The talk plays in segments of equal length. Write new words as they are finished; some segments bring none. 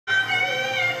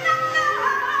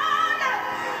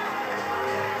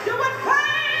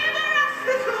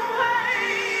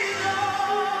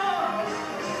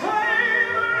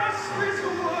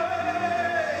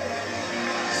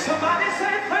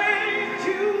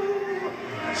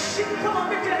Come on,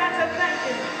 lift your hands and thank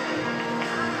Him.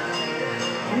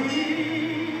 We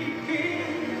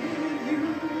give you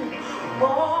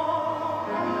all.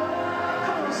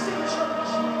 Come on, sing,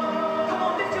 church. Come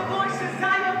on, lift your voices,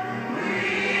 Zion. We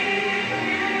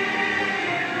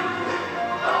give you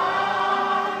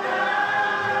all.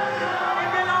 It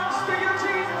belongs to you,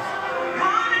 Jesus.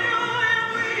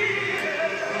 Hallelujah.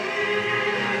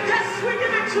 Yes, we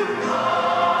give it to you.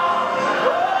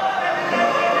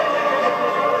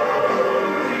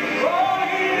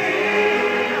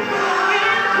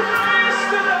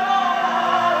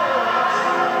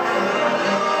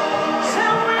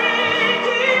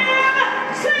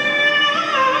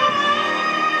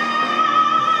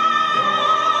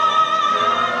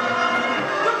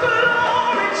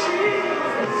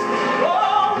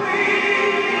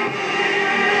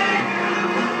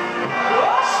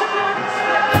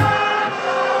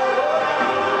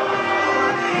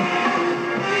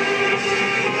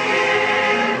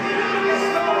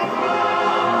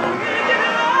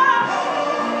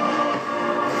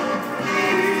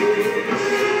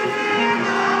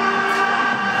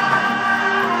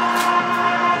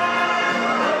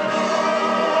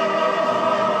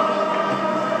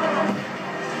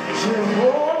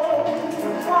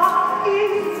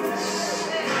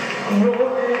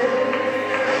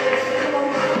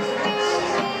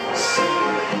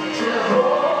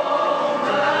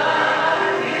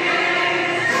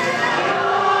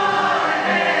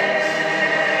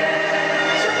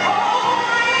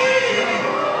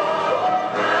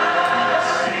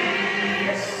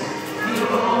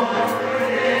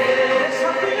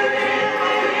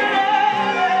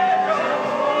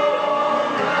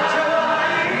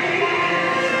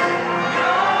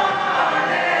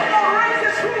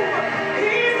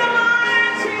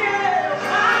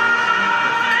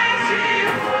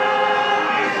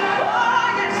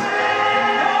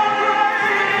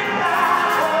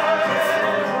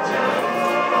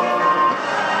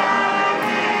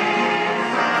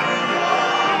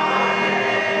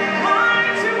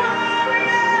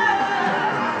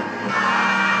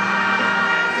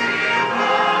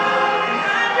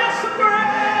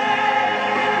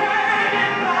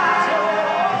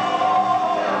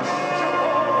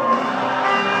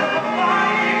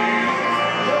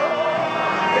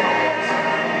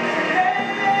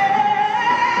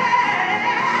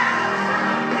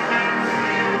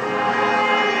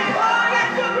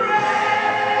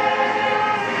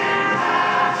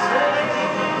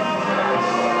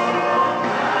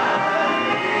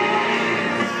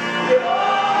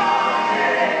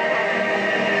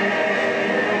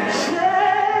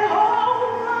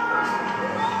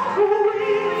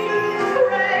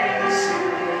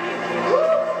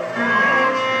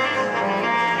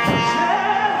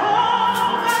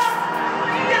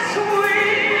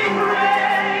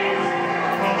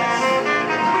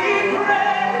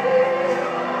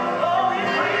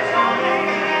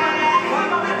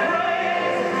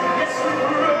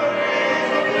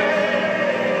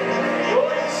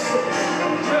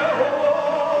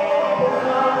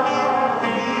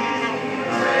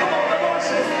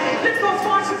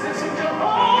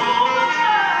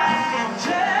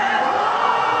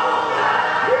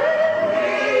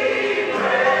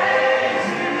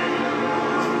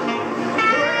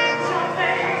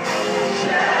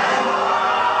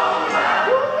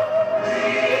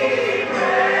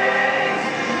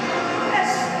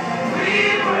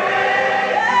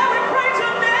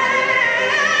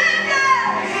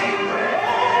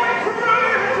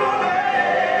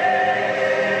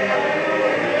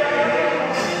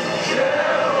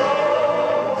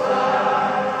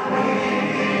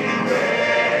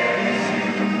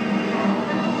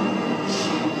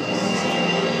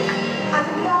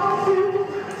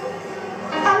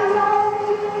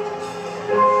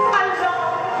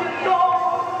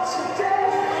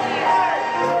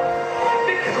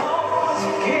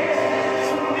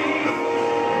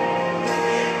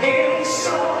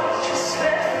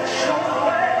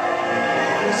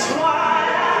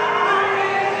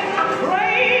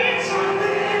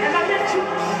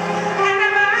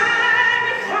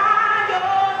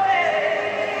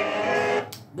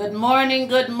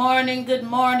 Good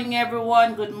morning,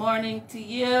 everyone. Good morning to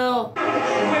you.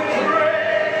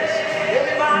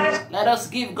 Let us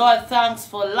give God thanks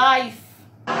for life.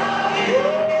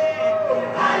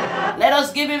 Let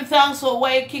us give Him thanks for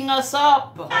waking us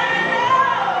up.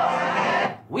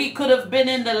 We could have been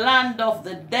in the land of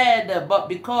the dead, but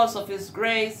because of His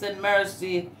grace and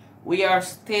mercy, we are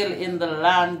still in the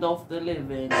land of the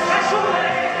living.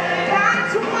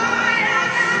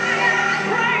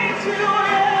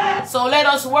 So let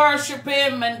us worship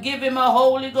Him and give Him a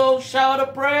Holy Ghost shout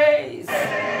of praise.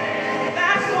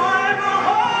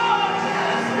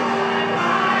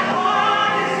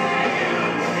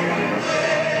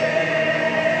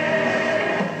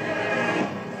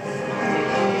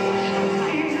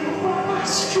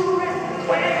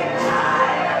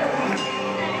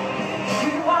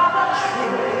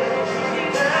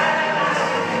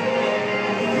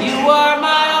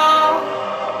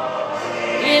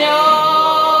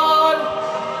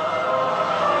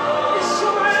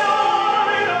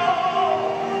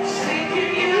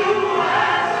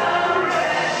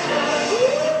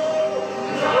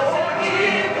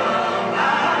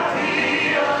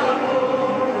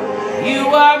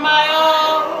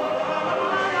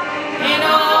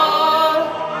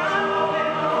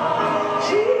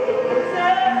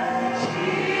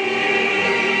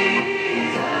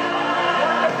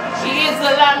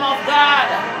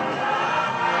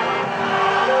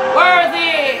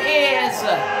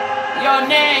 your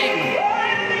name.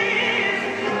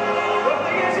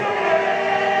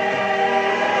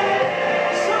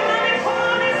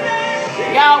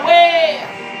 Yahweh,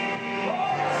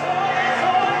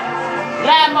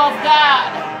 Lamb of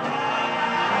God,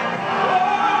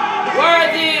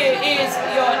 worthy is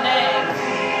your name.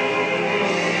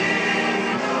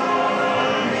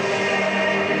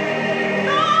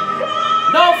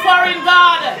 No foreign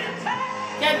God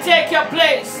can take your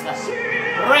place.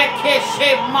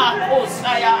 Rekeshe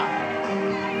Makosaya.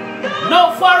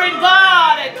 No foreign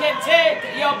God can take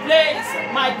your place,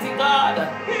 mighty God.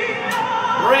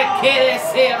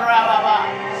 Rekeshe Rababa.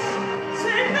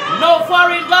 No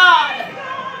foreign God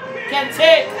can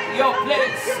take your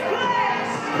place.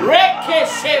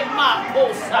 Rekeshe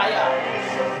Makosaya.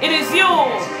 It is you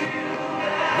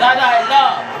that I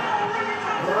love.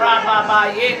 Rababa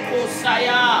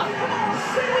Yekosaya.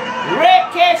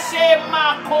 Rekeshe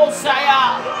Makosaya.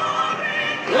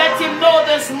 Let him know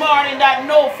this morning that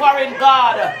no foreign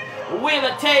God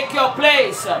will take your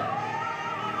place.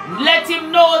 Let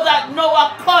him know that no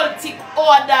occultic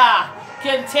order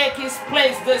can take his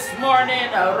place this morning.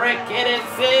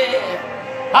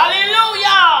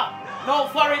 Hallelujah! No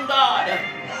foreign God.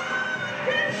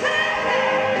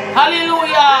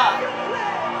 Hallelujah!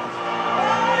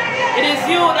 It is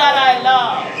you that I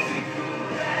love.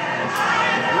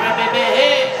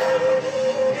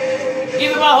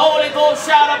 Give him a Holy Ghost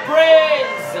shout of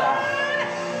praise.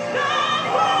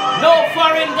 No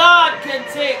foreign God can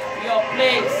take your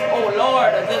place, oh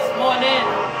Lord, this morning.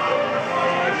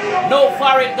 No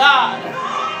foreign God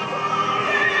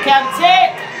can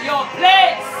take your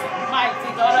place,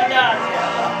 mighty God of Daniel.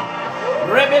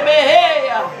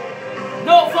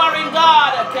 No foreign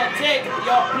God can take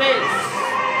your place.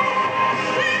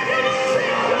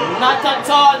 Not at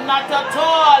all, not at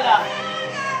all.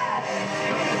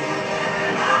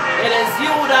 It is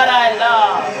you that I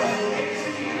love.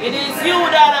 It is you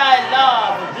that I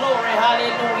love. Glory,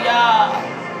 hallelujah.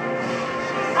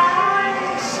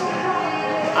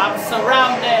 I'm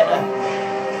surrounded.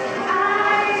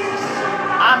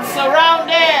 I'm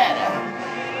surrounded.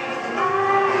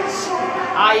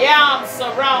 I am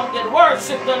surrounded.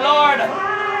 Worship the Lord.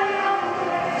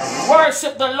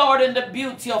 Worship the Lord in the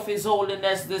beauty of his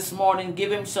holiness this morning.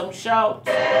 Give him some shout.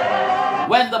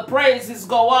 When the praises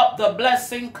go up, the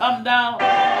blessing come down.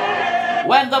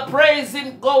 When the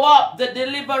praises go up, the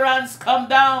deliverance come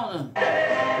down.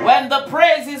 When the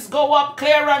praises go up,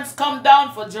 clearance come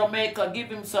down for Jamaica. Give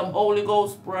him some Holy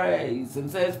Ghost praise. And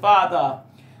says, Father,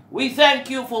 we thank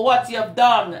you for what you have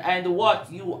done and what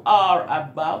you are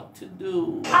about to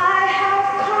do. I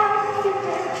have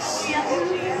confidence.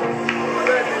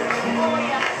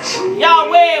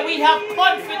 Yahweh, we have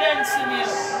confidence in you.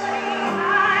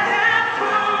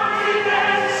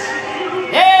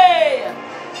 Hey!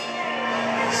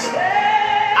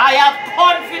 I have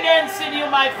confidence in you,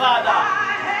 my Father.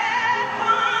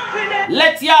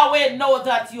 Let Yahweh know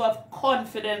that you have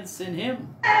confidence in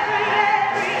him.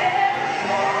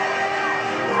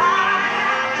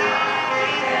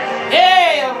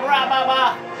 Hey,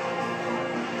 Rababa.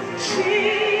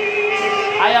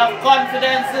 I have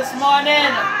confidence this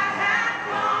morning.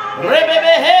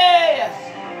 Rebebehe.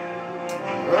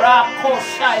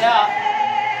 Rakoshaya.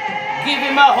 Give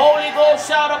him a Holy Ghost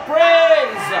shout of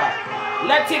praise.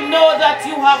 Let him know that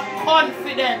you have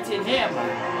confidence in him.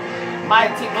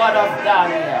 Mighty God of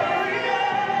Daniel.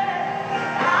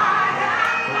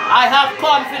 I have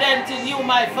confidence in you,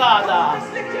 my Father.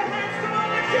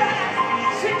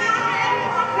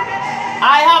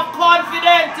 I have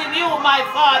confidence in you, my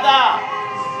Father.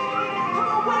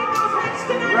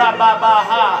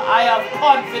 Rababaha. I have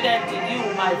confidence in you,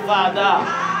 my Father.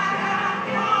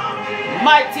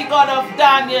 Mighty God of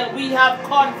Daniel, we have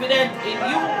confidence in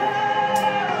you.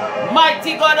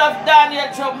 Mighty God of Daniel,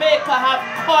 Jamaica have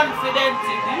confidence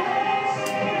in you.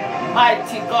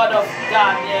 Mighty God of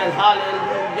Daniel,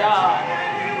 hallelujah.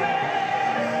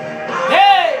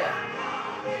 Hey!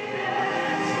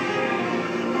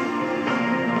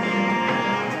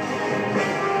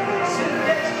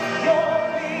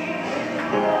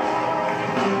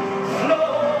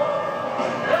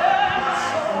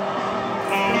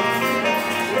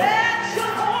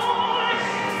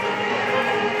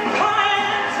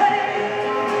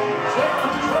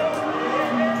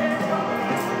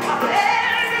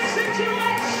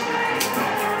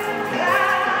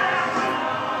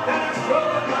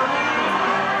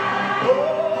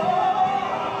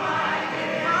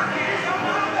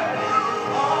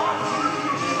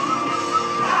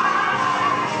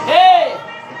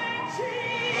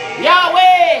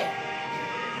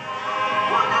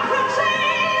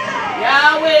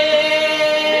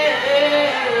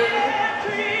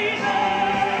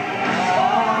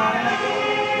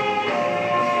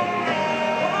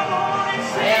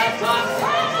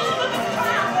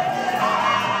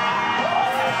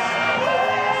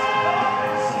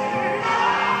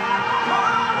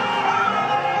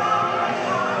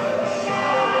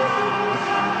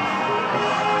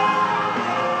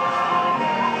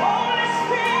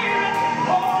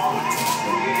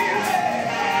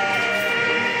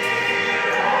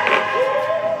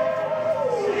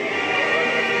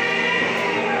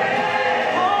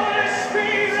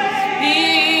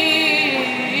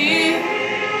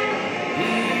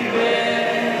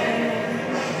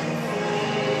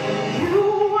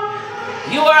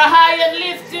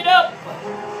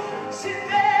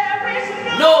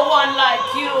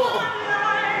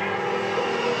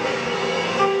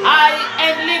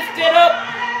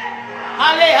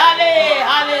 Halle, halle,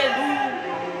 hallelujah.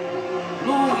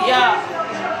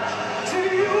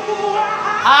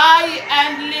 High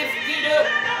and lifted up.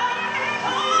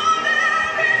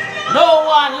 No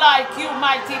one like you,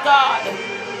 mighty God.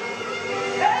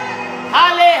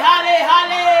 Halle, halle,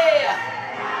 halle.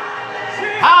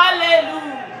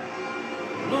 Hallelujah.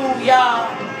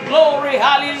 Glory,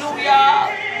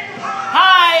 hallelujah.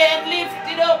 High and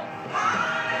lifted up.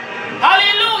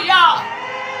 Hallelujah.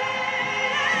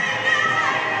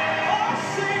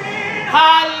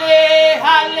 Halle,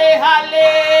 halle,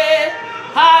 halle.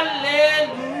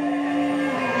 Hallelujah.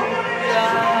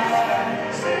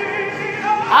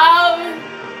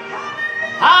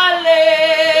 Halle.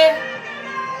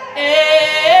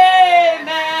 Amen.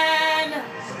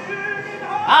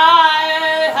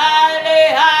 Halle, halle,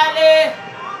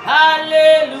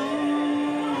 hallelujah.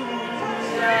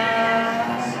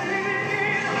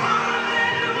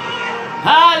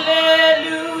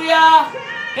 Hallelujah.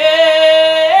 Amen.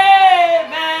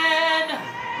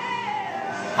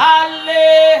 Halle,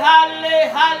 halle,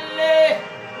 halle,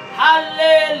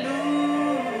 hallelujah.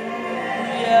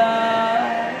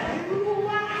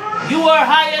 You are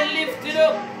high and lifted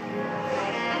up.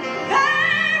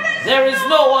 There is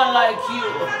no one like you.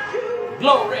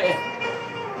 Glory.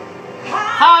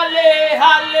 Halle,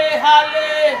 halle,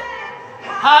 halle,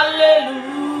 hallelujah.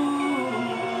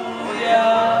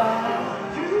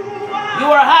 You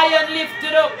are high and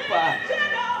lifted up.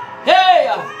 Hey,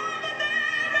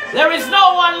 there is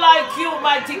no one like you,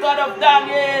 mighty God of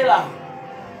Daniel.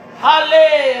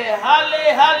 Halle,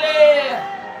 halle, halle,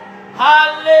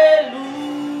 hallelujah.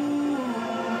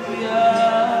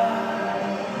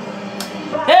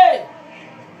 Hey,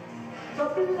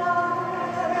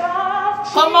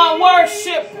 come on,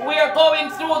 worship. We are going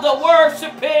through the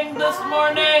worshiping this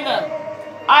morning.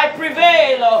 I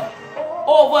prevail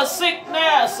over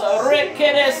sickness.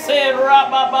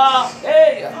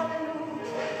 Hey.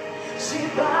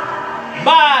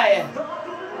 By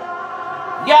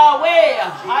Yahweh,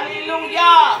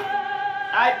 hallelujah,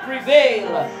 I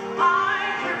prevail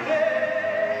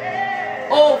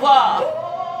over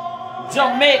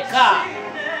Jamaica.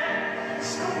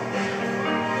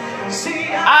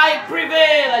 I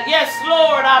prevail. Yes,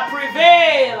 Lord, I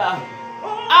prevail.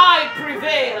 I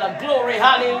prevail. Glory,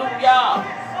 hallelujah.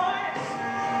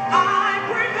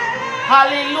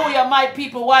 Hallelujah, my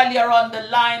people. While you're on the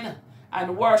line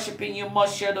and worshiping, you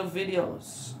must share the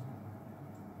videos.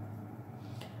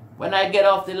 When I get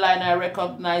off the line, I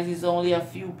recognize it's only a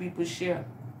few people share.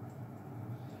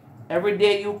 Every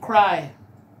day you cry.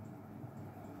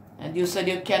 And you said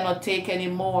you cannot take any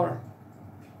more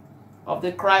of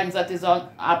the crimes that is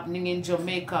happening in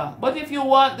Jamaica. But if you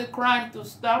want the crime to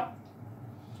stop,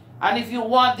 and if you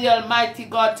want the Almighty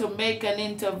God to make an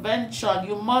intervention,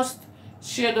 you must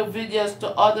share the videos to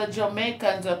other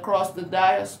Jamaicans across the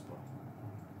diaspora.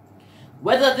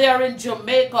 Whether they are in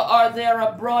Jamaica or they are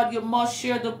abroad, you must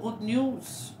share the good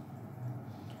news.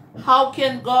 How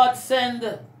can God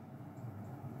send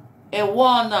a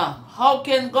warner? How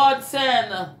can God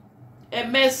send a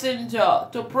messenger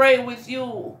to pray with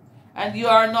you and you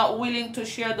are not willing to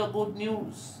share the good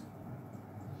news?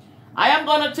 I am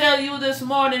going to tell you this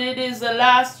morning, it is the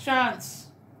last chance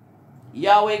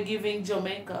Yahweh giving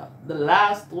Jamaica, the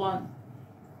last one.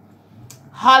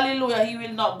 Hallelujah. He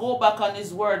will not go back on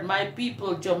his word. My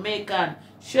people, Jamaican,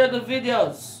 share the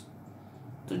videos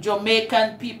to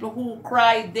Jamaican people who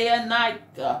cry day and night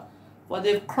for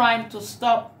the crime to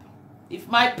stop. If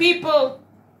my people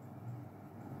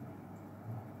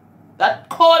that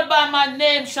call by my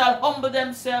name shall humble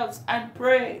themselves and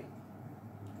pray,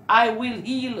 I will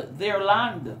heal their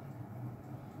land,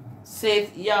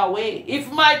 saith Yahweh. If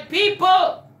my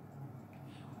people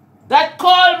that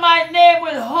call my name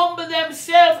will humble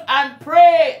themselves and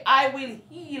pray, I will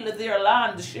heal their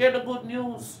land. Share the good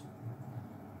news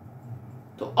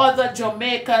to other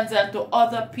Jamaicans and to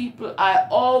other people. I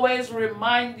always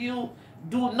remind you,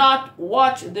 do not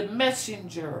watch the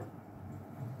messenger.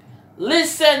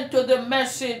 Listen to the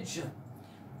message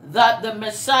that the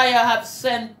Messiah have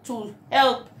sent to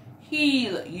help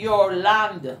heal your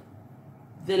land,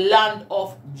 the land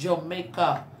of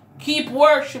Jamaica. Keep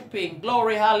worshiping.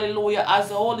 Glory, hallelujah. As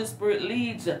the Holy Spirit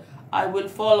leads, I will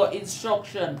follow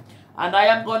instruction. And I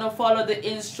am going to follow the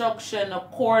instruction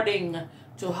according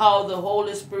to how the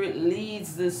Holy Spirit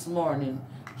leads this morning.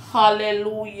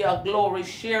 Hallelujah. Glory.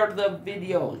 Share the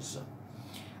videos.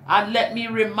 And let me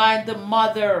remind the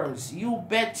mothers, you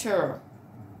better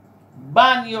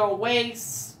bang your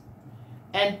waist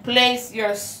and place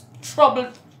your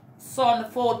troubled son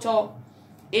photo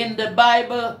in the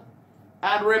Bible.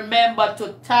 And remember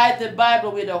to tie the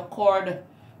Bible with a cord,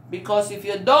 because if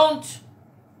you don't,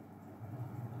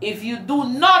 if you do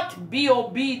not be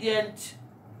obedient,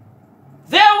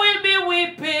 there will be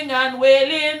weeping and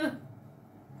wailing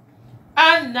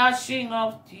and gnashing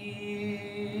of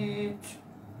teeth.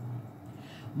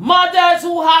 Mothers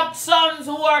who have sons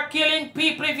who are killing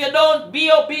people, if you don't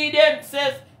be obedient,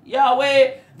 says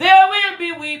Yahweh, there will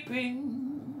be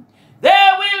weeping,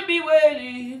 there will be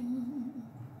wailing,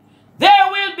 there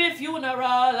will be funeral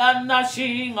and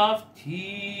gnashing of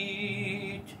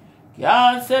teeth.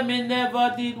 Can't say me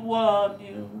never did warn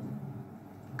you.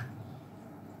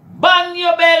 Burn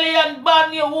your belly and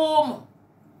burn your womb,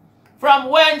 from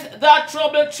whence that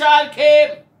troubled child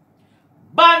came.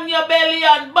 Burn your belly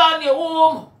and burn your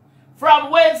womb,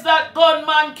 from whence that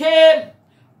gunman came.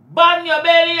 Burn your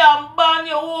belly and burn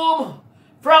your womb,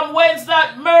 from whence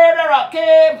that murderer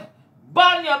came.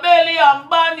 Burn your belly and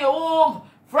burn your womb,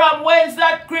 from whence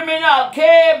that criminal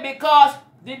came, because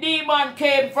the demon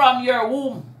came from your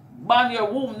womb. Burn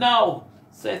your womb now,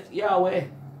 says Yahweh.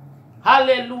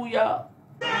 Hallelujah.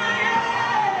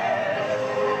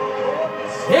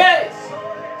 Yes.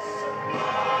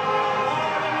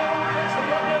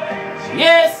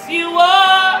 Yes, you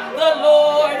are the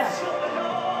Lord.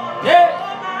 Yes.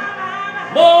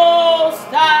 Most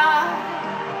High.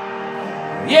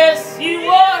 Yes, you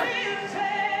are.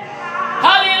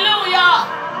 Hallelujah.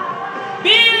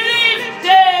 Be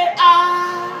lifted high.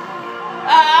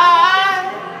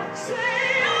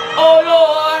 Oh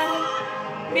Lord,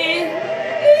 be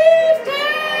lifted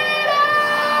high.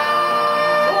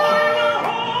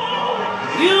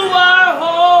 You are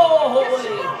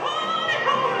holy.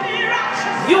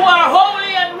 You are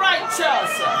holy and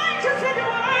righteous.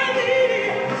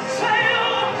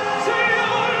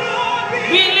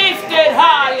 Be lifted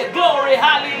high. Glory,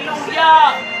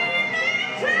 hallelujah.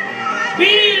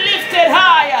 Be lifted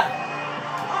high.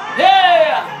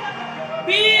 Yeah.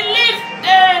 Be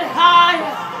lifted high.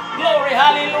 Glory,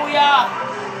 hallelujah.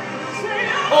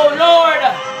 Oh Lord,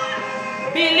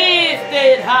 be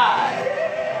lifted high.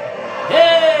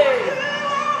 Hey.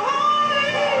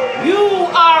 You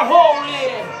are holy.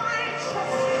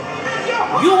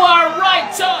 You are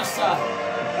righteous.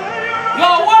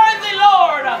 You're worthy,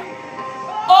 Lord.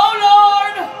 Oh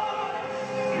Lord,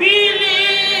 be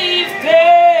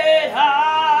lifted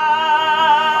high.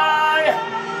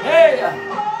 Hey.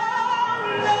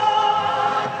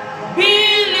 Be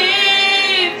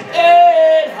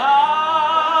lifted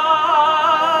high.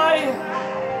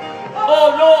 Oh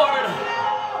Lord,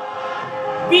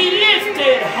 be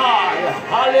lifted high.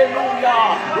 Hallelujah.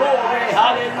 Glory.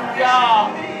 Hallelujah.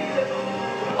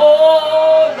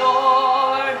 Oh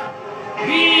Lord,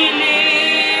 be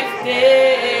lifted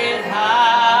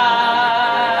high.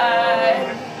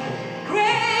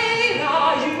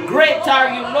 Great are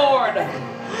you, Lord.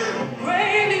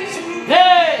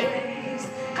 Hey.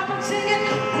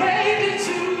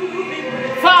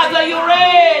 Father, you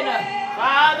reign.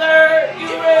 Father, you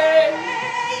reign.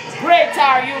 Great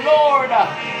are you, Lord.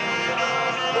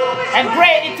 And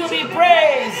greatly to be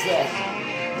praised.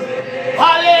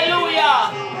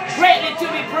 Hallelujah. Greatly to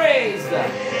be praised.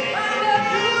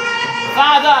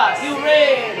 Father, you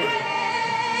reign.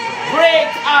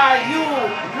 Great are you,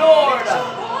 Lord.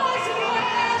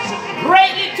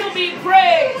 Greatly to be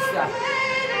praised.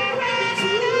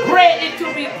 Greatly to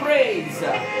be praised.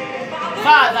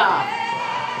 Father,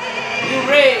 you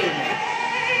reign.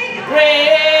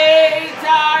 Great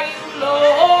are you,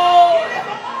 Lord.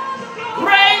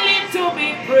 Greatly to be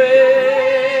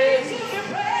praised.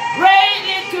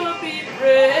 Greatly to be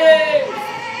praised.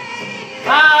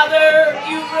 Father,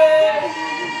 you reign.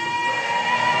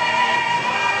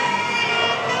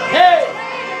 Hey.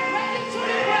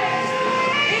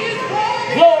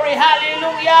 Glory,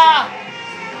 hallelujah.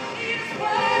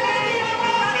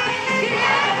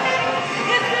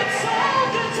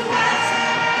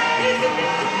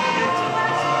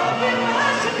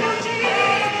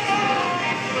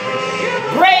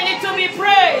 Greatly to be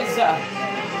praised.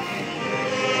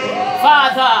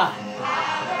 Father,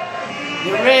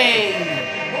 you reign.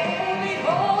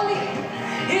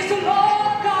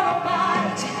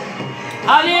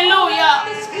 Hallelujah.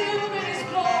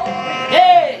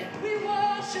 Hey.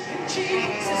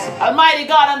 Almighty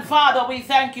God and Father, we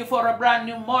thank you for a brand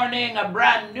new morning, a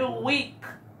brand new week.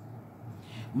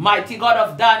 Mighty God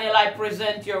of Daniel, I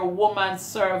present your woman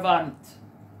servant,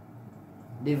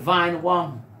 Divine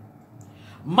One.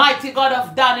 Mighty God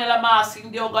of Daniel, I'm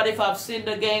asking thee, oh God, if I've sinned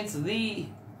against thee,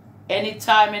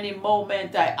 anytime, any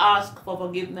moment, I ask for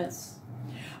forgiveness.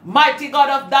 Mighty God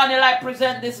of Daniel, I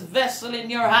present this vessel in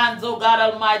your hands, oh God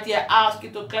Almighty. I ask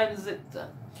you to cleanse it.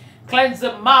 Cleanse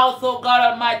the mouth, oh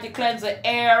God Almighty. Cleanse the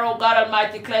air, oh God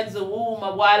Almighty. Cleanse the womb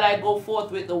while I go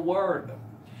forth with the word.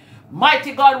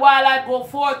 Mighty God, while I go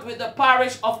forth with the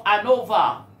parish of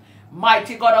Hanover,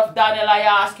 mighty God of Daniel, I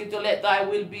ask you to let thy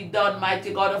will be done,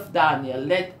 mighty God of Daniel.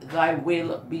 Let thy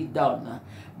will be done.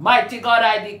 Mighty God,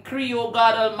 I decree, O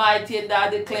God Almighty, and I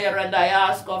declare and I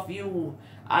ask of you,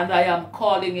 and I am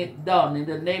calling it done in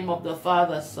the name of the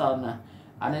Father, Son,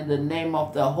 and in the name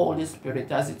of the Holy Spirit,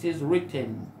 as it is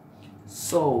written,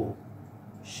 so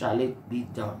shall it be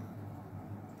done.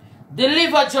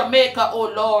 Deliver Jamaica,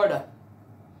 O Lord,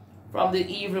 from the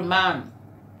evil man.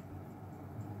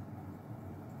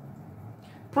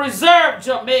 Preserve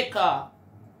Jamaica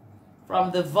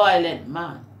from the violent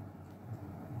man,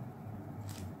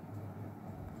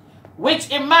 which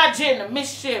imagine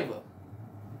mischief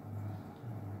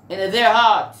in their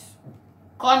hearts.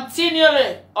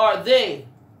 Continually are they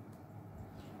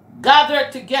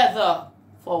gathered together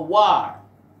for war.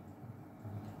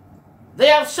 They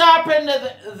have sharpened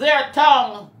their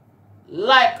tongue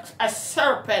like a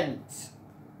serpent.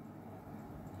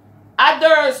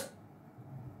 Others'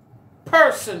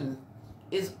 person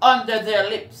is under their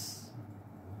lips.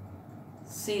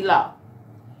 Selah.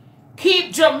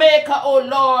 Keep Jamaica, O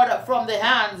Lord, from the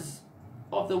hands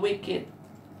of the wicked.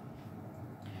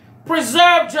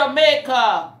 Preserve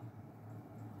Jamaica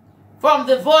from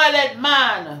the violent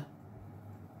man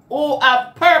who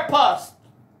have purposed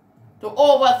to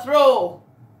overthrow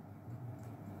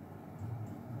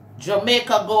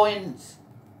Jamaica goings.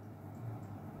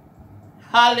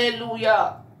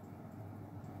 Hallelujah.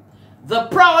 The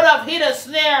proud have hid a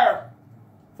snare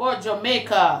for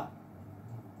Jamaica,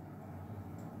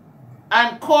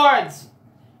 and cords.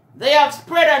 They have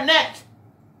spread a net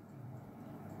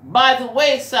by the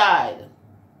wayside.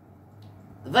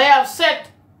 They have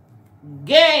set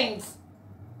gains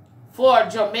for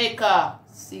Jamaica,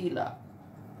 Selah.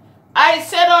 I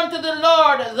said unto the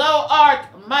Lord, thou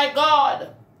art my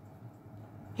God.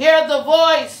 Hear the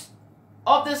voice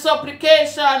of the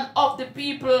supplication of the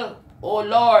people, O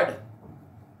Lord,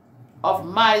 of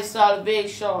my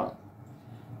salvation.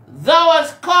 Thou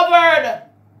hast covered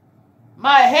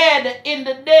my head in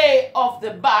the day of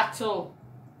the battle.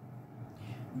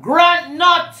 Grant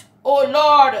not, O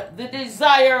Lord, the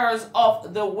desires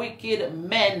of the wicked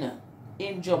men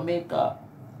in Jamaica.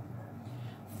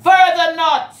 Further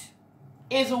not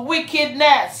his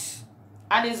wickedness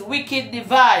and his wicked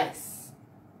device,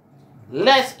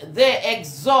 lest they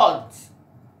exalt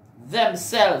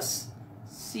themselves.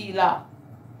 Selah.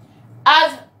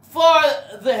 As for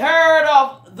the herd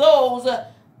of those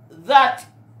that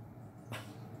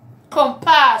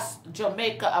compass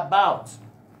Jamaica about,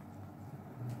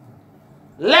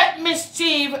 let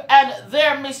mischief and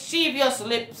their mischievous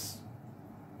lips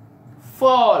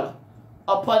fall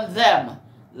upon them.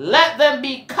 Let them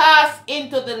be cast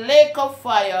into the lake of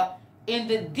fire, in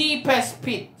the deepest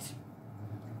pit,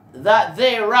 that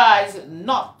they rise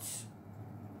not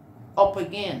up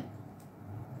again.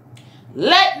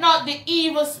 Let not the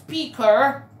evil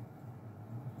speaker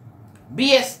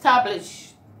be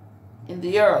established in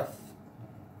the earth.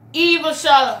 Evil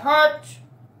shall hurt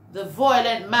the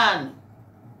violent man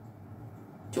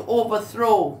to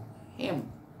overthrow him.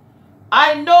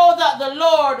 I know that the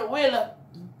Lord will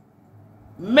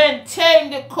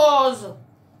maintain the cause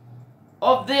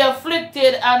of the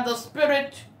afflicted and the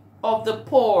spirit of the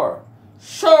poor.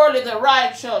 Surely the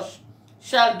righteous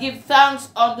shall give thanks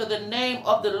unto the name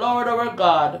of the Lord our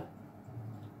God.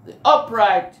 The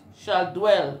upright shall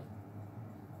dwell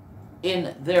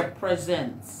in their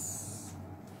presence.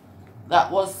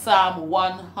 That was Psalm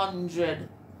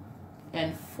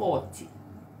 140.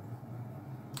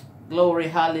 Glory,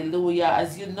 hallelujah.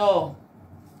 As you know,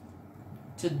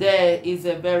 today is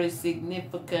a very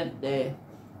significant day.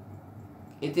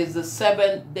 It is the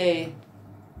 7th day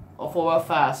of our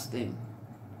fasting.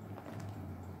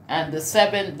 And the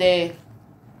 7th day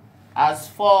has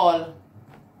fallen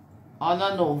on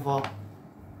Hanover.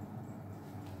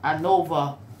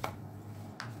 Hanover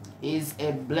is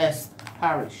a blessed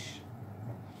parish.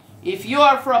 If you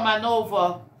are from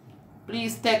Hanover,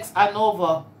 please text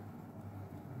Hanover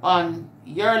on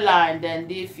your line.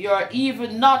 And if you're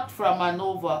even not from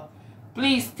Hanover,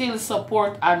 please still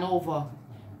support Hanover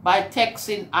by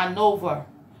texting Hanover.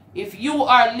 If you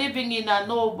are living in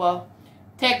Hanover,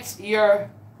 text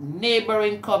your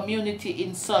neighboring community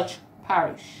in such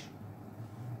parish.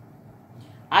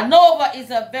 Hanover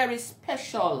is a very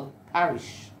special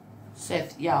parish,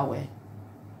 saith Yahweh.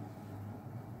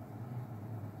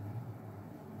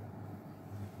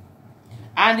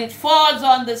 And it falls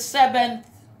on the 7th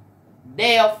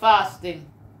day of fasting.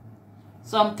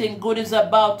 Something good is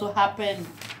about to happen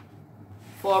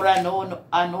for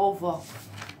Hanover.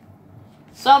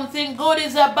 Something good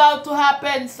is about to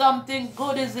happen. Something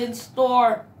good is in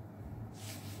store,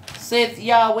 saith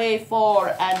Yahweh for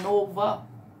Hanover.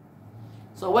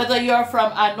 So whether you're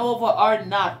from Hanover or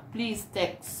not, please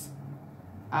text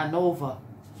Hanover.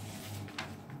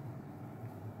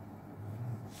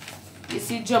 You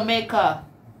see, Jamaica,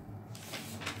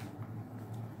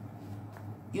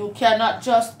 you cannot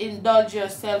just indulge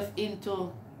yourself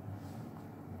into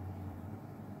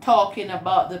talking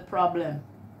about the problem.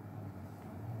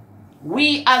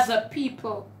 We as a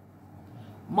people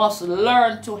must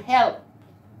learn to help.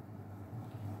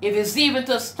 If it's even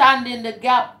to stand in the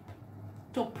gap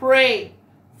to pray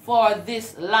for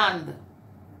this land.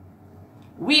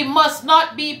 We must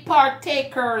not be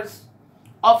partakers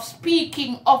of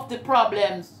speaking of the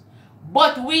problems,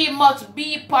 but we must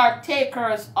be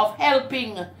partakers of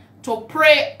helping to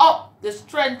pray up the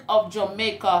strength of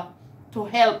Jamaica to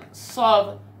help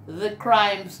solve the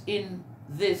crimes in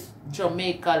this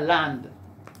Jamaica land.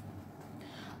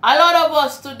 A lot of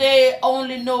us today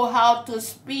only know how to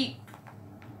speak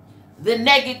the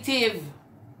negative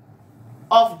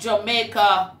of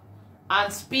Jamaica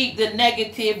and speak the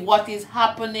negative what is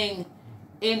happening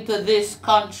into this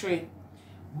country.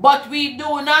 But we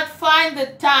do not find the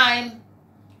time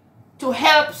to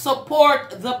help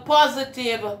support the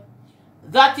positive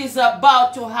that is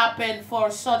about to happen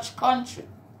for such country.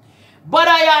 But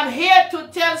I am here to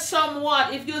tell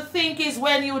someone, if you think is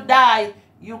when you die,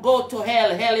 you go to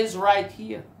hell. Hell is right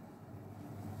here.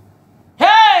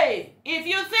 Hey, if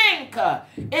you think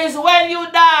is when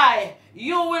you die,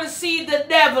 you will see the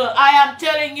devil. I am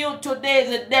telling you today,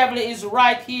 the devil is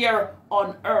right here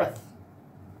on earth.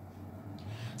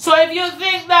 So if you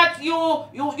think that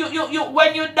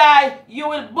when you die, you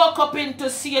will buck up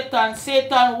into Satan,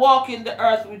 Satan walk in the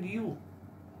earth with you.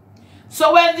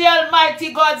 So when the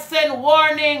Almighty God send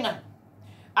warning,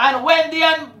 and when the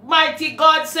Almighty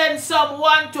God sends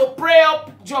someone to pray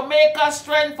up Jamaica's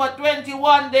strength for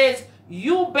 21 days,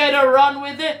 you better run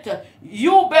with it.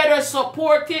 You better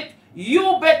support it.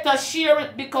 You better share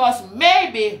it, because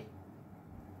maybe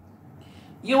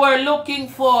you are looking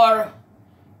for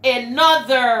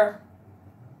another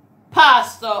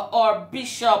pastor or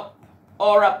bishop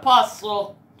or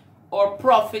apostle or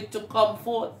prophet to come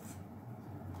forth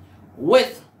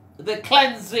with the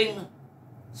cleansing,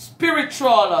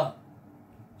 spiritual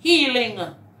healing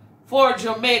for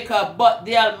Jamaica. But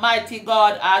the Almighty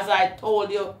God, as I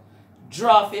told you,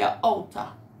 draw for your altar.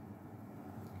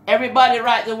 Everybody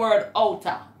write the word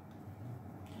altar.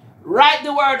 Write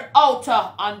the word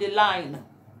altar on the line.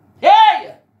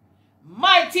 Hey!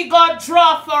 Mighty God,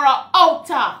 draw for an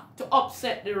altar to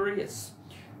upset the race.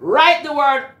 Write the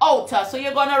word altar. So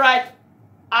you're going to write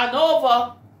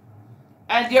Hanover,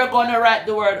 and you're going to write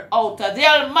the word altar. The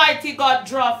Almighty God,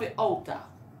 draw for altar.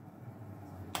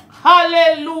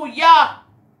 Hallelujah.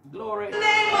 Glory. The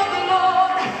name of the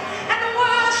Lord and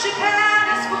worship at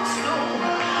his footstool.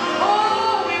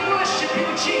 Oh, we worship you,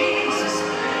 Jesus.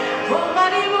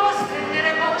 Almighty was the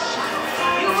emotion.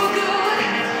 You were good.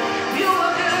 You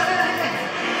were good.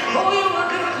 Oh, you were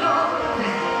good, Lord.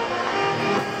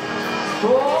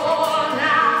 Oh,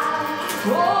 now,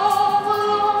 oh,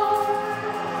 Lord,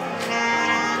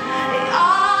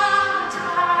 I'm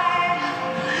tired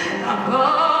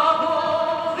above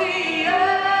all the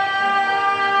earth.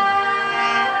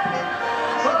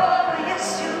 Oh, yes,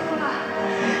 you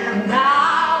are.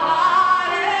 Now I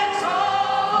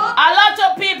exalt. A lot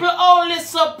of people only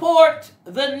support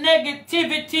the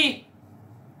negativity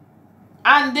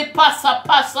and the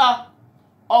passa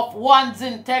of one's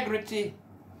integrity,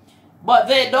 but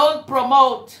they don't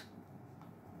promote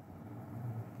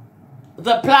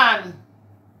the plan,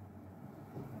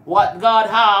 what God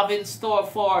have in store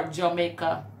for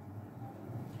Jamaica.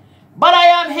 But I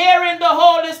am hearing the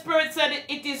Holy Spirit said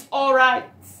it is all right.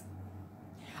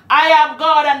 I am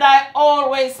God and I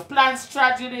always plan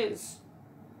strategies.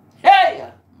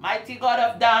 Hey, mighty God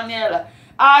of Daniel,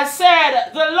 I said,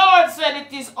 the Lord said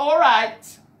it is all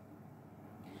right.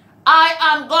 I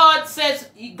am God,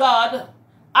 says God.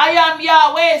 I am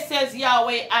Yahweh, says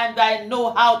Yahweh, and I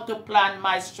know how to plan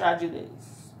my strategies.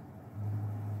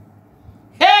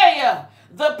 Hey,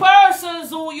 the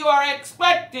persons who you are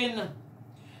expecting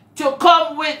to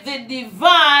come with the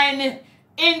divine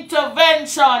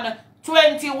intervention,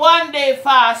 21-day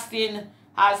fasting,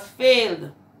 has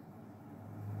failed.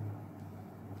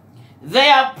 They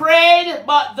have prayed,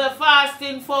 but the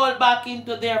fasting fall back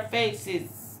into their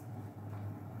faces.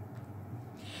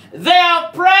 They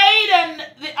have prayed and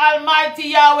the Almighty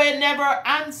Yahweh never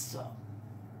answered.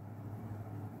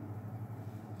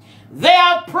 They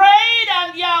have prayed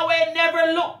and Yahweh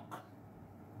never looked.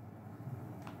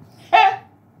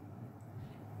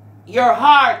 Your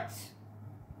heart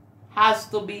has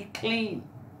to be clean.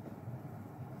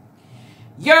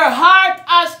 Your heart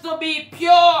has to be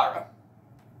pure.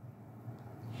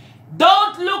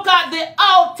 Don't look at the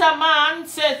outer man,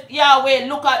 says Yahweh,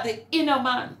 look at the inner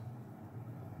man.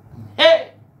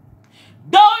 Hey,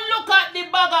 don't look at the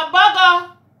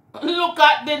bagger, look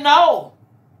at the now.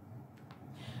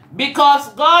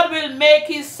 Because God will make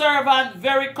his servant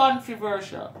very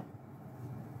controversial.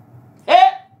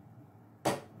 Hey,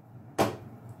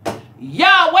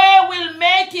 Yahweh will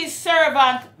make his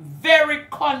servant very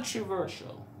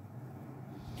controversial.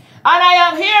 And I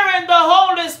am hearing the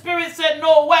Holy Spirit say,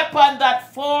 no weapon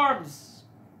that forms.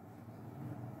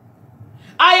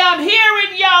 I am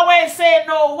hearing Yahweh say,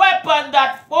 no weapon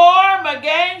that form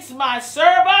against my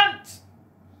servant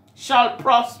shall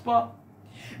prosper.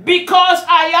 Because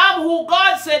I am who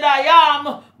God said I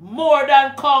am, more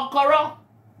than conqueror.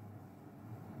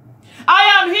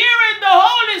 I am hearing the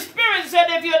Holy Spirit said,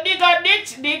 if you dig a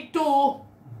ditch, dig two.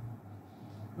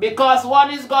 Because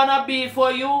one is going to be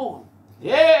for you.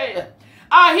 Yeah.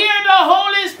 I hear the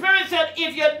Holy Spirit said,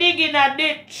 if you dig in a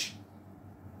ditch,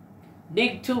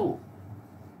 dig two.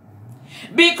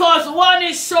 Because one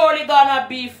is surely gonna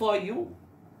be for you.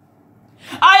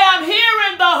 I am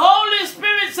hearing the Holy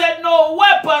Spirit said, no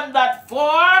weapon that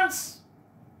forms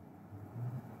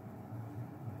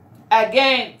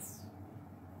against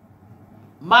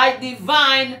my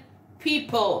divine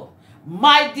people,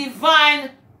 my divine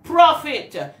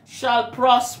prophet shall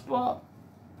prosper.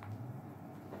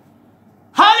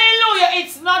 Hallelujah.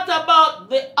 It's not about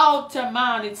the outer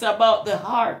man. It's about the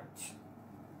heart.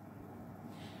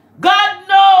 God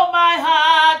know my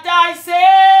heart, I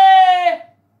say.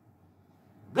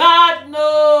 God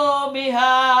know me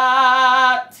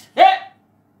heart. Hey.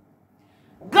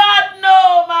 God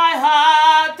know my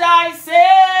heart, I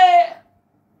say.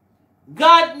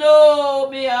 God know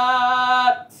me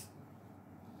heart.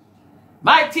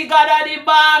 Mighty God of the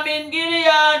balm in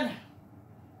Gilead.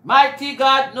 Mighty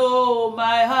God know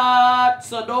my heart.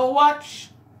 So don't watch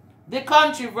the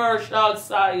controversial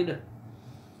side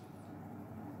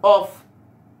of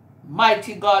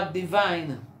mighty God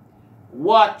divine.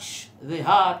 Watch the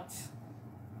heart.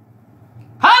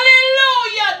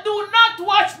 Hallelujah! Do not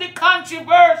watch the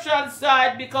controversial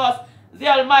side, because the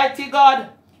Almighty God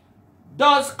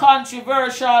does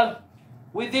controversial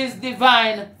with his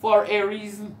divine for a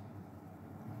reason.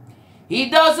 He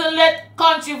doesn't let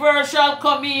controversial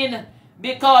come in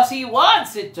because he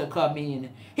wants it to come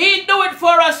in. He do it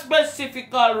for a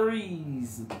specific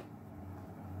reason.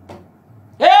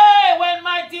 Hey, when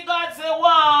mighty God say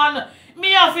one,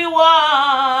 me have to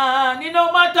one. It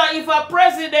no matter if a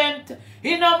president,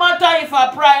 it no matter if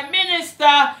a prime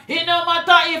minister, it no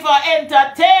matter if a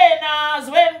entertainers.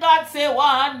 When God say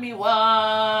one, me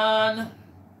one.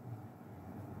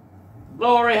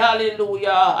 Glory, hallelujah.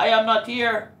 I am not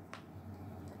here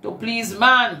to please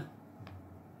man.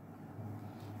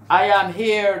 I am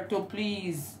here to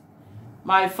please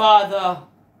my Father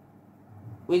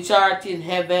which art in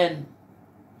heaven.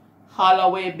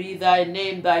 Hallowed be thy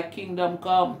name, thy kingdom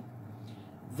come.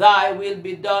 Thy will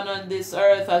be done on this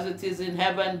earth as it is in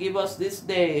heaven. Give us this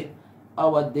day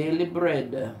our daily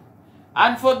bread.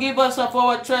 And forgive us of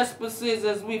our trespasses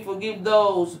as we forgive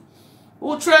those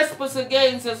who trespass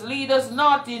against us. Lead us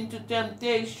not into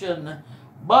temptation,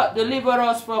 but deliver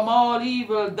us from all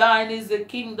evil. Thine is the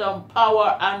kingdom,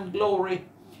 power, and glory,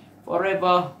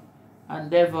 forever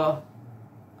and ever.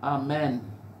 Amen.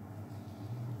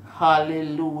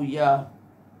 Hallelujah.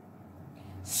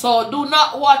 So do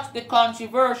not watch the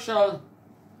controversial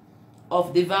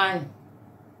of divine.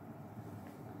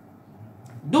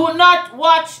 Do not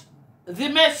watch the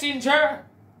messenger.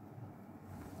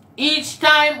 Each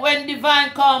time when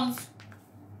divine comes,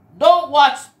 don't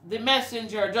watch the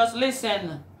messenger. Just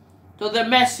listen to the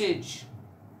message.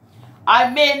 I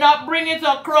may not bring it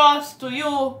across to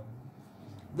you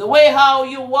the way how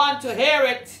you want to hear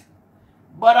it,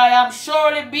 but I am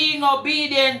surely being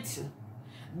obedient,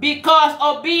 because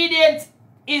obedience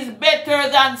is better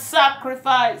than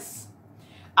sacrifice.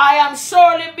 I am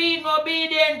surely being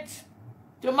obedient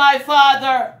to my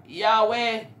Father,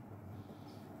 Yahweh.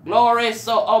 Glory.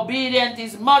 So obedience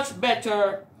is much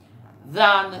better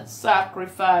than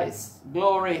sacrifice.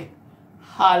 Glory.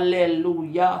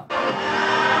 Hallelujah.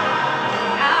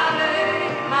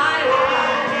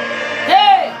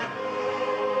 Hey!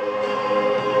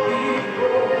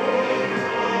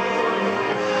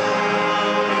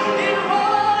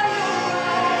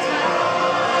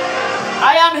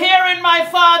 I am hearing my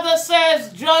Father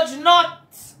says, judge not,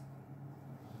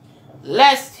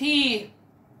 lest he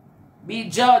be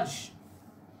judged.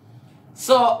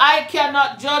 So I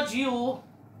cannot judge you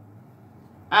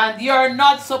And you're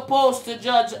not supposed to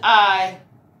judge I.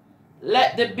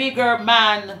 Let the bigger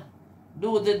man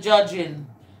do the judging.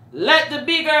 Let the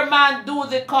bigger man do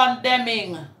the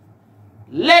condemning.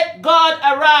 Let God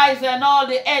arise and all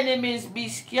the enemies be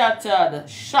scattered,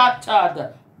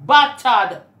 shattered,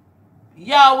 battered.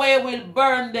 Yahweh will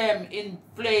burn them in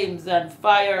flames and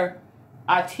fire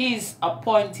at his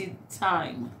appointed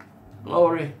time.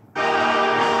 Glory.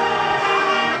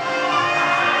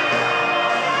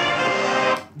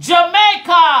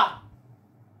 Jamaica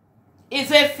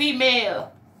is a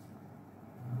female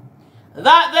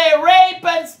that they rape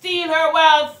and steal her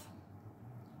wealth,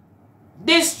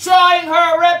 destroying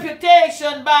her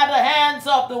reputation by the hands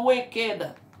of the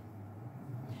wicked.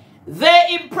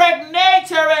 They impregnate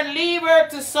her and leave her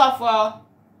to suffer.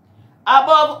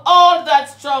 Above all that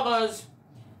struggles,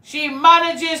 she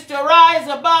manages to rise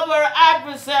above her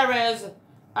adversaries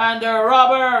and the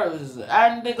robbers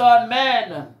and the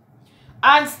gunmen,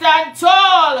 and stand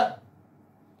tall,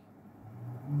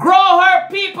 grow her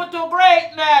people to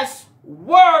greatness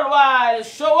worldwide,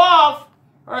 show off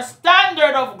her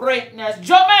standard of greatness.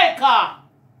 Jamaica,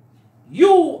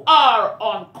 you are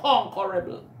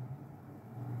unconquerable.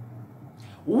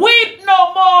 Weep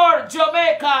no more,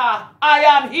 Jamaica. I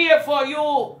am here for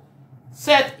you,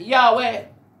 saith Yahweh.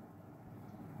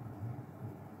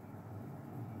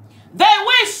 They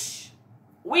wish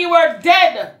we were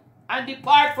dead and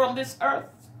depart from this earth.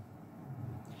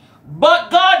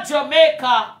 But God,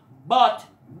 Jamaica, but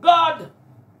God.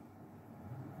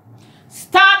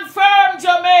 Stand firm,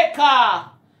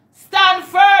 Jamaica. Stand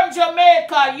firm,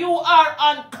 Jamaica. You are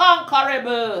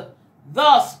unconquerable.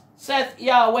 Thus saith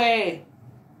Yahweh,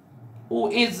 who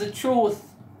is the truth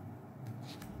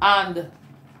and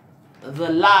the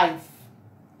life.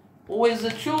 Who is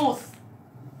the truth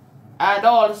and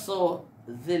also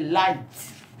the light.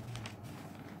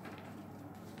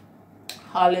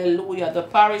 Hallelujah. The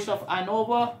parish of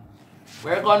Hanover,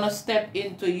 we're going to step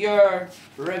into your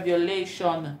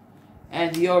revelation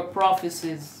and your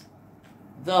prophecies.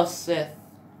 Thus saith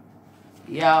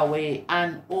Yahweh.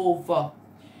 And over.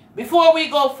 Before we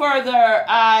go further,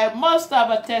 I must have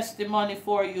a testimony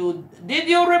for you. Did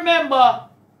you remember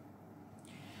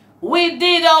we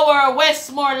did our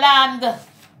Westmoreland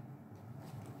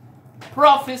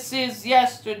prophecies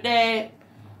yesterday?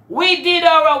 We did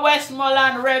our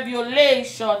Westmoreland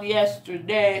revelation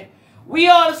yesterday. We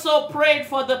also prayed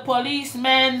for the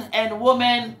policemen and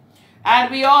women, and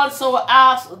we also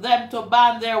asked them to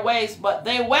band their waist. But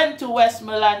they went to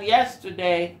Westmoreland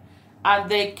yesterday and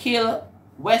they killed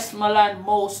Westmoreland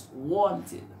Most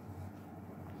Wanted.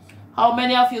 How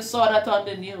many of you saw that on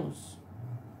the news?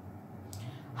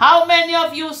 How many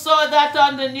of you saw that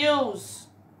on the news?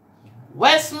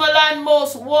 Westmoreland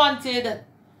Most Wanted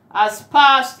has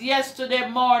passed yesterday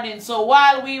morning. So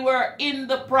while we were in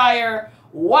the prayer,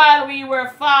 while we were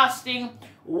fasting,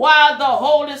 while the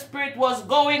Holy Spirit was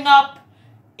going up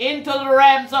into the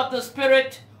realms of the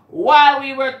Spirit, while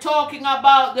we were talking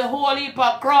about the whole heap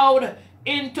of crowd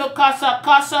into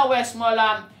Casa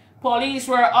Westmoreland, police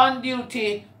were on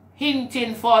duty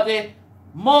hinting for the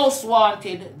most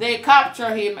wanted. They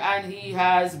capture him and he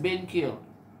has been killed.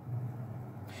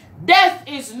 Death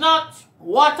is not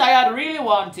what I had really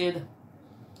wanted,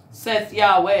 saith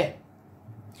Yahweh.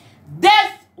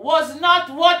 Death was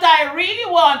not what I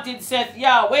really wanted, saith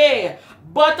Yahweh.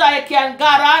 But I can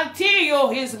guarantee you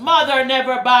his mother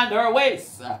never band her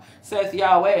waist, saith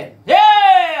Yahweh.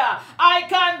 Yeah, I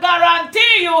can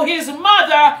guarantee you his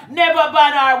mother never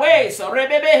band her waist.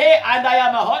 And I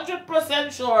am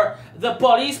 100% sure the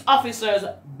police officers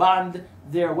band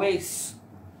their waist.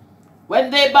 When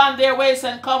they band their waist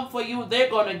and come for you, they're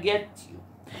going to get you.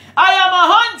 I am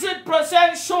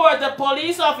 100% sure the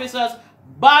police officers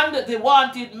banned the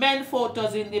wanted men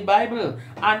photos in the Bible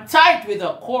and tied with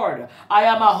a cord. I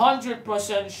am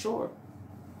 100% sure.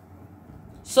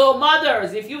 So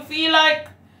mothers, if you feel like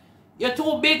you're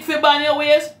too big for band your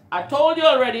waist, I told you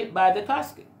already, buy the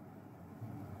casket.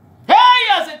 Hey,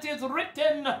 as it is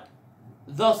written,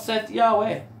 thus saith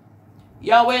Yahweh.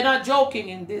 Yahweh not joking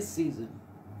in this season.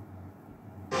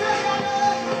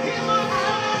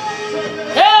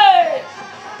 Hey!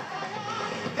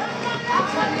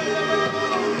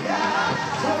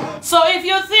 So if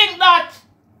you think that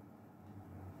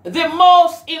the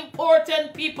most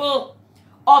important people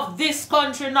of this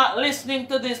country not listening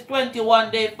to this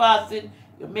 21-day fasting,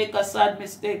 you make a sad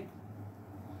mistake.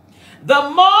 The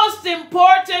most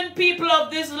important people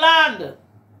of this land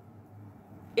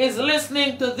is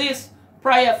listening to this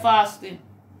prayer fasting.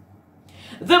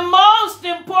 The most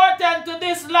important to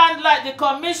this land, like the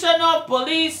commissioner of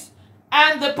police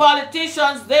and the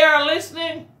politicians, they are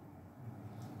listening.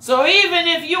 So even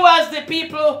if you as the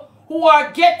people who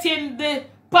are getting the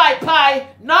pie,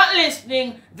 not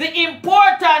listening, the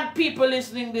important people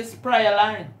listening this prayer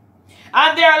line,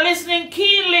 and they are listening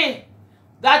keenly,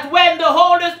 that when the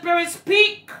Holy Spirit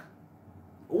speak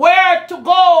where to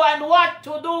go and what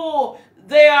to do,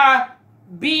 they are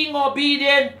being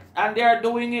obedient and they are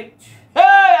doing it.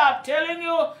 Hey, I'm telling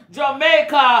you,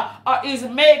 Jamaica is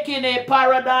making a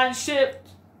paradigm shift.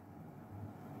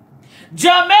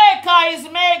 Jamaica is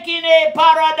making a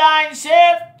paradigm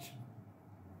shift.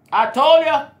 I told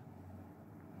you.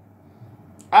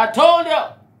 I told you.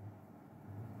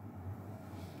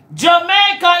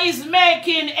 Jamaica is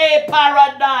making a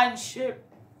paradigm shift.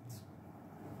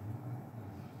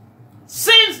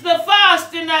 Since the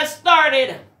fasting has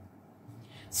started,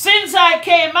 since I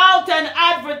came out and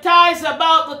advertised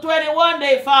about the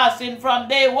 21-day fasting from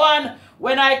day one,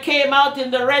 when I came out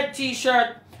in the red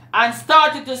t-shirt and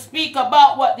started to speak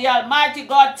about what the Almighty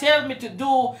God told me to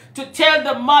do, to tell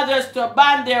the mothers to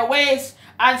band their waists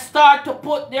and start to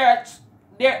put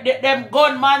them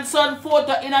gunman son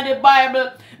photo in the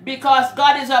Bible, because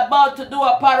God is about to do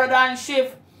a paradigm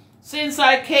shift. Since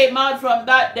I came out from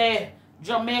that day,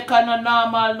 Jamaica no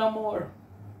normal no more.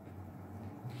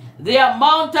 The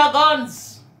amount of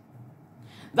guns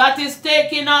that is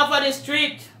taken off of the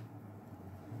street,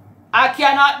 I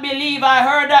cannot believe. I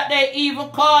heard that they even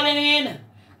calling in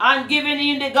and giving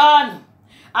in the gun.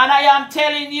 And I am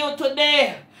telling you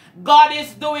today, God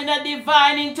is doing a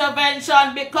divine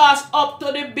intervention, because up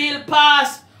to the bill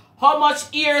pass, how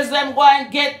much years them going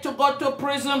to get to go to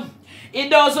prison? It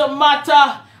doesn't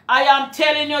matter. I am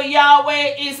telling you,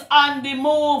 Yahweh is on the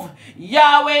move.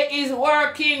 Yahweh is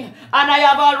working. And I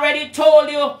have already told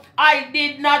you, I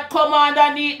did not come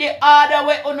underneath the order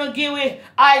with Unugiwi.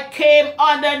 I came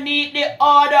underneath the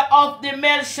order of the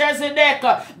Melchizedek,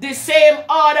 the same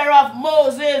order of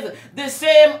Moses, the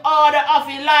same order of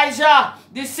Elijah,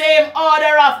 the same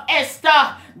order of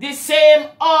Esther, the same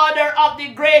order of the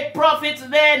great prophets.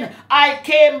 Then I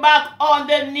came back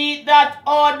underneath that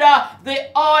order,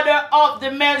 the order of the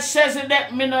Melchizedek.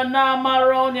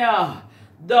 Minanamarona.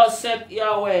 Thus said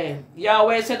Yahweh.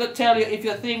 Yahweh said to tell you, if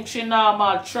you think she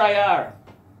normal, try her.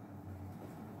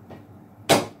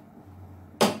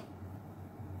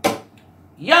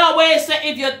 Yahweh said,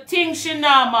 if you think she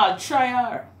normal, try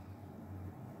her.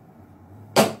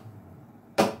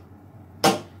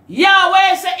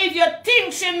 Yahweh said, if you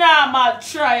think she normal,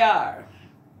 try her.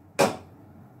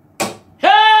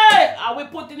 Hey! Are we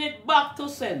putting it back to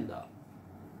sender?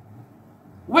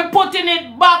 We're putting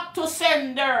it back to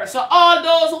sender. So all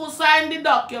those who signed the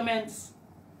documents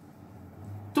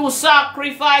to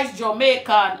sacrifice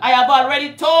Jamaican, I have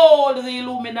already told the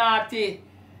Illuminati,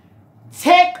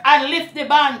 take and lift the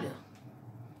band.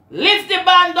 Lift the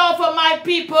band off of my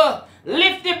people.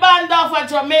 Lift the band off of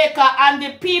Jamaica, and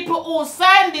the people who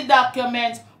signed the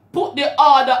documents, put the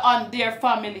order on their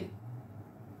family.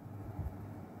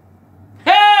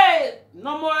 Hey!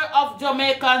 No more of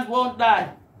Jamaicans won't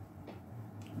die.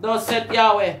 Thus said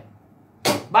Yahweh.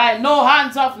 By no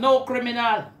hands of no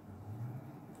criminal.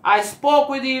 I spoke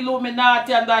with the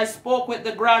Illuminati and I spoke with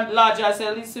the Grand Lodge. I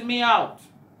said, listen me out.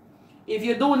 If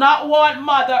you do not want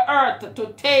Mother Earth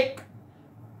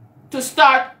to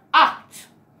start act,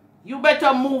 you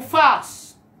better move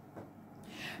fast.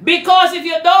 Because if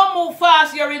you don't move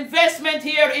fast, your investment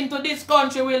here into this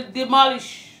country will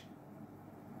demolish.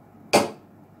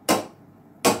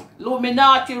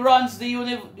 Illuminati run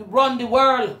the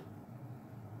world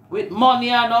with money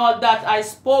and all that. I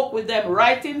spoke with them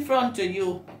right in front of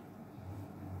you.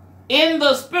 In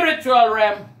the spiritual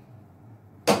realm,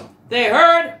 they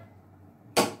heard,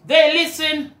 they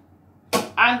listened,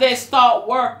 and they start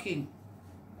working.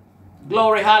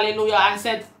 Glory, hallelujah. And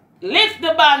said, lift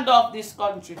the band off this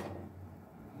country.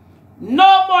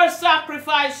 No more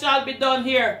sacrifice shall be done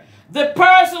here. The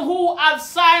person who has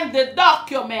signed the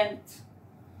document,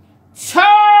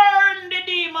 turn the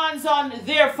demons on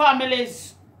their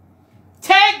families.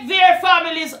 Take their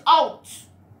families out.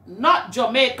 Not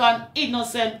Jamaican,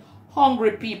 innocent,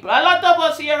 hungry people. A lot of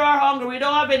us here are hungry. We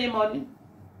don't have any money.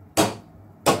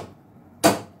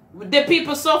 The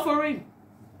people suffering.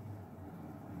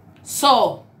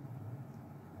 So,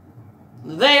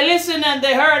 they listen and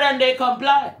they heard and they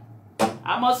comply.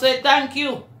 I must say thank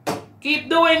you. Keep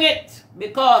doing it,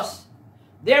 because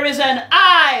there is an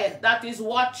eye that is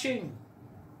watching.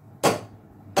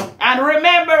 And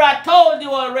remember, I told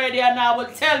you already and I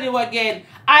will tell you again,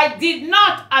 I did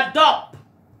not adopt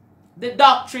the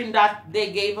doctrine that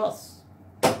they gave us.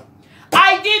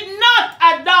 I did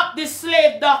not adopt the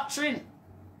slave doctrine.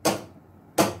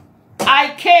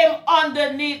 I came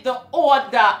underneath the order.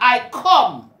 I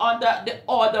come under the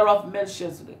order of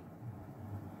Melchizedek.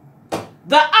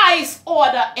 The highest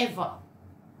order ever.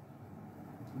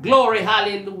 Glory,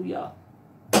 hallelujah.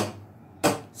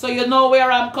 So you know where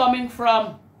I'm coming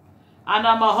from. And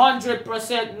I'm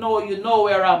 100% know you know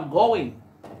where I'm going.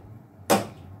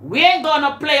 We ain't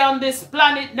gonna play on this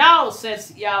planet now,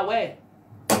 says Yahweh.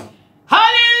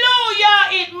 Hallelujah!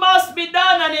 It must be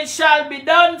done and it shall be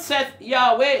done, saith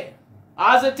Yahweh.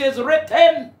 As it is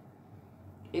written,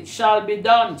 it shall be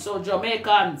done. So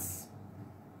Jamaicans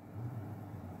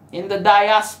in the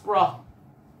diaspora,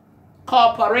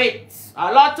 corporate.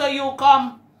 A lot of you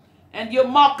come and you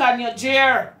mock and you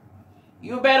jeer.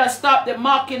 You better stop the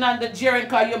mocking and the jeering,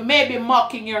 because you may be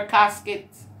mocking your casket.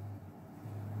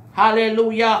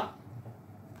 Hallelujah.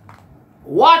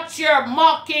 Watch your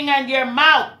mocking and your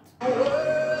mouth. How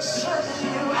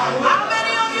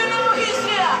many of you know he's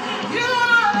here? You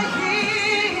are here.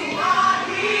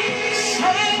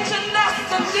 Changing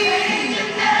destiny.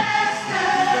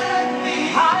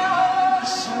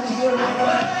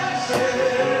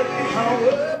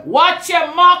 Watch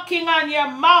your mocking on your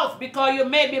mouth, because you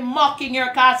may be mocking your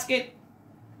casket.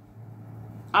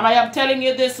 And I am telling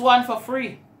you this one for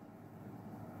free.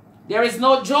 There is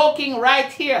no joking right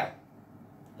here.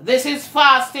 This is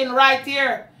fasting right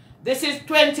here. This is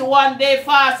 21-day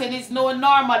fasting. It's no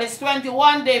normal. It's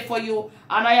 21 days for you.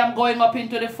 And I am going up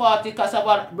into the 40 because I've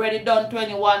already done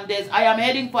 21 days. I am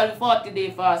heading for the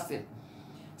 40-day fasting.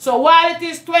 So while it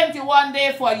is 21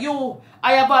 days for you,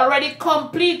 I have already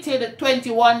completed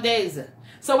 21 days.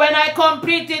 So when I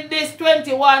completed this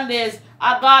 21 days,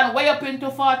 I've gone way up into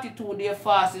 42-day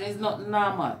fasting. It's not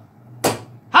normal.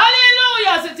 Hallelujah,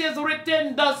 as it is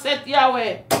written, thus saith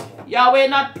Yahweh. Yahweh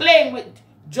not playing with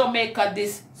Jamaica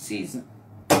this season.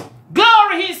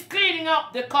 Glory, he's cleaning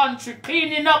up the country,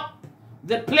 cleaning up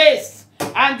the place.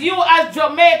 And you as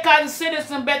Jamaican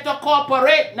citizen better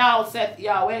cooperate now, saith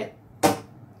Yahweh.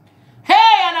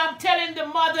 Hey, and I'm telling the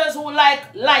mothers who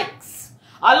like likes.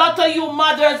 A lot of you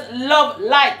mothers love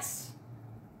likes.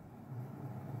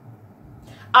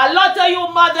 A lot of you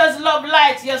mothers love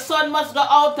likes. Your son must go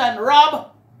out and rob.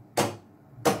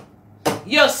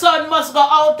 Your son must go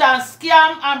out and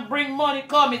scam and bring money.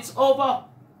 Come, it's over.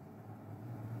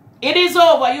 It is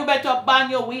over. You better ban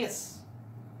your waist.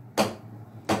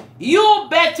 You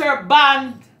better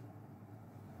ban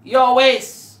your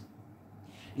waist.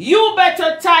 You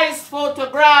better tie his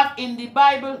photograph in the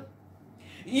Bible.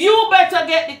 You better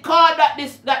get the card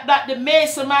that the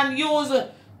mason man used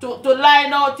to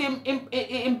line out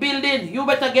in building. You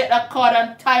better get that card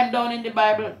and tie him down in the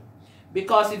Bible.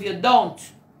 Because if you don't,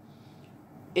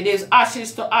 it is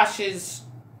ashes to ashes,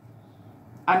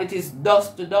 and it is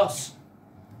dust to dust,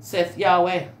 saith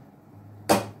Yahweh.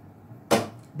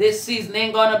 This season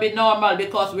ain't gonna be normal,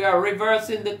 because we are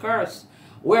reversing the curse.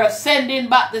 We're sending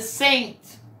back the saint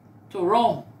to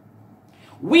Rome.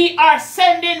 We are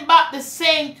sending back the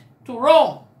saint to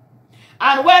Rome.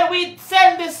 And when we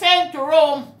send the saint to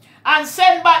Rome and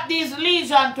send back these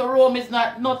legions to Rome, it's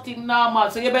not nothing normal.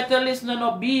 So you better listen and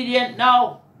obedient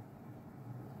now.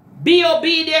 Be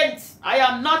obedient. I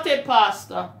am not a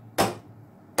pastor.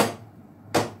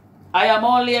 I am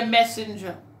only a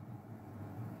messenger.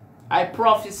 I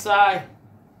prophesy.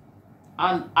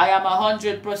 And I am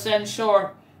 100%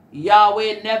 sure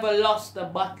Yahweh never lost a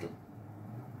battle.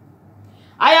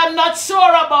 I am not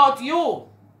sure about you.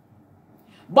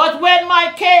 But when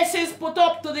my case is put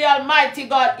up to the Almighty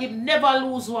God, He never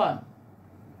lose one.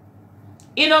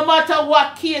 It no matter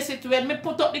what case it, when me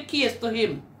put up the case to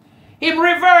Him, Him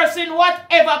reversing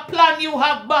whatever plan you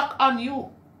have back on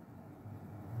you.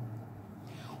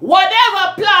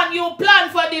 Whatever plan you plan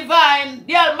for divine,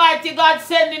 the Almighty God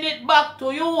sending it back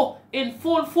to you in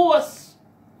full force.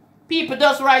 People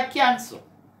just write cancel.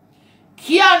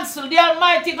 Cancel. The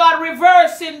Almighty God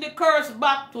reversing the curse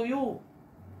back to you.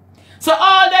 So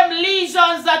all them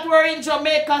legions that were in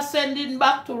Jamaica sending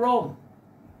back to Rome.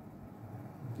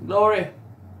 Glory.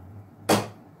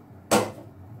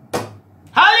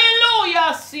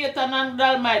 Hallelujah. Satan and the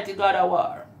Almighty God are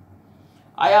war.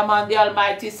 I am on the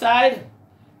Almighty side,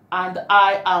 and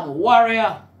I am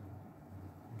warrior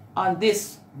on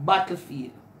this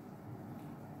battlefield.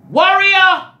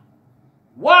 Warrior.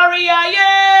 Warrior,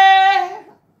 yeah.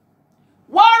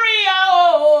 Warrior,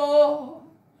 oh.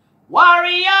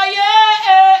 Warrior, yeah.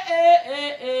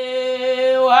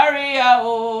 Warrior,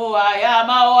 oh. I am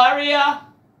a warrior.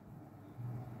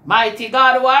 Mighty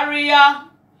God, warrior.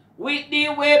 With the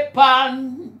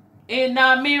weapon in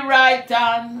me right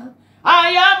hand.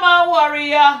 I am a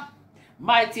warrior.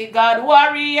 Mighty God,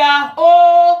 warrior.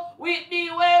 Oh, with the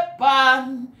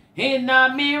weapon in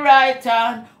me right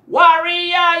hand.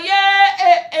 Warrior,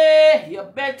 yeah, you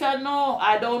better know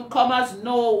I don't come as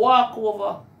no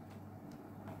walkover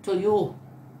to you.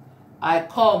 I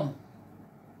come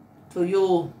to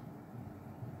you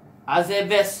as a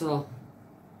vessel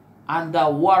and a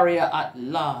warrior at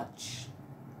large.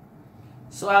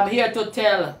 So I'm here to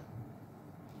tell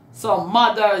some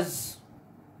mothers,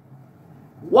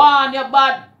 warn your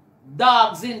bad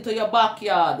dogs into your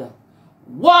backyard.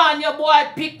 Warn your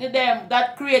boy picnic them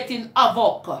that creating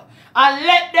havoc. And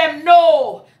let them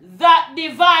know that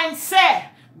divine say,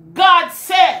 God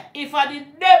say, if I the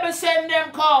devil send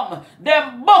them come,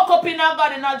 them buck up in a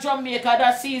God in a Jamaica,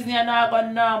 that season and I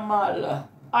go normal.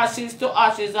 Ashes to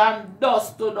ashes and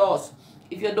dust to dust.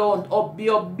 If you don't be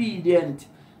obedient,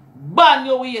 ban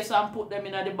your ways and put them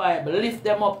in the Bible. Lift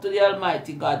them up to the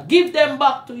Almighty God. Give them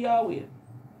back to Yahweh.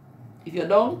 If you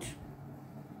don't,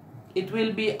 it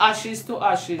will be ashes to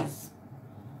ashes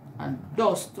and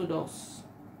dust to dust.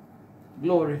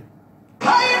 Glory.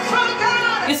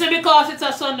 You see, because it's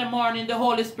a Sunday morning, the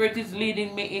Holy Spirit is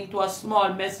leading me into a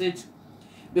small message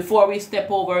before we step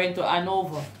over into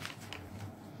Hanover.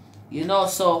 You know,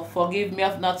 so forgive me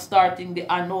of not starting the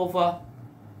Hanover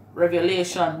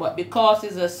revelation, but because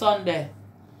it's a Sunday,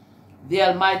 the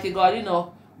Almighty God, you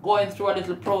know, going through a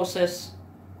little process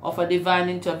of a divine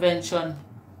intervention,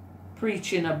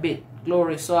 preaching a bit.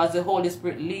 Glory. So as the Holy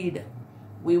Spirit lead,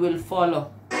 we will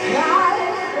follow.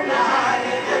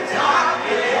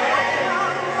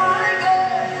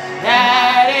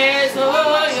 That is who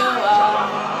you are.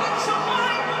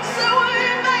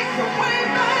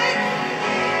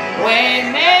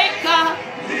 Waymaker,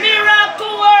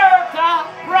 miracle worker,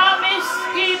 promise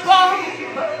keeper,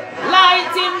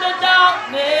 light in the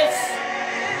darkness.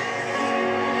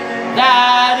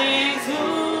 That is who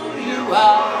you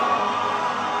are.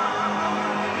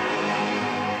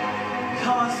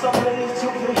 Come on, somebody lift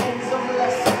up your hands and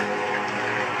bless him.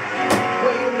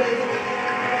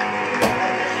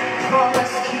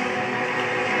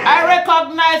 I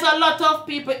recognize a lot of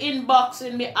people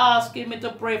inboxing me asking me to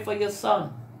pray for your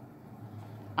son.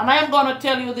 And I am going to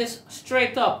tell you this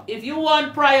straight up. If you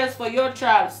want prayers for your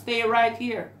child, stay right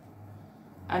here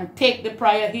and take the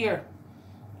prayer here.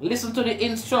 Listen to the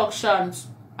instructions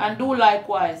and do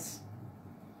likewise.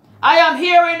 I am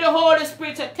hearing the Holy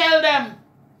Spirit to tell them,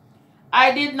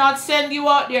 I did not send you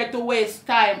out there to waste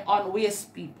time on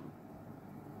waste people.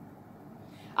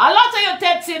 A lot of you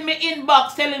texting me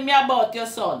inbox telling me about your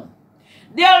son.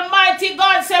 The Almighty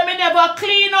God said me never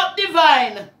clean up the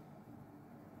vine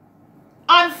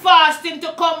and fasting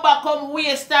to come back and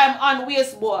waste time on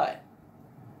waste boy.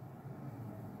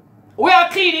 We are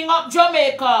cleaning up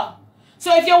Jamaica.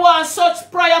 So if you want such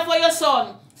prayer for your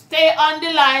son, stay on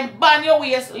the line, bend your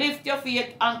waist, lift your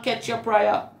feet and catch your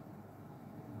prayer.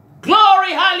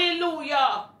 Glory,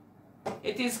 hallelujah.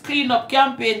 It is clean up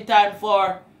campaign time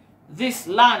for this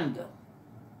land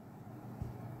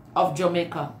of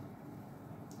Jamaica.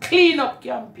 Clean up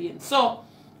campaign. So,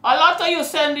 a lot of you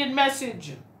sending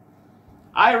message.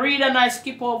 I read and I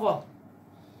skip over.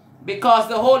 Because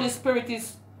the Holy Spirit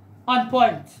is on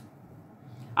point.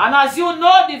 And as you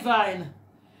know, divine,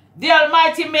 the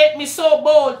Almighty make me so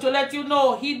bold to let you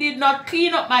know He did not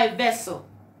clean up my vessel.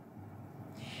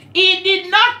 He did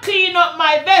not clean up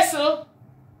my vessel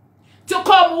to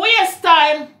come waste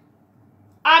time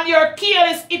and your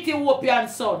careless Ethiopian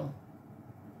son.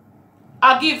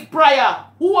 I give prayer.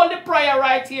 Who hold the prayer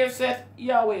right here, saith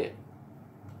Yahweh.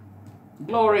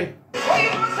 Glory. Come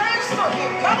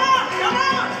on, come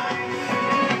on.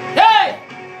 Hey!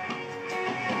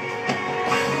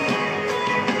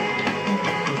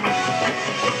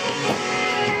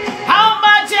 How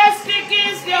majestic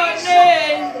is your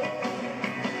name.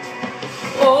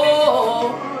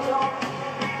 Oh,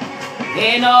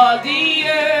 in all the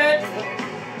earth.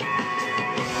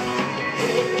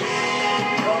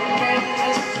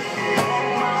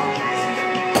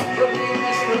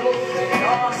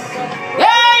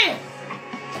 Hey!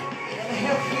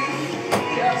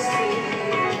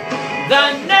 The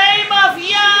name of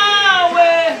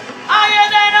Yahweh, higher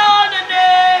than all the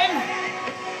name,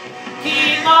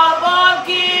 King of all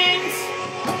kings.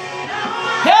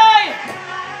 Hey!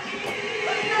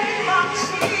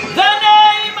 The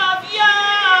name of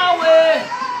Yahweh.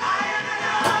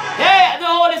 Hey, the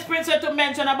Holy Spirit said to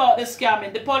mention about the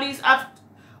scamming. The police have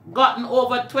gotten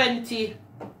over 20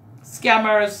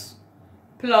 scammers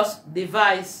plus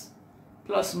device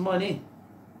plus money.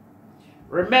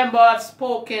 Remember, I've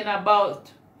spoken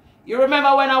about, you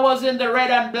remember when I was in the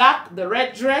red and black, the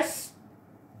red dress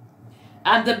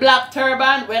and the black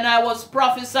turban, when I was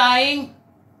prophesying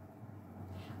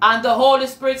and the Holy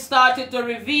Spirit started to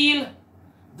reveal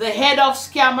the head of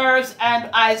scammers, and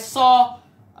I saw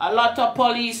a lot of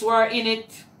police were in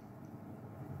it.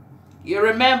 You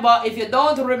remember, if you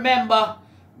don't remember,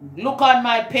 look on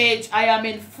my page. I am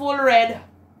in full red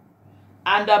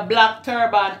and a black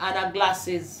turban and a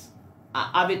glasses.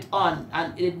 I have it on,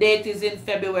 and the date is in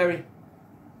February.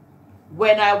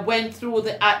 When I went through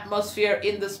the atmosphere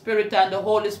in the Spirit and the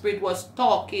Holy Spirit was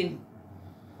talking,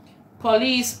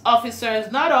 police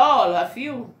officers, not all, a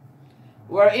few,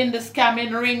 were in the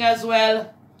scamming ring as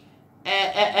well.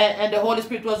 And the Holy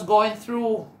Spirit was going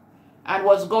through and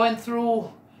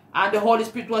and the Holy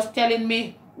Spirit was telling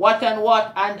me what and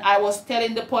what, and I was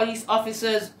telling the police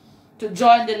officers to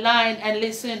join the line and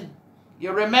listen.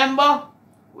 You remember?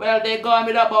 Well, they gone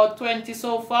with about 20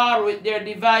 so far with their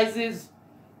devices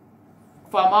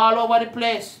from all over the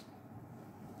place.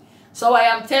 So I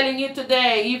am telling you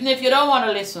today, even if you don't want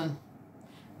to listen,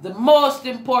 the most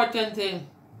important thing,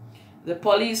 the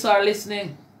police are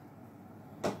listening.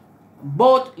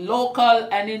 Both local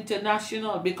and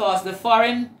international, because the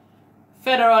foreign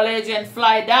federal agent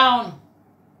fly down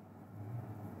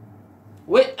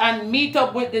with and meet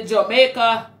up with the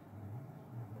Jamaica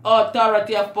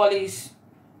authority of police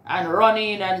and run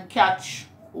in and catch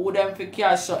who them for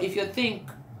catch. So if you think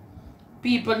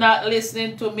people not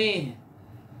listening to me,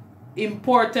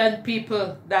 important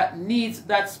people that needs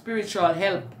that spiritual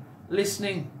help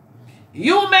listening,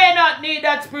 you may not need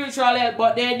that spiritual help,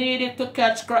 but they need it to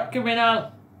catch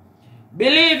criminal.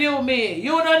 Believe you me,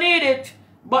 you don't need it,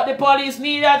 but the police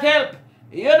need that help.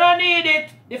 You don't need it.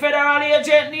 The federal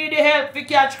agent need the help to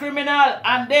catch criminal,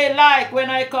 and they like when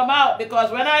I come out,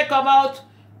 because when I come out,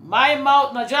 my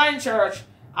mouth no giant church,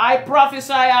 I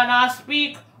prophesy and I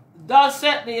speak, thus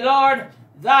saith the Lord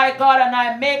thy God, and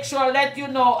I make sure let you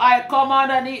know I come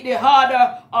underneath the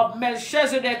order of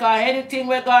Melchizedek, or anything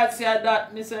where God said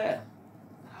that, me say,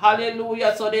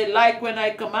 hallelujah. So they like when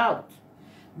I come out,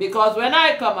 because when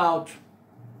I come out,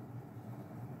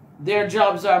 their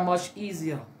jobs are much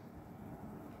easier.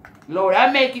 Lord,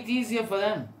 I make it easier for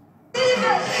them.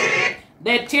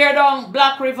 They tear down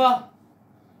Black River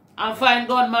and find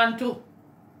gunman too.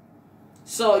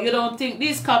 So you don't think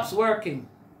these cops working.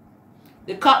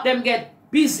 The cop them get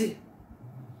busy.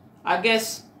 I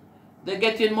guess they're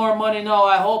getting more money now.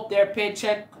 I hope their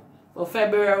paycheck for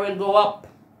February will go up.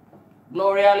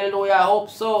 Glory, hallelujah. I hope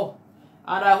so.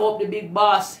 And I hope the big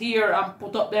boss here and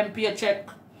put up them paycheck,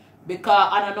 because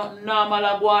I don't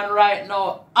normal go on right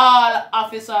now. All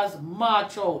officers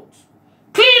march out.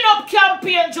 Clean up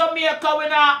campaign Jamaica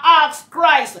when I ask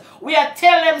Christ. We are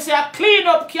tell them say a clean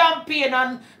up campaign,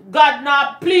 and God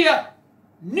now play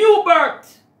new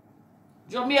birth.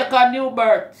 Jamaica new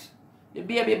birth. The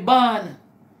baby born.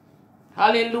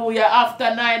 Hallelujah.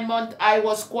 After 9 months I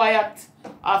was quiet.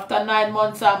 After 9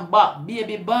 months I'm back.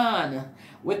 Baby born.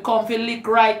 We come for lick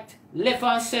right, left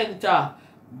and center.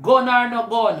 Gun or no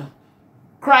gun.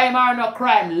 Crime or no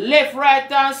crime. Left, right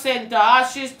and center.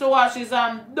 Ashes to ashes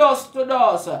and dust to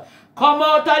dust. Come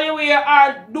out of the way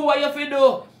or do what you have to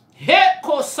do.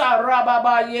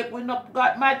 We not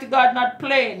God, mighty God not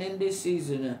playing in this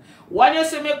season. When you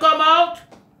see me come out,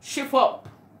 shift up.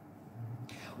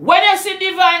 When you see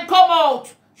divine come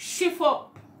out, shift up.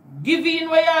 Give in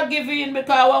where you are giving,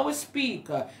 because when we speak,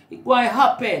 it will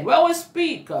happen. When we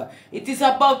speak, it is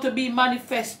about to be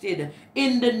manifested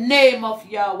in the name of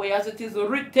Yahweh, as it is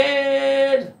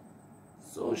written.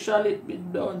 So shall it be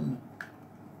done.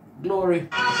 Glory.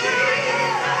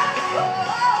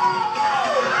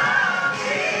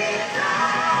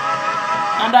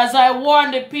 And as I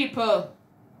warn the people,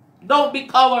 don't be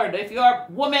coward. If you are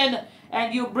a woman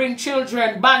and you bring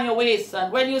children, bang your waist.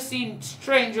 And when you see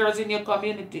strangers in your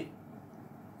community,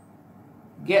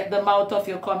 get them out of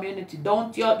your community. You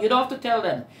don't have to tell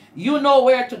them. You know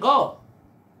where to go.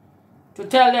 To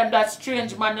tell them that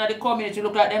strange man in the community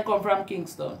look like them come from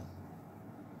Kingston.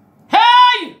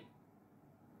 Hey!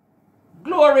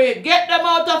 Glory. Get them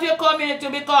out of your community,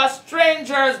 because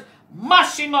strangers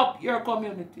mashing up your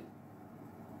community.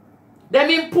 Them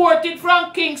imported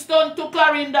from Kingston to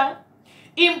Clarendon.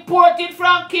 Imported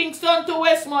from Kingston to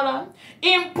Westmoreland.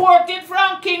 Imported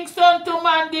from Kingston to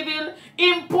Mandeville.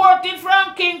 Imported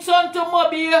from Kingston to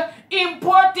Mobile.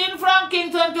 Imported from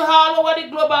Kingston to all over the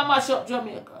globe and mash up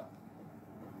Jamaica.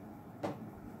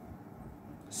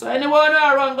 So anyone who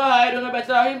around go hide, you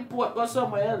better import, go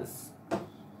somewhere else.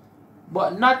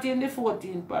 But not in the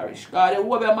 14th parish. Because the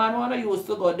Wobbe man wanna used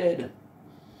to go dead.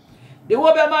 The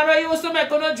Wobbe man who used to make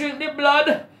you drink the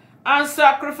blood and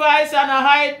sacrifice and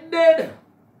hide dead.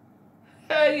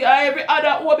 Hey, every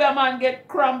other Wobbe man get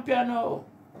cramp, you know.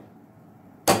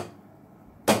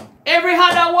 Every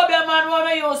other woman man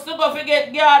wanna use to go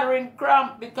forget gathering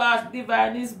cramp because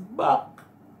divine is back.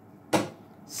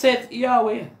 Saith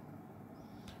Yahweh.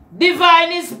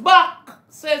 Divine is back,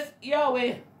 says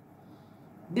Yahweh.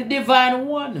 The divine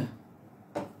one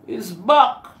is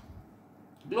back.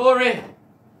 Glory.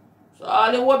 So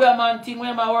all the woman man thing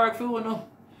when I work for you know,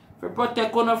 for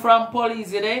protect you from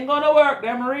police, it ain't gonna work.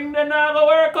 Them ring they not gonna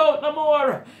work out no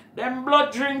more. Them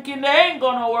blood drinking they ain't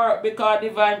gonna work because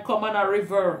divine come on a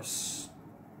reverse.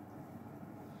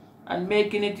 And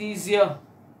making it easier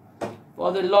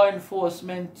for the law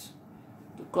enforcement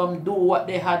to come do what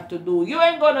they had to do. You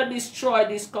ain't gonna destroy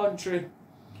this country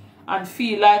and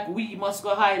feel like we must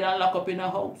go hide and lock up in a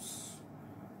house.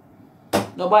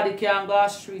 Nobody can go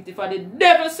street. If the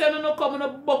devil said no come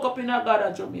and buck up in a God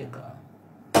of Jamaica.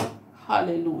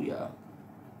 Hallelujah.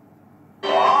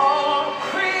 All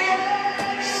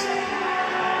creation,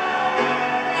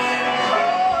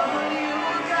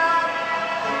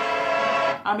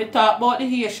 and me talk about the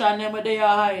Haitian them where they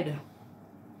are hide.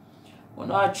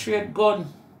 When I trade gun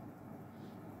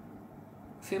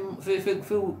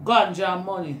for ganja and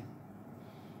money.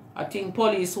 I think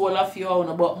police will have few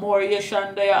on, but more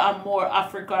Haitian there and more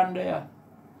African there.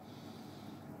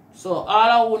 So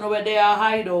all of you where they are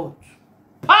hide out.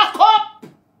 Pack up!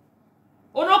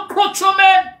 On a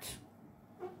crutchment!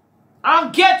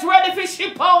 And get ready for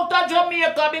ship out of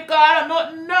Jamaica because I'm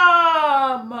not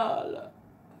normal.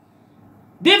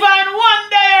 Divine one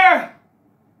there!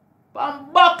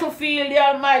 On battlefield the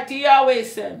Almighty Yahweh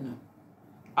send.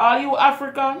 All you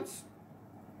Africans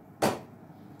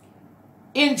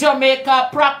in Jamaica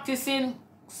practicing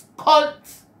cult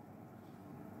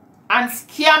and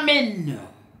scamming.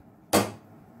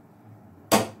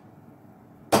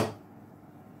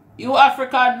 You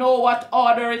Africa know what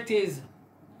order it is.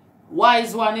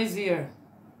 Wise one is here.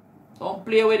 Don't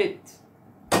play with it.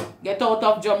 Get out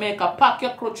of Jamaica. Pack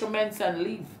your accoutrements and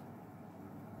leave.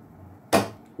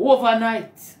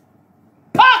 Overnight.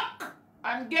 Pack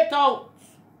and get out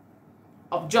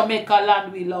of Jamaica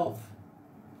land we love.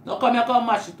 Don't come here come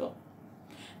mash it up.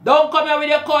 Don't come here with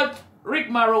your cult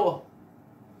rigmarole.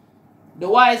 The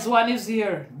wise one is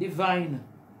here. Divine.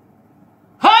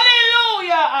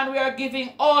 Hallelujah! And we are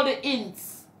giving all the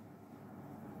hints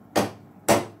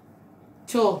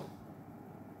to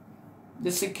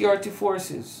the security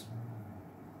forces.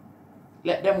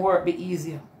 Let them work be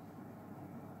easier.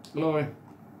 Glory.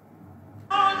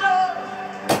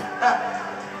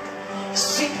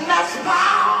 sickness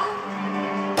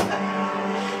bound,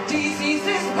 disease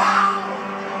is bound,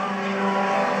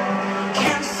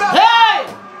 cancer, Hey!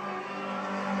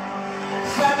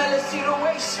 family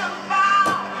situation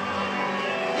bound.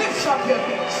 Lift up your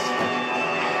hands.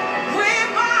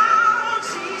 Rebound,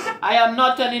 Jesus. I am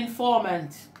not an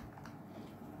informant.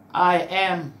 I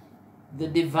am the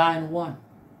divine one.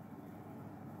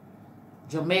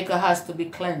 Jamaica has to be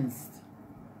cleansed.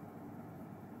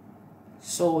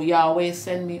 So Yahweh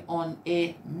sent me on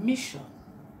a mission.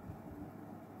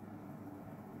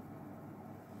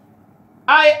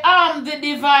 I am the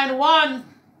divine one.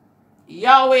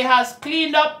 Yahweh has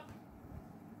cleaned up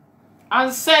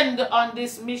and sent on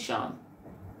this mission.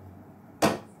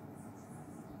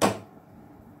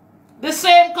 The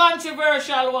same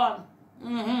controversial one.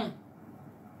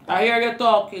 I hear you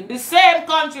talking. The same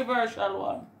controversial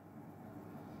one.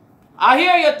 I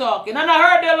hear you talking. And I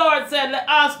heard the Lord said,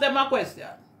 ask them a question.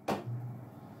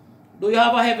 Do you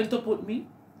have a heaven to put me?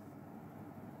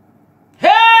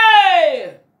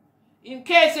 Hey! In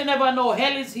case you never know,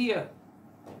 hell is here.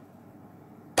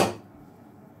 Hell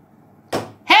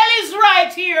is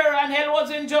right here, and hell was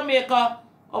in Jamaica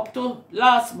up to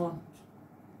last month.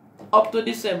 Up to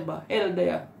December. Hell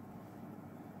there.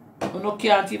 You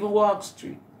can't even walk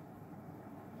straight.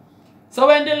 So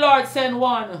when the Lord sent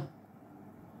one,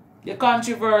 the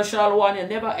controversial one, you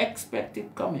never expect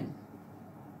it coming.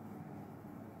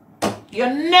 You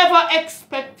never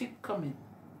expect it coming.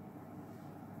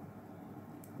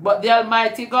 But the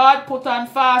Almighty God put on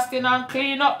fasting and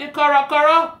clean up the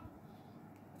kara.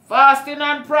 Fasting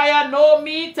and prayer, no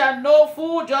meat and no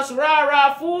food, just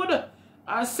raw food,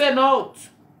 and send out.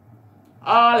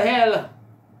 All hell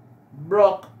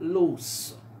broke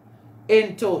loose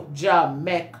into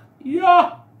Jamaica.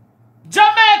 Yeah.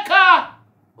 Jamaica!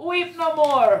 Weep no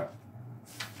more.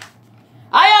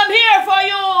 I am here for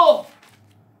you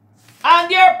and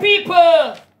your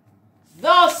people.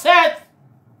 Thus saith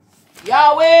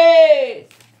Yahweh.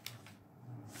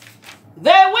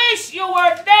 They wish you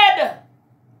were dead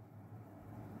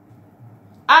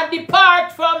and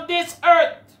depart from this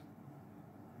earth.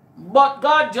 But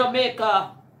God,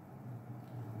 Jamaica.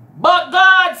 But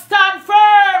God, stand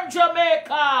firm,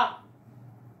 Jamaica.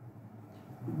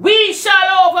 We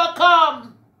shall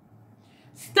overcome.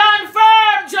 Stand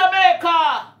firm,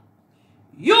 Jamaica.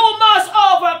 You must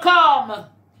overcome.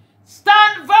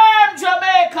 Stand firm,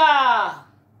 Jamaica.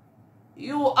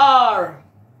 You are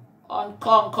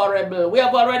unconquerable. We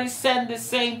have already sent the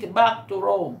saint back to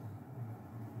Rome.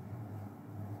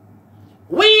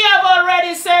 We have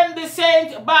already sent the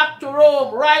saint back to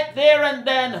Rome right there and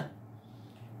then.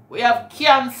 We have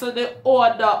canceled the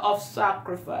order of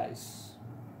sacrifice.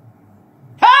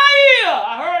 Hey!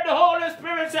 I heard the Holy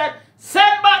Spirit said,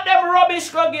 send back them rubbish,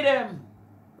 go get them.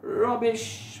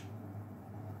 Rubbish.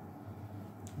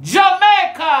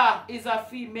 Jamaica is a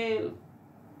female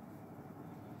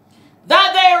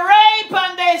that they rape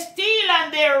and they steal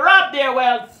and they rob their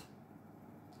wealth.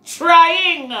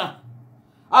 Trying. I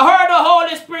heard the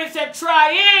Holy Spirit say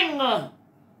trying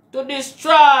to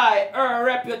destroy her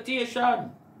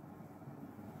reputation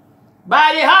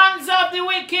by the hands of the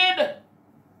wicked.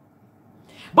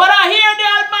 But I hear the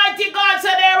Almighty God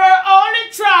say they were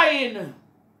only trying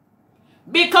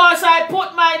because I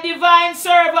put my divine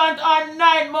servant on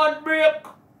 9-month break.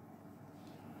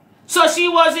 So she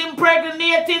was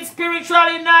impregnated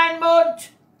spiritually 9 months.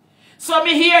 So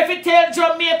me here if you tell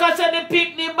Jamaica say the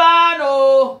picnic ban,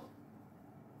 oh.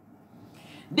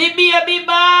 The baby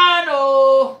ban,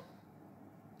 oh.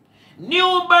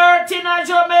 New birth in a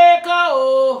Jamaica,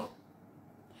 oh.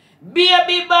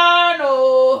 Baby ban,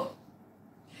 oh.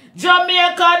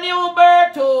 Jamaica new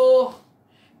birth, oh.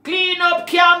 Clean up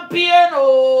campaign,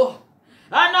 oh.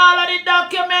 And all of the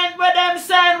documents where them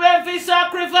sign when we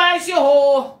sacrifice you,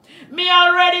 oh. Me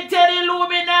already tell the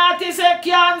Illuminati say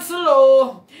cancel,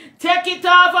 oh. Take it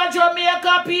off of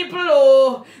Jamaica people,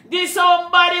 oh. This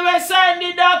somebody will sign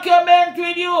the document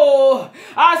with you, oh.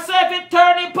 I say if it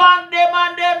turn upon them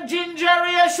and them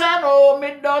gingeration, oh.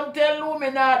 Me don't tell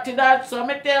Illuminati that, so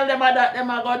me tell them that them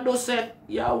are going to do say,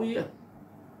 Yahweh.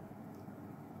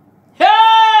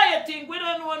 Hey, you think we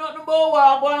don't know nothing about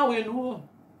what going on? We know.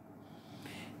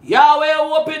 Yahweh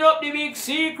open up the big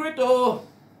secret, oh.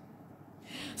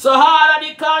 So all of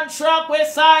the contract we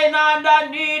sign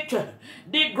underneath,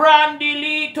 the grand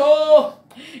elite, oh.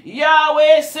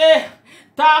 Yahweh say,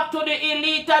 talk to the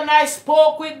elite and I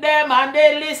spoke with them and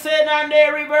they listen and they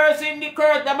reversing the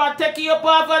curse. Them are taking you up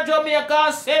off of Jamaica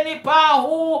and send it on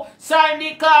who signed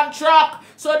the contract.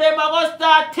 So them are going to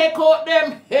start take out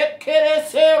them Hekere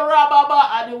say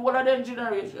Rababa and the one of them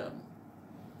generation.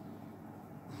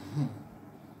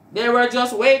 They were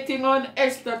just waiting on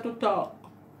Esther to talk.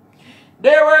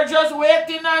 They were just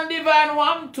waiting on Divine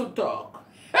One to talk.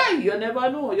 Hey, you never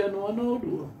know. You never know,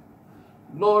 do.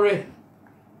 Glory.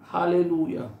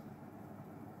 Hallelujah.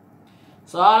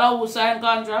 So all who sign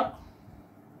contract,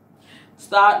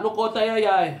 start look out of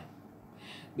your eye.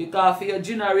 Because for your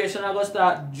generation are going to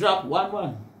start drop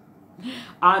one.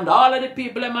 And all of the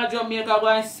people in Jamaica are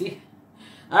going to see.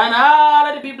 And all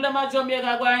of the people in Jamaica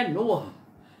are going to know.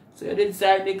 So you didn't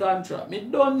sign the contract. Me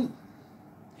done.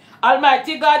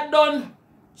 Almighty God done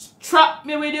strap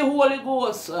me with the Holy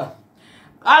Ghost.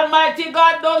 Almighty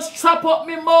God done strap up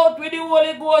my mouth with the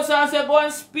Holy Ghost and say go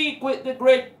and speak with the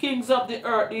great kings of the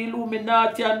earth, the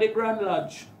Illuminati and the Grand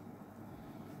Lodge.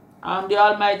 And the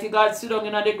Almighty God sit down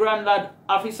in the Grand Lodge,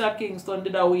 Officer Kingston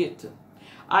did a wait.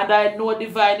 And I know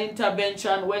divine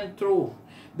intervention went through.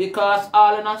 Because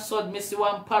all in a sudden, me see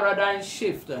one paradigm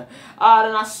shift. All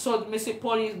in a sudden, me see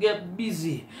police get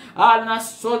busy. All in a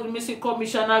sudden, me see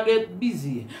commissioner get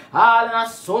busy. All in a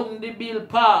sudden, the bill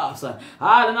pass.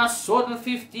 All in a sudden,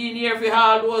 15 years for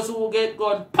all those who get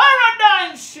gone.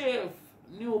 Paradigm shift.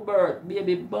 New birth,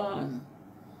 baby born.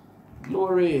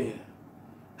 Glory.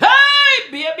 Hey,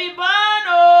 baby born,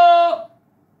 oh.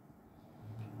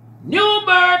 New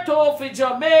birth of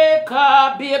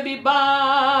Jamaica, baby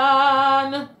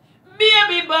born,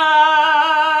 baby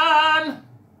born,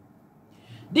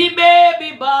 the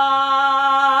baby born.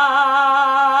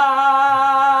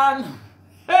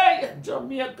 Hey,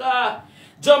 Jamaica,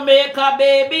 Jamaica,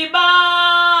 baby born,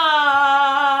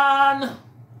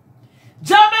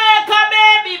 Jamaica,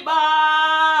 baby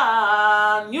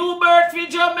born. New birth for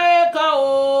Jamaica,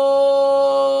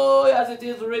 oh, as it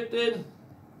is written.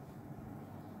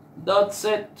 That's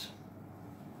it.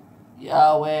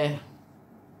 Yahweh.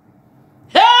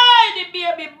 Hey, the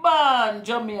baby born,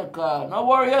 Jamaica. No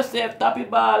worry yourself, tappy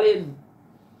balling.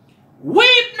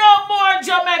 Weep no more,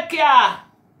 Jamaica.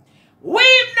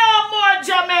 Weep no more,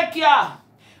 Jamaica.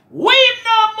 Weep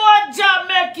no more,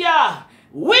 Jamaica.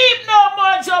 Weep no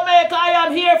more, Jamaica. I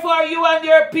am here for you and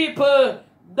your people.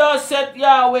 Thus said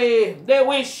Yahweh. They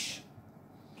wish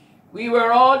we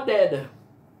were all dead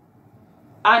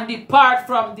and depart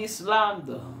from this land.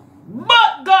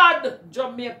 But God,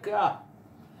 Jamaica,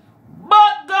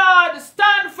 but God,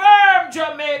 stand firm,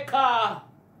 Jamaica.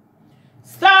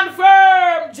 Stand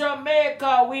firm,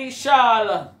 Jamaica. We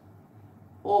shall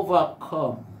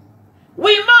overcome.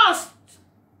 We must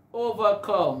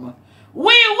overcome.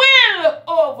 We will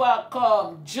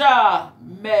overcome.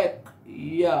 Jamaica.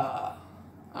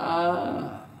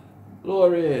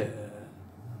 Glory.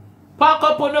 Pack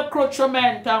up on the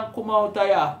accoutrement and come out of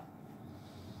here.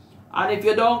 And if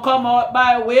you don't come out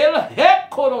by will,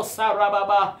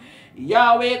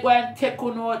 Yahweh going to take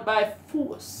you out by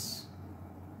force.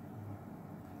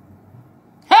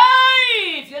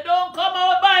 Hey, if you don't come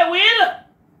out by will,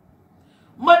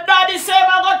 my daddy said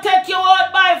I'm going to take you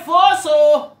out by force.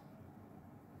 So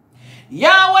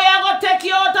Yahweh I'm going to take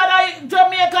you out of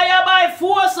Jamaica by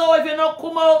force. So if you don't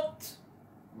come out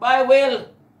by will,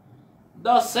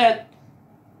 thus said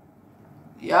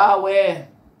Yahweh.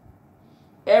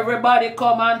 Everybody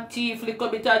come and thief little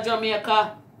bit of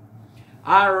Jamaica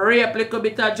and rape little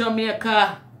bit of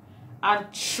Jamaica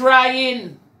and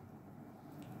trying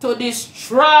to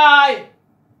destroy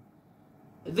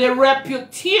the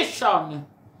reputation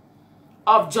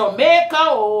of Jamaica.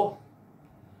 Oh.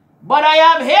 But I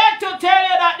am here to tell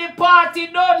you that the party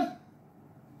done.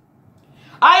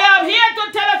 I am here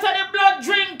to tell us that the blood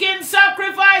drinking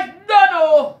sacrifice done.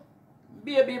 Oh.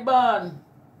 Baby born.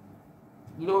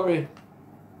 Glory.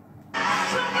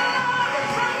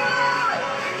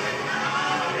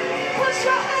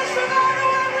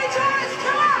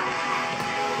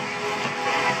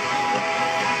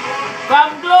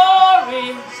 From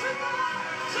glory,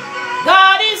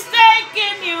 God is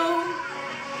taking you.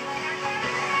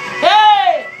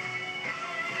 Hey!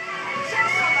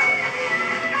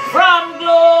 From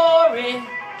glory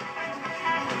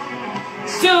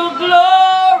to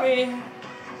glory,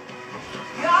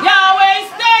 Yahweh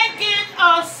is taking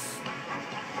us.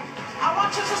 I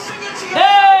want you to sing it to your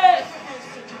Hey!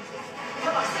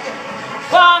 Come on, sing it.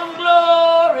 From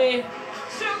glory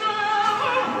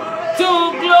to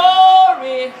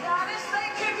glory,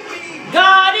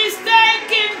 God is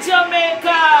taking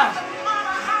Jamaica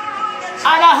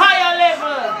at a higher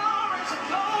level.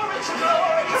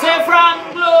 Say from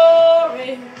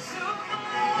glory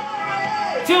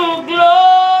to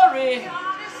glory,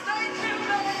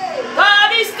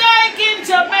 God is taking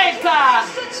Jamaica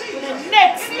to the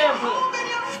next level.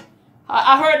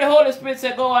 I heard the Holy Spirit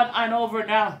say go on Hanover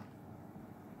now.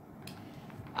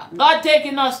 God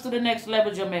taking us to the next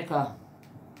level, Jamaica.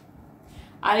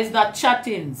 And it's not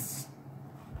chattings.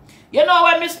 You know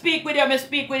when me speak with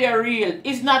you real.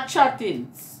 It's not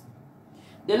chattings.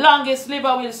 The longest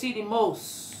liver will see the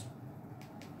most.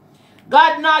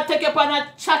 God now take you upon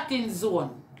a chatting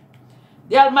zone.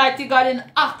 The Almighty God in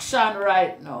action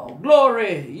right now.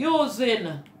 Glory.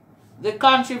 Using the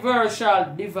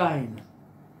controversial divine.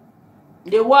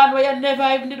 The one where you never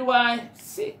even did want to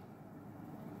see.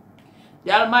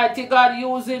 The Almighty God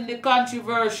using the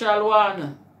controversial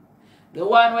one. The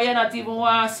one where you not even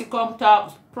want to see come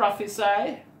talk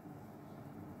prophesy.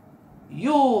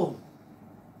 You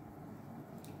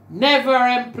never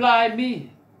employ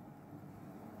me.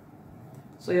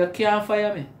 So you can't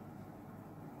fire me.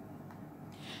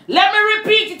 Let me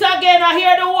repeat it again. I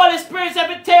hear the Holy Spirit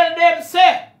every tell them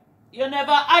say, you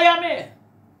never hire me.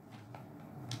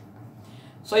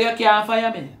 So you can't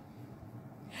fire me.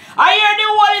 I hear the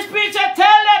Holy Spirit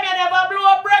tell them you never blow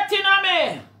a breath in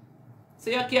me. So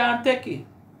you can't take it.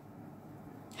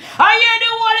 I hear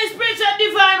the Holy Spirit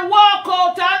divine walk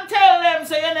out and tell them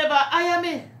so you never hire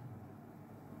me.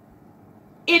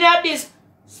 In this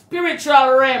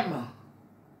spiritual realm.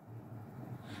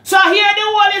 So I hear the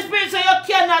Holy Spirit say you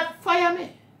cannot fire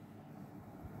me.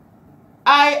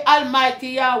 I, Almighty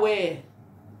Yahweh,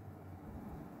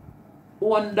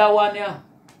 wonder one ya,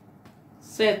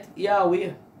 said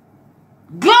Yahweh.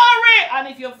 Glory! And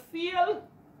if you fail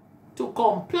to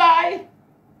comply,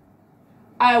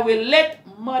 I will let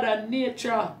Mother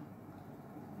Nature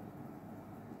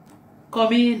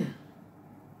come in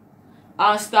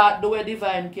and start doing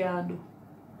divine can do.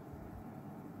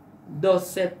 Thus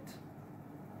said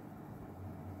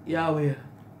Yahweh.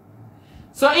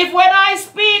 So if when I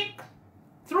speak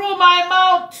through my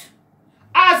mouth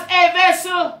as a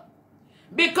vessel,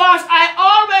 because I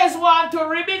always want to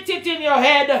repeat it in your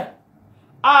head,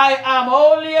 I am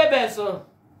only a vessel.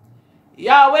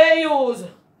 Yahweh used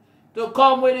to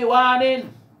come with the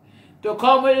warning, to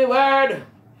come with the word,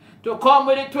 to come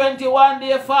with the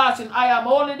 21-day fasting. I am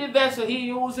only the vessel he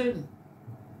using.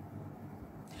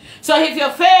 So if you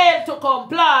fail to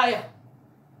comply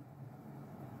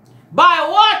by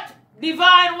what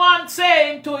divine one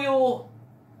saying to you,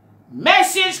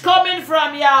 message coming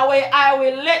from Yahweh, I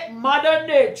will let Mother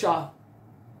Nature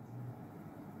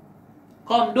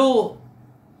come do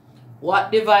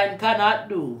what divine cannot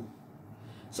do.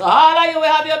 So all of you will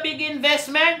have your big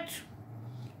investment.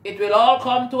 It will all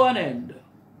come to an end.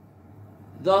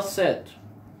 Thus said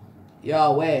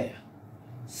Yahweh.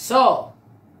 So,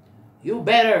 you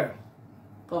better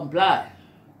comply.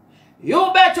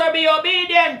 You better be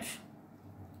obedient.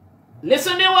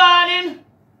 Listen to the warning.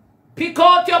 Pick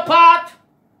out your part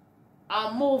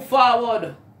and move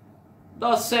forward.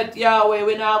 Thus said Yahweh,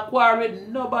 we not quarrel with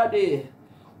nobody.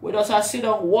 We just sit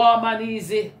down warm and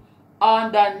easy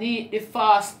underneath the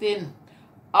fasting,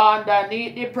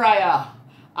 underneath the prayer,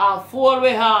 and fold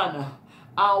with hand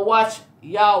and watch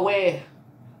Yahweh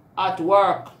at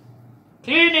work,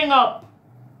 cleaning up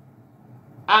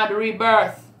and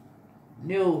rebirth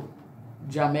New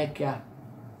Jamaica.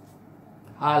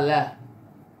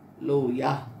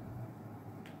 Hallelujah.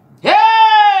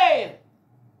 Hey!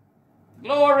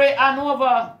 Glory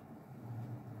Hanover.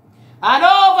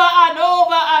 Hanover,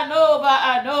 Hanover, Hanover,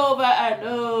 Hanover,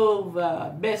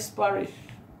 Hanover. Best parish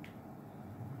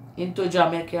into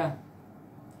Jamaica.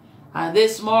 And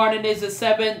this morning is the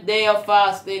 7th day of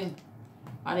fasting.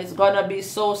 And it's going to be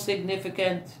so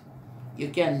significant. You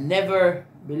can never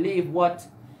believe what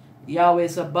Yahweh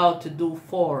is about to do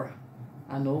for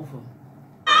Hanover.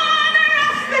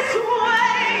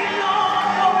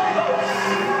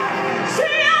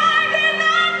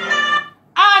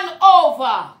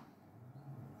 Hanover.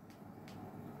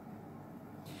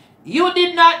 You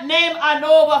did not name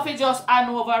Hanover for just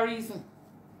Hanover reason.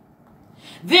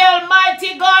 The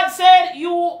Almighty God said,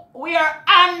 we are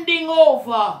handing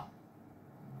over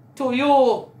to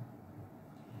you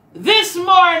this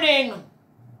morning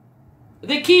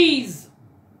the keys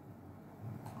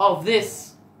of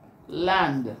this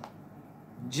land,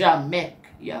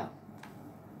 Jamaica.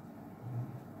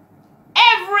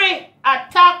 Every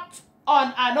attack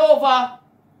on Hanover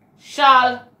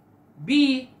shall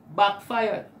be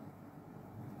backfired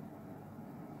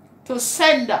to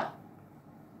sender.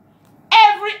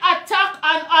 Every attack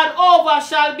on Hanover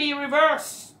shall be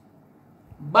reversed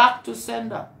back to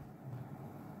sender.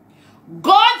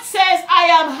 God says, I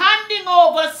am handing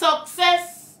over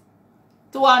success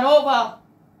to Hanover.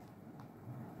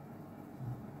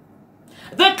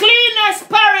 The cleanest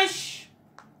parish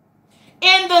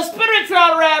in the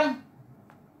spiritual realm.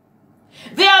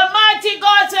 The Almighty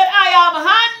God said, I am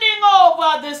handing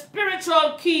over the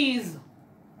spiritual keys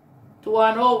to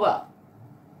Hanover.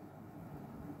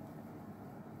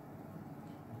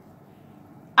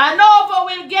 Hanover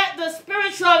will get the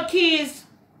spiritual keys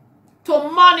to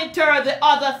monitor the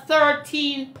other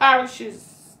 13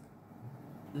 parishes.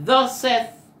 Thus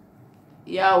saith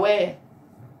Yahweh.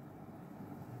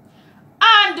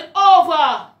 And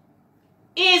over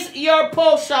is your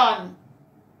portion.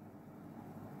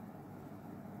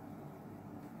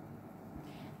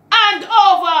 And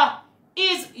over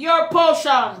is your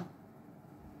portion.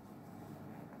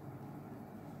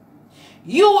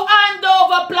 You hand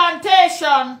over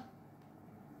plantation.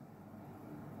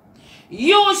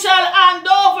 You shall hand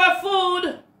over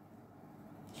food.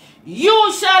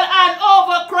 You shall hand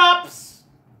over crops.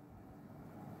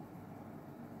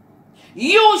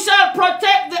 You shall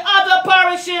protect the other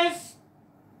parishes.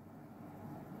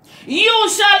 You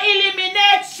shall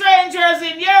eliminate strangers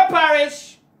in your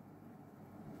parish.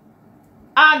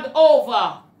 And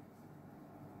over.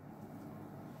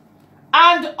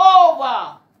 And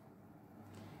over.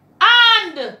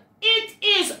 And it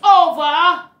is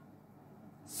over,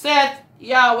 saith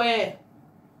Yahweh.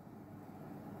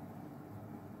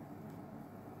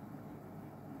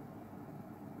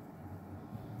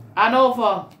 And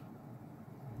over.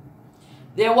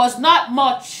 There was not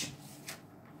much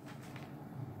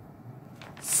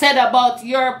said about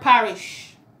your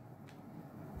parish.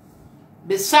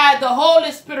 Beside, the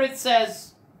Holy Spirit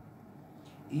says,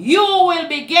 you will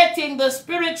be getting the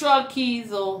spiritual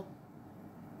keys,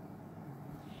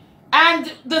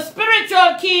 and the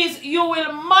spiritual keys, you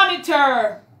will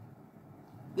monitor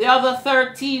the other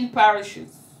 13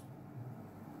 parishes.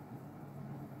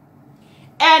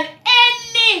 And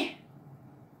any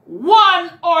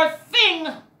one or thing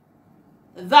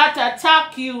that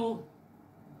attack you,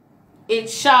 it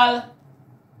shall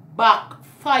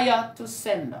backfire to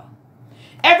sender.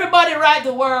 Everybody write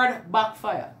the word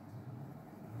backfire.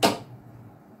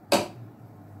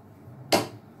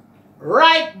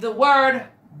 Write the word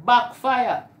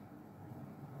backfire.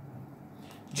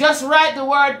 Just write the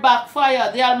word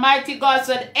backfire. The Almighty God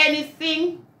said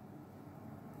anything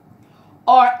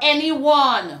or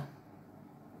anyone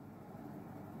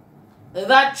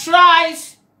that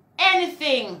tries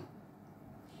anything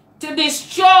to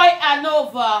destroy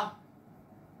Hanover,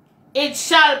 it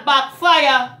shall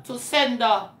backfire to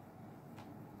sender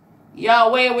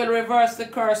Yahweh will reverse the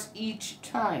curse each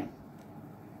time.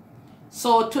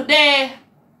 So today,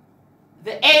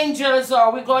 the angels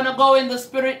are, we're going to go in the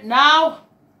spirit now.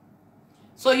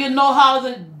 So you know how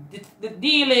the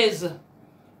deal is.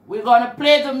 We're going to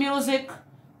play the music,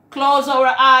 close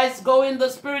our eyes, go in the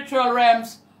spiritual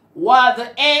realms, while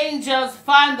the angels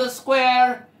find the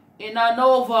square in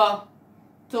Hanover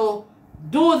to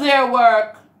do their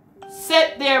work,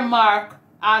 set their mark,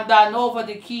 and hand over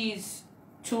the keys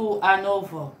to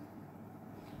Hanover.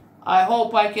 I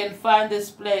hope I can find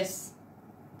this place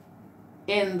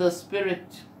in the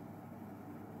spirit.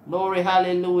 Glory,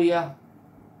 hallelujah.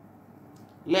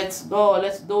 Let's go,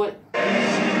 let's do it. I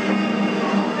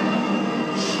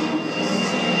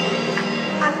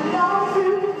love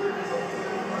you.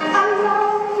 I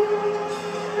love you.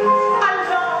 I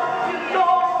love you,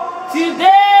 Lord.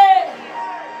 Today,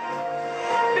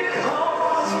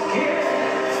 Because you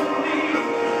care for me.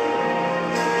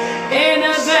 in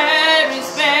a very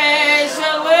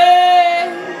special way.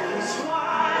 That's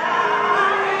why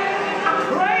I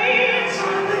praise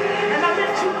and I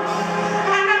lift you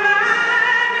and I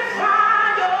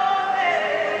magnify your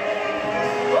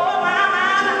name. Oh,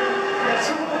 that's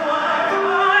why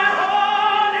my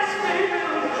heart is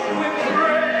filled with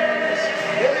praise.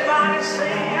 Everybody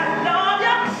say, I love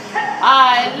you.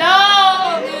 I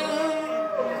love you.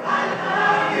 I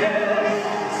love you.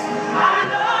 I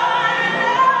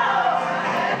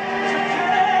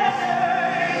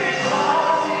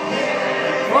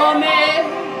For me,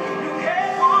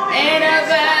 in a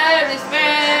very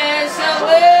special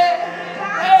way.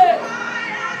 Hey,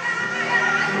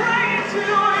 praise you.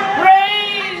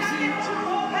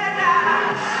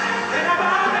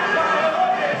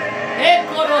 Hey,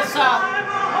 Korosa.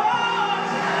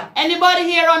 Anybody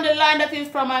here on the line that is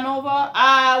from Hanover?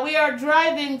 We are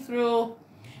driving through,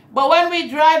 but when we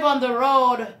drive on the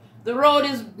road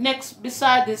is next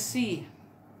beside the sea.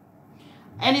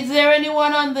 And is there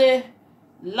anyone on the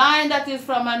line that is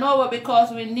from Hanover?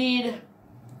 Because we need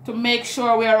to make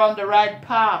sure we are on the right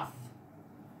path.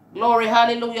 Glory,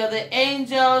 hallelujah. The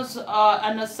angels are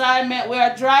an assignment. We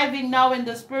are driving now in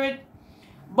the spirit,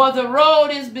 but the road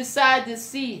is beside the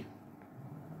sea.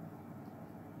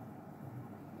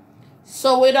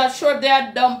 So we're not sure if they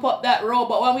had dumped up that road,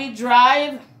 but when we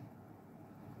drive,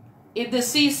 if the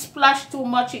sea splash too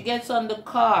much, it gets on the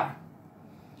car.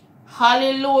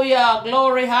 Hallelujah.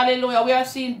 Glory, hallelujah. We are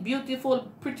seeing beautiful,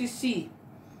 pretty sea.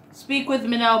 Speak with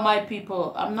me now, my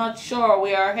people. I'm not sure.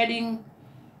 We are heading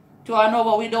to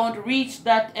Hanover. We don't reach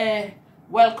that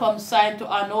welcome sign to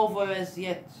Hanover as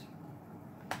yet.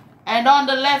 And on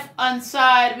the left-hand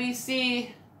side, we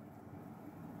see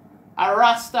a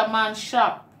Rasta man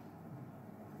shop.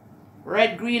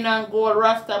 Red, green, and gold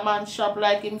Rasta man shop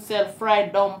like himself,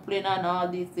 fried dumpling and all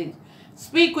these things.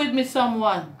 Speak with me,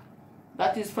 someone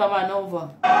that is from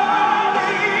Hanover.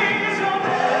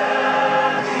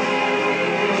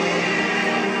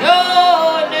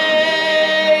 Your name.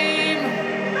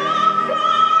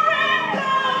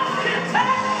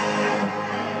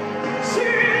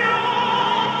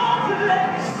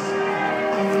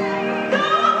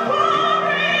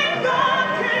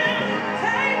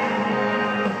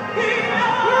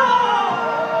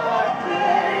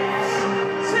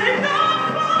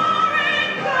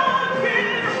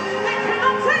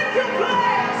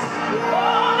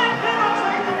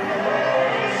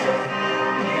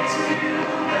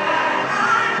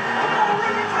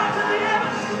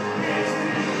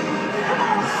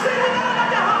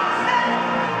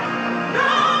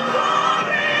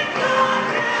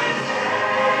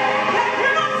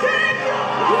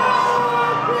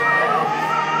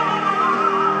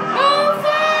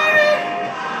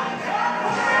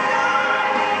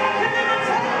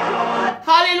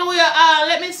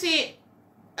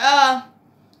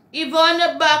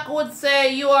 Yvonne back would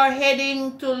say you are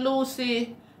heading to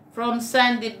Lucy from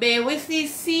Sandy Bay. We see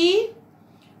sea,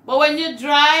 but when you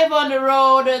drive on the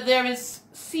road, there is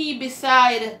sea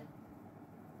beside.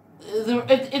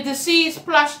 If the sea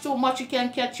splashes too much, you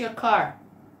can catch your car.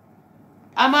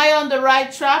 Am I on the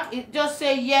right track? It just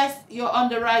say yes, you're on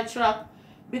the right track,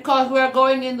 because we're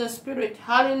going in the spirit.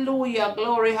 Hallelujah,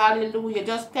 glory, hallelujah.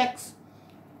 Just text.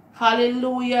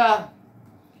 Hallelujah.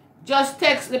 Just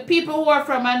text. The people who are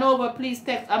from Hanover, please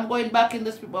text. I'm going back in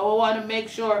the spirit, but we want to make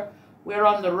sure we're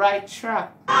on the right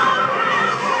track. That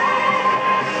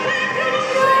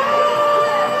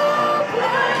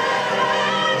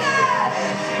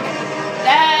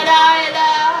I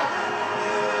love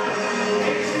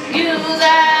you,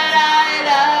 that I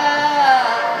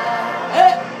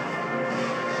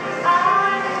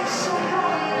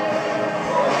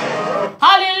love.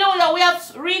 Hallelujah. We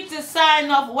have reached the sign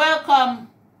of welcome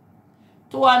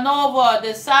to Hanover,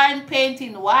 the sign painted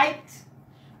in white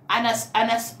and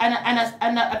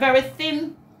a very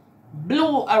thin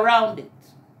blue around it.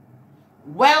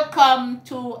 Welcome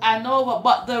to Hanover,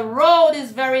 but the road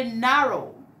is very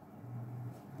narrow.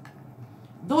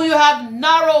 Do you have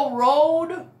narrow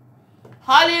road?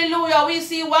 Hallelujah. We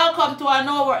see welcome to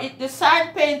Hanover. The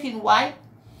sign painted in white.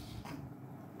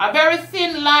 A very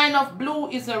thin line of blue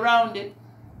is around it.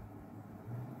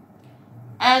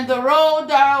 And the road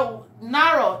are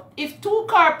narrow. If two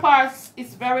car parks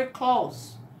is very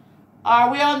close,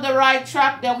 are we on the right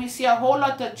track? Then we see a whole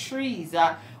lot of trees.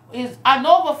 Is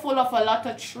Hanover full of a lot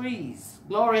of trees?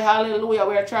 Glory, hallelujah.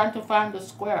 We're trying to find the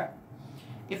square.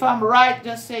 If I'm right,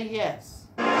 just say yes.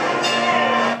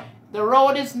 The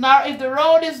road is narrow. If the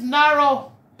road is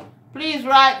narrow, please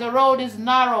write the road is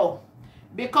narrow.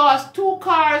 Because two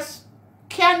cars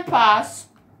can pass,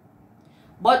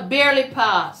 but barely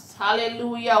pass.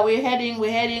 Hallelujah. We're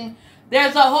heading.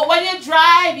 There's a whole, when you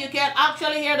drive, you can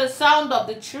actually hear the sound of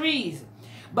the trees.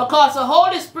 Because the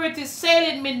Holy Spirit is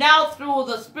sailing me now through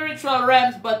the spiritual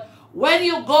realms. But when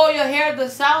you go, you hear the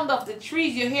sound of the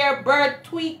trees. You hear bird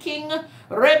tweaking.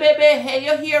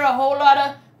 You hear a whole lot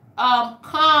of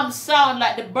calm sound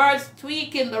like the birds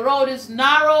tweaking. The road is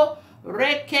narrow.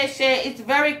 It's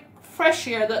very fresh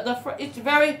here. It's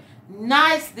very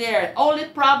nice there. Only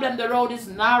problem, the road is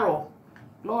narrow.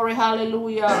 Glory,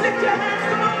 hallelujah.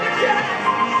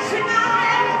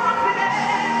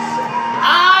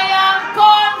 I am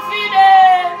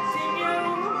confident in you.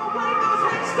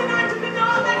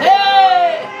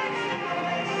 Hey,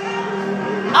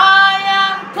 I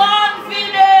am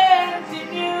confident in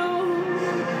you,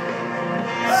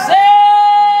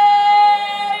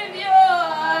 Savior.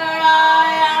 I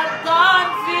am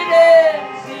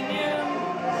confident in you.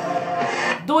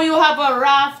 Do you have a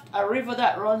raft, a river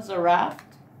that runs a raft?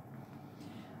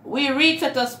 We reach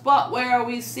at a spot where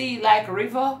we see like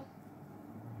river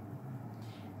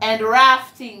and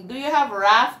rafting. Do you have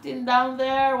rafting down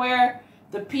there where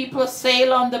the people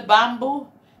sail on the bamboo?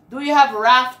 Do you have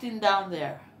rafting down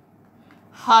there?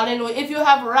 Hallelujah. If you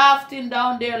have rafting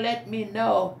down there, let me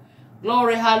know.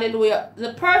 Glory, hallelujah.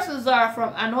 The persons are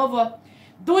from Hanover.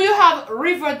 Do you have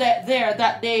river there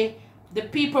that the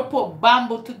people put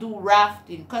bamboo to do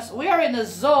rafting? Because we are in a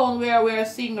zone where we are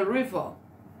seeing a river.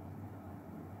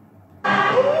 Hey!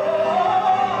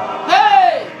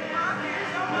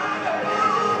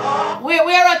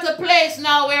 We're at a place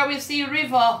now where we see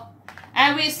river.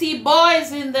 And we see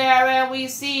boys in there, and we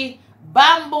see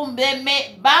bamboo. They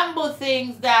make bamboo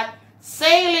things that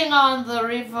sailing on the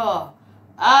river.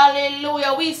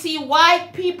 Hallelujah. We see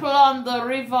white people on the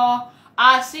river.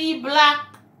 I see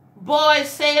black boys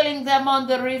sailing them on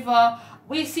the river.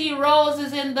 We see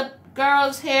roses in the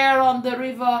girls' hair on the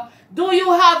river. Do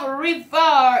you have a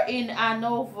river in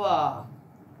Hanover?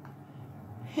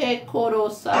 Hey,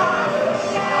 Korosa.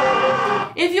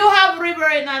 If you have river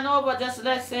in Hanover, just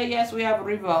let's say yes, we have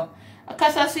river.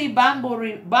 Because I see bamboo,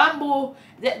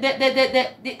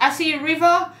 I see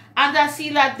river, and I see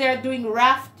like they're doing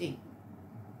rafting.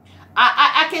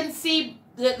 I can see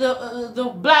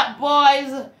the black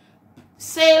boys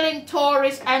sailing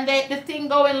tourists, and the thing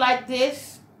going like this.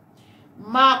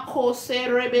 Marco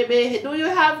Serebebe. Do you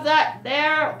have that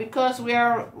there? Because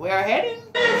we're heading.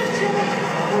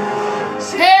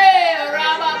 Hey,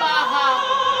 Rababaha.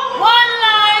 One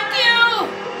like you.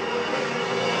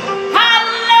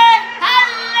 Halle,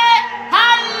 halle,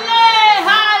 halle,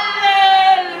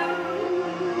 hallelujah.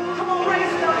 Come on,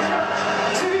 raise it up,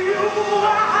 church. To you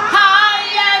high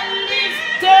and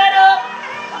lifted up.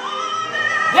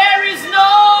 There is no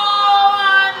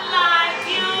one like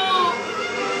you.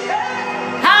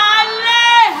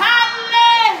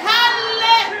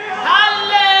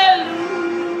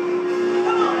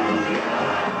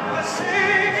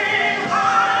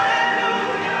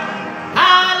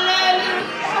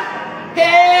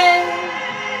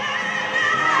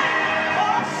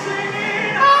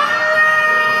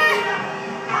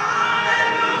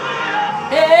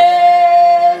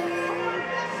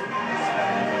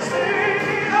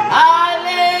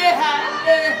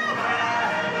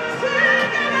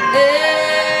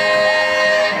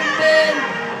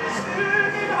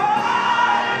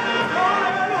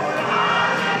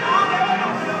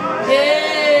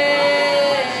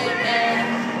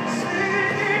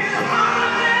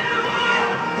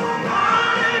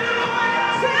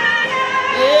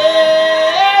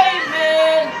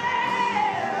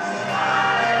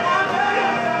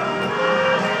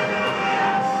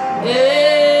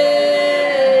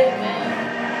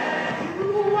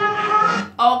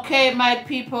 Okay, my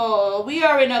people, we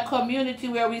are in a community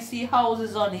where we see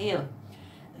houses on hill.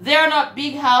 They're not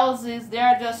big houses.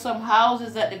 They're just some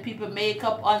houses that the people make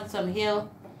up on some hill.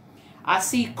 I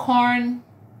see corn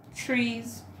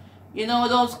trees. You know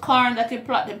those corn that they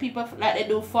plant, the people like they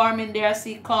do farming there. I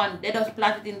see corn. They just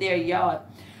plant it in their yard.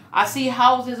 I see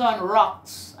houses on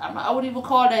rocks. I would even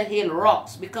call that hill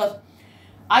rocks because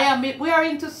we are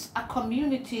into a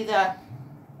community that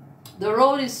the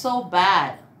road is so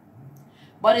bad.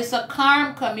 But it's a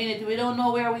calm community. We don't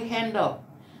know where we end up.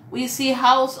 We see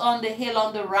house on the hill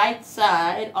on the right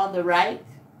side, on the right.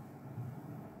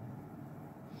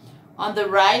 On the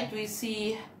right, we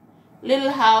see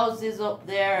little houses up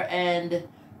there and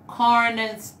corn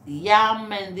and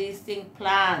yam and these things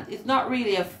planted. It's not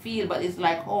really a field, but it's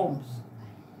like homes.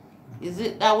 Is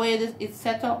it that way it's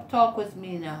set up? Talk with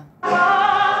me now.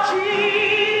 Oh,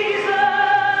 Jesus,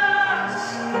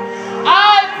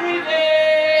 I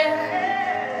prevail.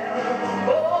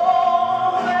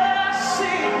 over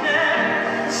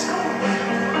sickness.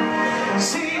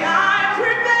 See, I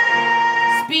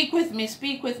prevail. Speak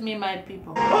with me, my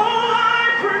people. Oh,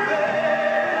 I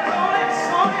prevail. Oh, yes,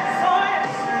 oh, yes, oh,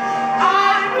 yes. I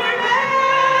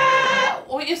prevail.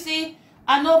 Oh, you see,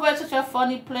 Hanover is such a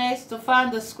funny place. To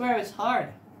find the square is hard.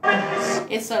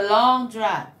 It's a long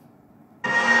drive.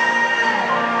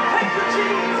 Thank you,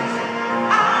 Jesus.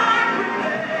 I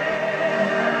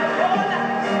prevail. Oh,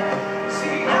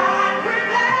 see, I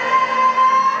prevail.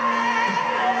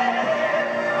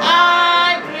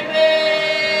 I prevail.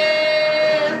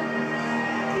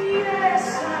 Yes,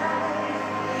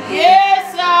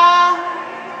 Yes,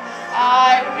 I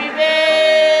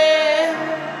prevail.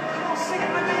 come on, sing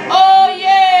it with me. Oh,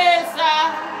 yes,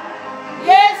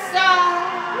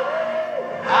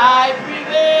 I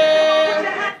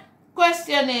prevail.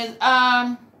 Question is,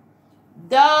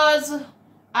 does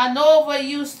Hanover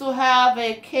used to have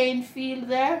a cane field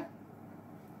there?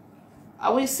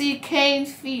 We see cane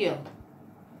field.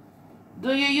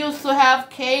 Do you used to have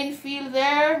cane field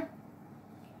there?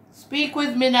 Speak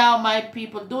with me now, my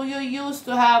people. Do you used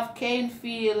to have cane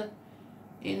field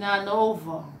in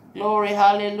Hanover? Glory,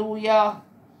 hallelujah.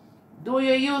 Do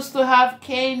you used to have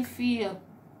cane field?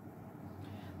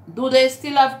 Do they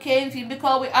still have cane field?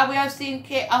 Because we have seen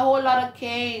a whole lot of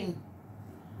cane.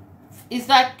 Is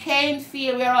that cane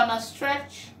field? We're on a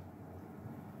stretch.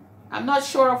 I'm not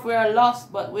sure if we're lost,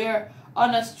 but we're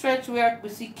on a stretch where we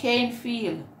see cane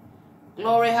field.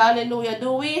 Glory, hallelujah.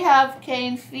 Do we have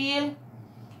cane field?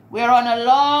 We're on a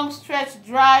long stretch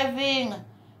driving.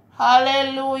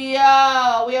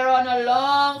 Hallelujah. We're on a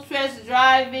long stretch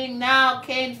driving now,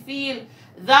 cane field.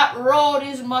 That road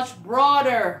is much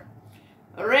broader.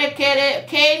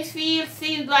 Cane field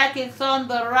seems like it's on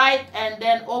the right, and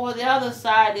then over the other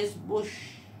side is bush.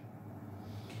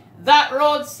 That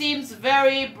road seems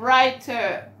very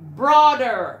broader.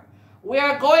 We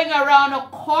are going around a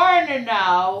corner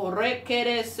now.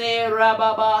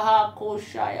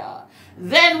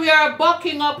 Then we are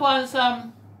bucking up on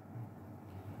some,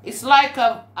 it's like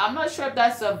I'm not sure if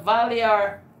that's a valley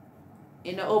or,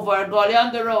 over a gully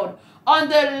on the road. On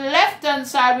the left-hand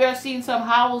side, we are seeing some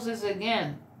houses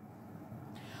again.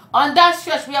 On that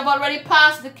stretch, we have already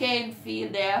passed the cane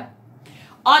field there.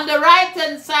 On the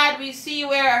right-hand side, we see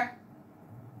where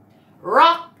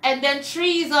rock and then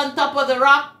trees on top of the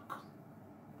rock.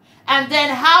 And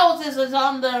then houses is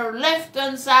on the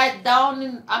left-hand side down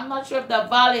in, I'm not sure if the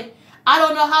valley, I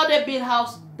don't know how they build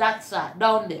house that side,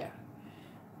 down there.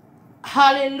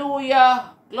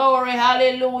 Hallelujah. Glory,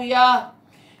 hallelujah.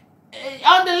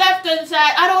 On the left-hand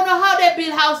side, I don't know how they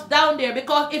build house down there,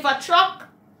 because if a truck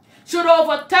should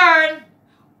overturn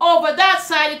over that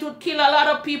side, it would kill a lot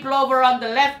of people over on the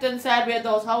left-hand side where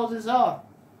those houses are.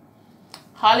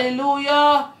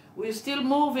 Hallelujah. We're still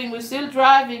moving. We're still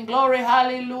driving. Glory,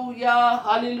 hallelujah.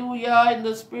 Hallelujah in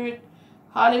the spirit.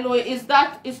 Hallelujah. Is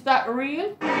that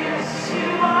real? Yes,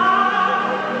 you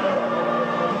are.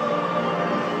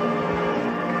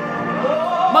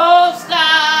 Most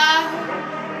High.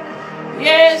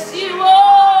 Yes, you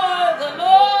are the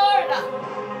Lord.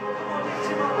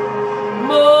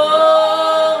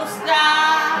 Most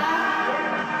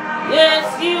High.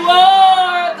 Yes, you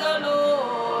are the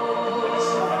Lord.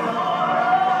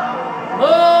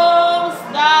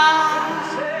 Most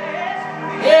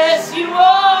High. Yes, you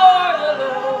are the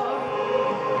Lord.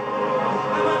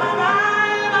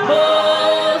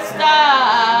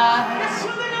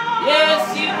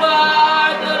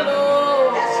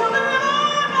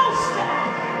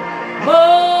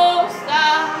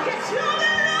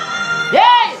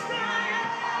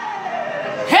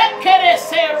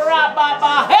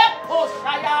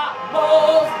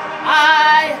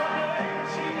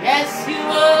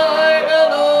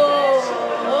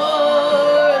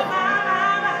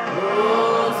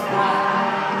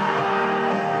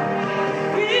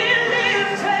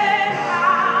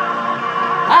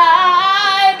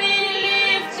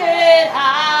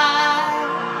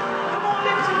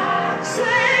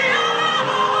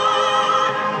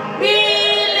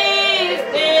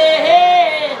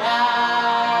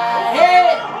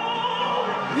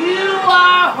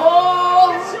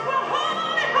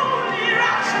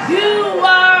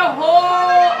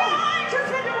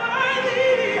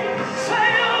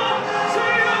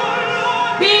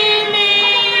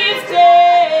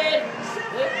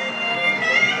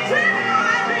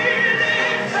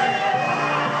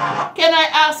 Can I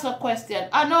ask a question?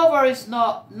 Hanover is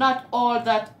not all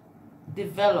that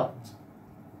developed.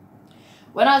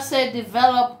 When I say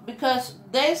developed, because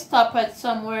they stop at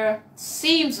somewhere,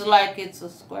 seems like it's a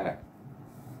square.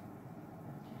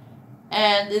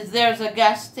 And there's a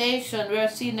gas station. We're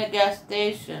seeing a gas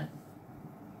station.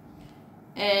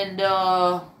 And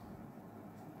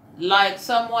like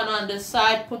someone on the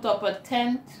side put up a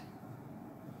tent.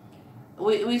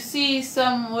 We see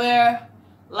somewhere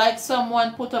like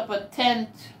someone put up a tent.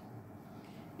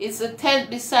 It's a tent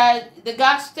beside the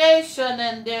gas station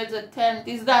and there's a tent.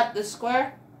 Is that the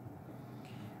square?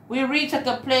 We reach at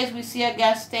a place, we see a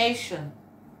gas station.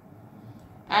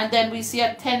 And then we see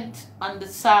a tent on the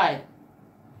side.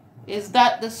 Is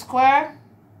that the square?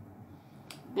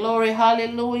 Glory,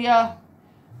 hallelujah.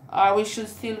 Or we should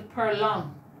still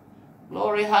prolong.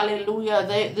 Glory, hallelujah.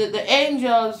 The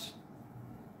angels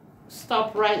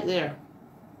stop right there.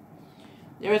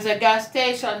 There is a gas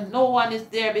station. No one is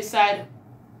there beside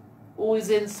who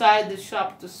is inside the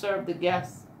shop to serve the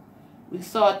gas. We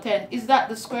saw a tent. Is that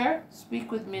the square?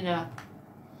 Speak with me now.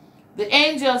 The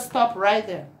angels stop right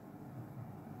there.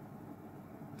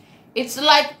 It's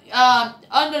like on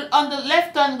the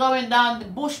left hand going down the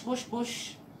bush.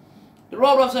 The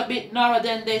road was a bit narrow.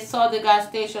 Then they saw the gas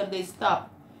station. They stopped.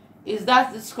 Is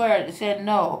that the square? They said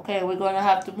no. Okay, we're going to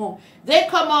have to move. They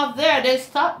come off there. They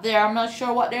stop there. I'm not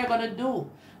sure what they're going to do.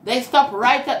 They stop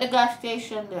right at the gas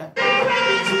station there.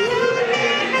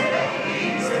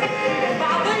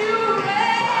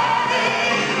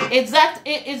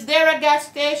 Is there a gas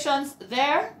station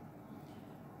there?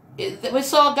 We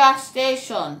saw a gas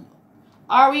station.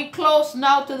 Are we close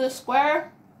now to the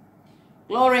square?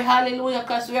 Glory, hallelujah,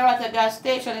 because we're at a gas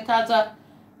station. It has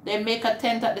they make a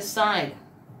tent at the side.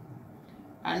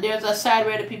 And there's a side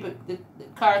where the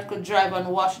cars could drive and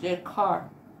wash their car.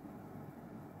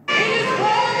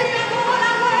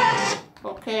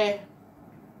 Okay.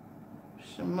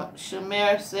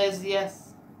 Shamir says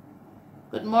yes.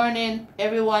 Good morning,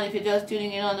 everyone. If you're just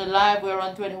tuning in on the live, we're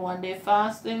on 21-day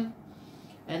fasting.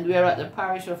 And we're at the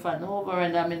parish of Hanover,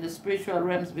 and I'm in the spiritual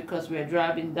realms because we're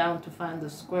driving down to find the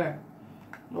square.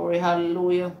 Glory,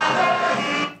 hallelujah.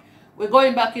 We're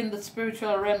going back in the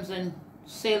spiritual realms and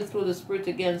sail through the spirit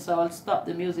again, so I'll stop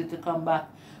the music to come back.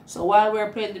 So while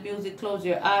we're playing the music, close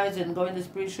your eyes and go in the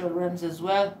spiritual realms as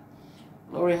well.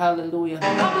 Glory, hallelujah.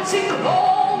 Come and sing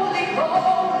holy,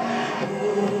 holy,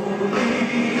 holy.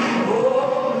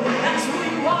 That's who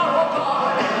you are, oh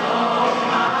God.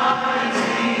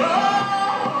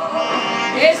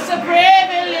 It's a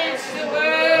privilege to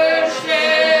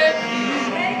worship you.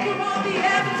 Maker of the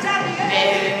heavens and the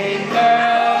earth. Maker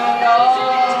of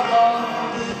all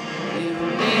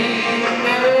universe.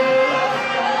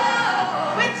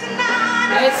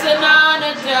 It's an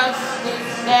honor just to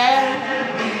stand.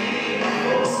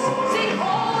 Sing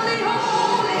holy,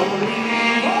 holy, holy,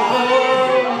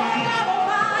 holy.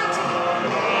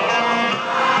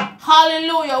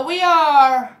 Hallelujah. We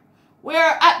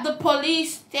are at the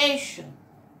police station.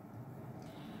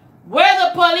 Where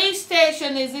the police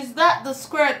station is that the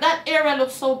square? That area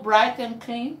looks so bright and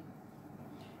clean.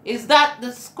 Is that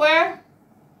the square?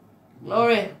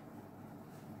 Glory.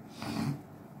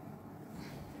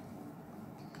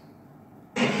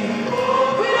 With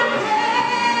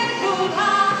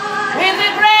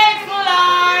a grateful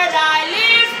heart, I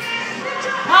lift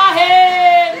my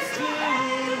hands to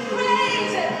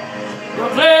you,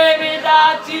 proclaiming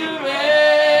that you reign.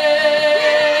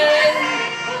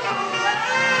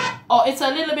 Oh, it's a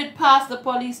little bit past the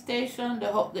police station.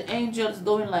 The angels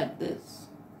doing like this.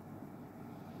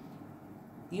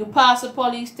 You pass the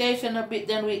police station a bit,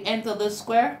 then we enter the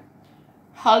square.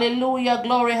 Hallelujah,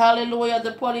 glory, hallelujah.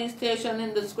 The police station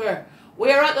in the square.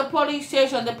 We are at the police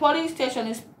station. The police station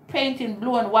is painted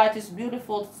blue and white. It's a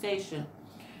beautiful station.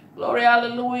 Glory,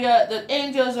 hallelujah. The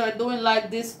angels are doing like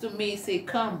this to me. Say,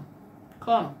 come,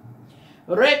 come.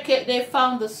 Reke, they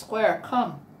found the square.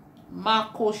 Come.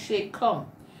 Makoshe, come.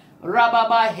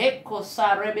 Rababa heko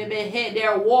sarebebe he.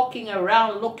 They're walking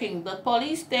around looking. The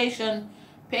police station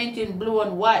painted blue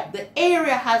and white. The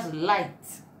area has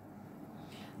light.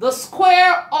 The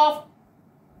square of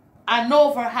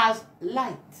Hanover has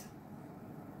light.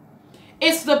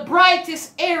 It's the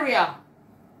brightest area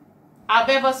I've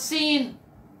ever seen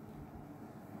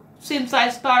since I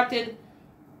started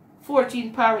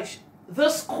 14 parish. The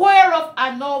square of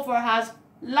Hanover has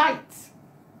light.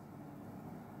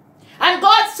 And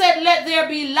God said, let there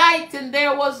be light, and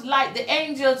there was light. The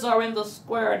angels are in the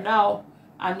square now.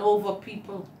 Hanover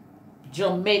people,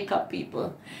 Jamaica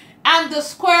people. And the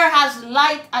square has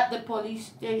light at the police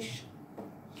station.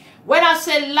 When I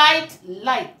say light,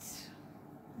 light.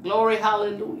 Glory,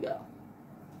 hallelujah.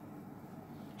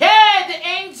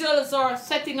 angels are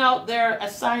setting out their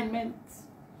assignments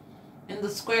in the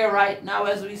square right now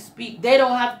as we speak. They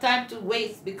don't have time to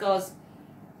waste because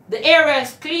the area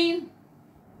is clean.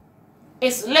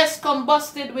 It's less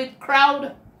combusted with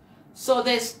crowd. So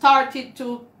they started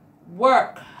to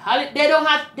work. They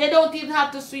don't even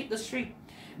have to sweep the street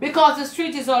because the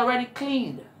street is already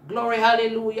cleaned. Glory,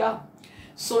 hallelujah.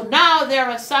 So now they're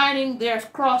assigning their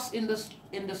cross in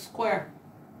the square.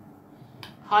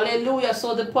 Hallelujah.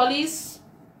 So the police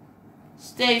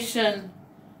station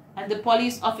and the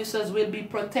police officers will be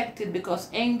protected because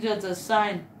angels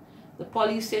assigned. The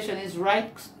police station is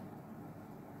right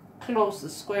close to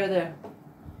the square there.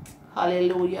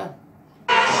 Hallelujah.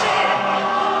 We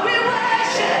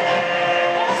worship.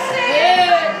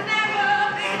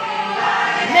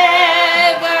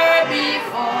 Never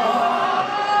before.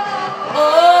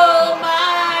 Oh,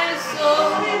 my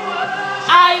soul,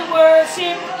 I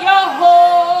worship your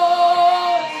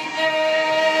holiness.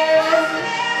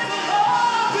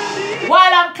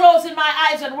 While I'm closing my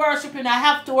eyes and worshiping, I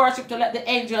have to worship to let the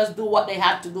angels do what they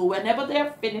have to do. Whenever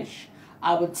they're finished,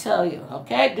 I will tell you.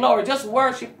 Okay? Glory. Just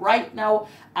worship right now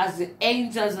as the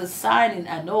angels are signing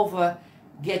Hanover,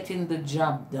 getting the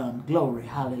job done. Glory.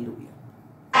 Hallelujah.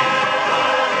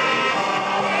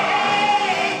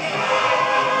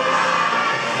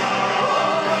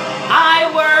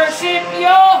 I worship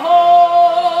your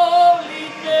holiness.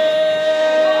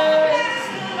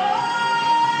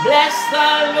 Bless the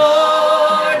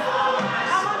Lord.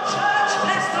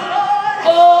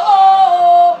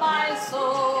 Oh, my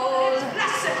soul.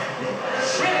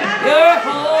 Your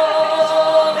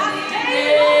holiness.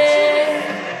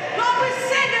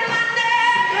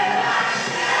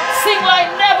 Sing like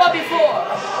never before.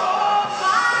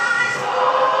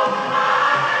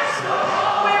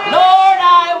 Lord,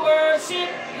 I worship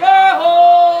your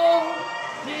holiness.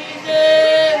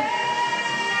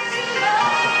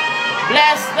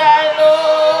 Bless the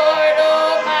Lord,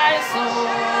 oh my soul.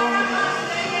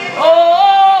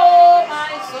 Oh,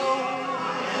 my soul.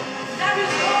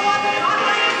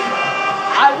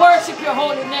 I worship your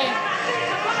holy name.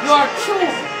 You are true.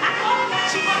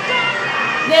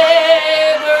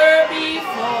 Never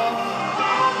before.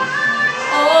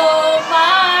 Oh,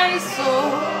 my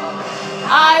soul.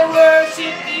 I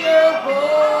worship your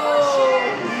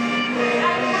holiness.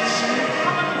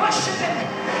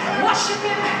 Worship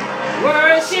him.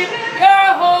 Worship your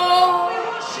holiness.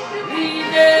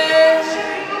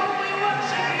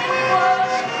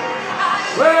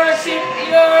 Worship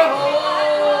your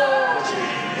holiness.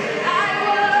 I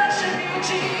worship you,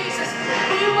 Jesus.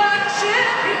 We worship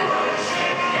you.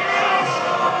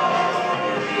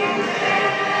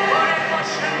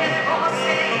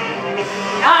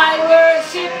 I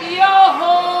worship your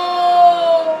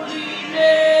holiness.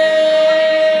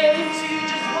 You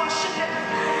just worship him.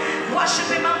 Worship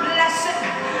him and bless him.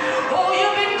 Oh,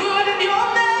 you've been good and your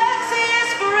mercy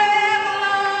is forever,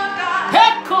 Lord God.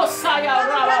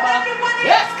 Everyone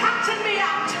else counted me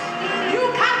out. You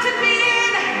counted me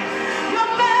in. Your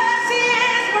mercy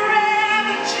is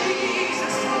forever,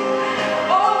 Jesus.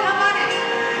 Oh, come on.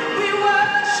 We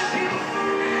worship you.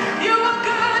 You are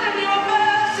good and your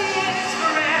mercy is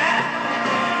forever.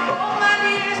 Oh, my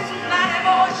dear, tonight,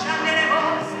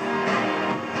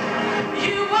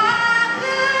 you are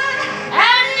good.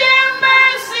 And your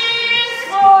mercy is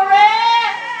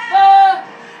forever.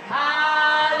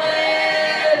 Hallelujah.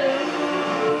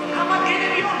 Come on, give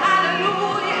him your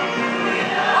hallelujah.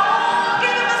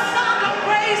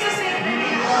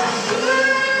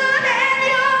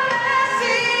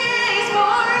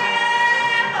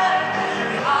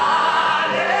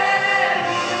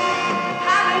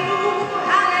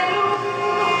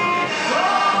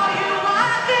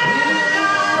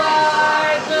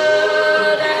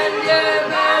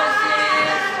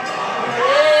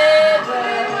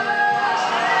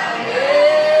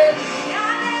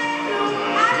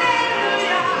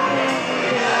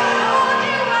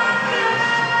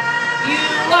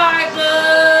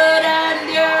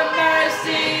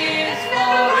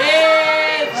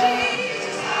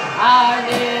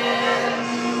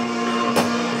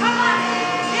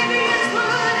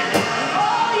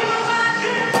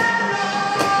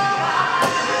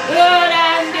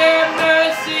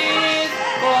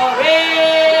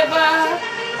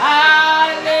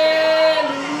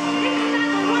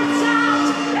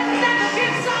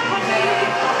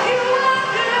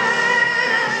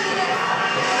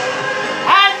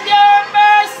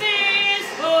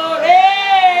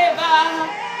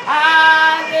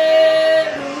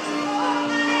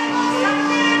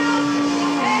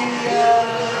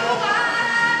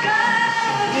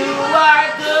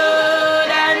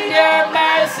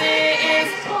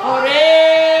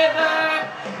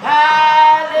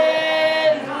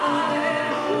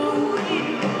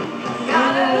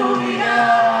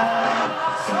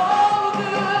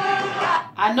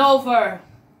 Hanover,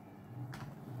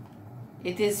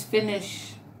 it is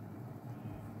finished.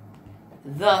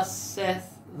 Thus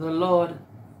saith the Lord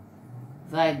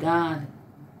thy God.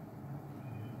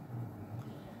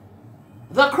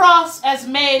 The cross is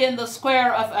made in the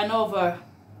square of Hanover,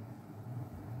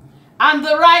 and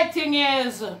the writing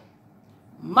is,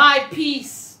 my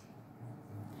peace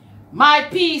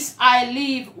I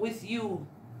leave with you,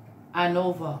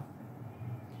 Hanover.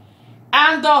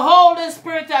 And the Holy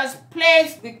Spirit has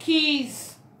placed the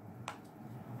keys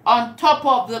on top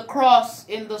of the cross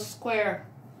in the square,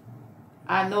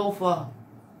 Hanover.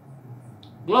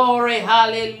 Glory,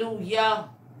 hallelujah.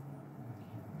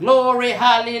 Glory,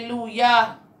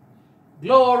 hallelujah.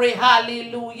 Glory,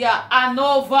 hallelujah.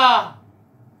 Hanover.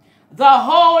 The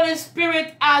Holy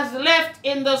Spirit has left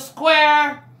in the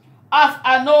square of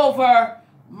Hanover.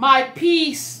 My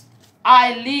peace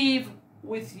I leave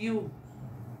with you,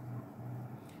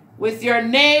 with your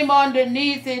name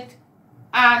underneath it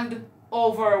and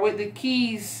over, with the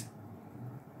keys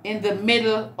in the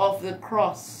middle of the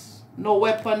cross. No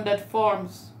weapon that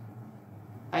forms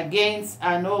against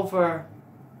Hanover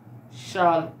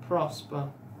shall prosper.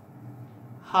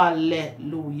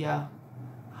 Hallelujah.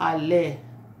 Hallelujah.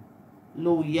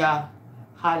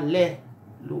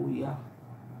 Hallelujah.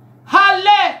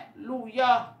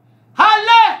 Hallelujah.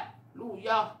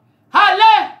 Hallelujah.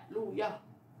 Hallelujah.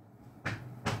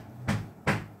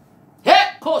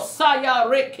 Hekosaya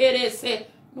rekerese.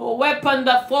 No weapon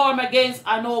that form against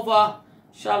Hanover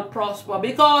shall prosper,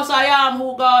 because I am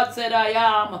who God said I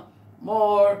am,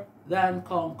 more than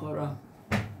conqueror.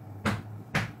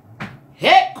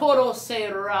 Hekorose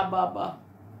rababa.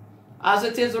 As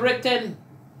it is written,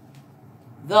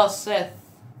 thus saith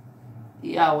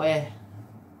Yahweh.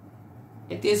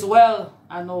 It is well,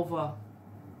 Hanover.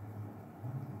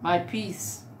 My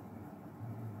peace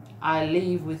I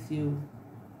leave with you,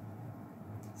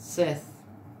 saith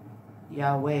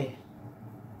Yahweh.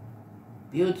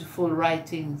 Beautiful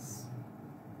writings.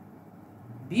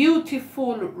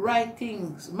 Beautiful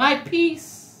writings. My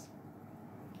peace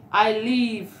I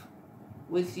leave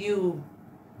with you,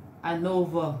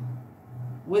 Hanover,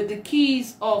 with the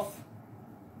keys of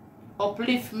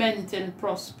upliftment and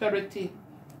prosperity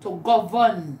to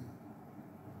govern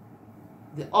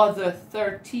the other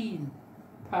 13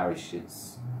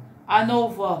 parishes.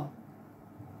 Hanover,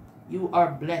 you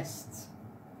are blessed.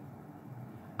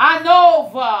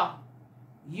 Hanover,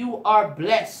 you are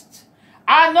blessed.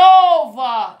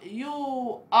 Hanover,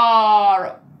 you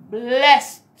are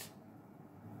blessed,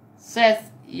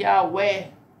 saith Yahweh.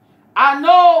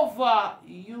 Hanover,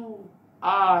 you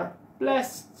are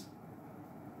blessed,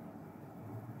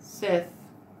 saith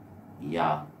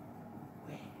Yahweh.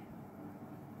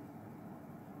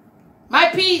 My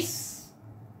peace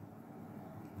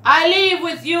I leave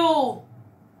with you,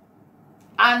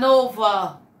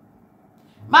 Hanover.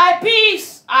 My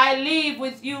peace I leave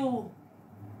with you,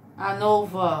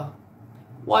 Hanover.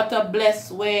 What a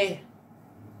blessed way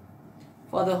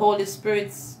for the Holy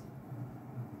Spirits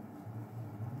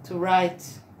to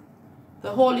write.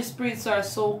 The Holy Spirits are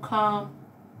so calm.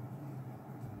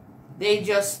 They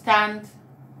just stand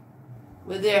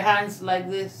with their hands like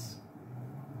this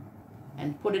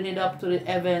and putting it up to the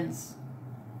heavens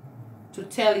to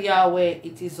tell Yahweh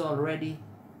it is already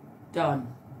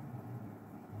done.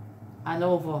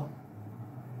 Hanover,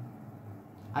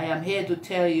 I am here to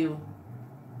tell you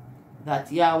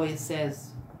that Yahweh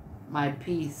says, my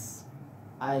peace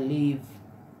I leave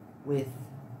with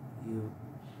you.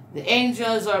 The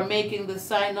angels are making the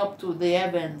sign up to the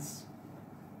heavens.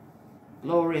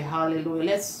 Glory, hallelujah.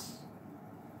 Let's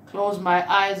close my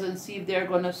eyes and see if they're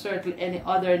going to circle any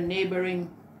other neighboring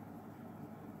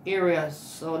areas.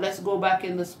 So let's go back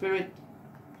in the spirit,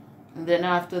 and then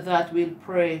after that we'll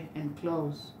pray and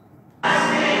close. We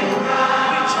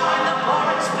join the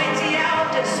chorus with the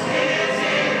elders.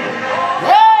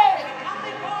 Hey! Come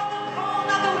before the throne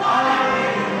of the one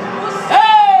who sits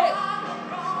Hey! on the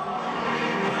throne,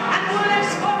 and who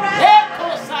lives forever.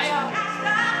 Ekosaya. Cast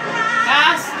our crowns.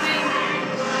 Casting.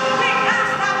 We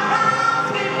cast our crowns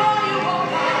before you, O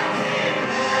God.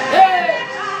 Hey!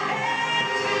 Lift our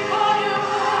hands before you.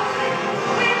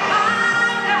 We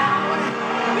bow down.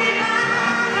 We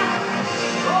bow down.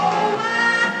 Oh,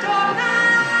 Adonai.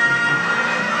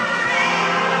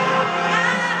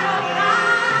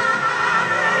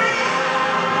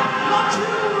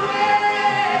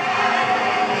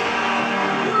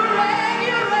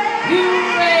 You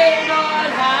reign on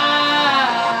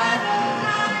high.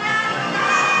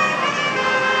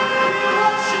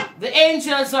 The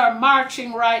angels are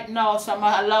marching right now, so I'm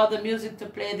going to allow the music to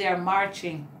play. They are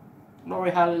marching.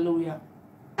 Glory, hallelujah.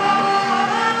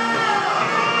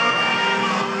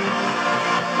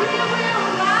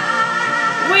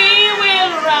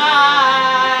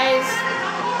 rise.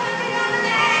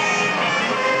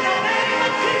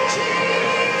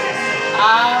 I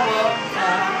will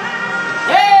come.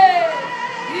 Hey,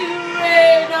 you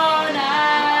reign on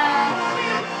high.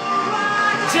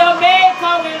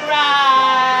 Jamaica will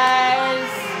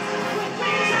rise.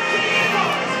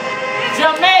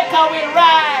 Jamaica will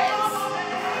rise.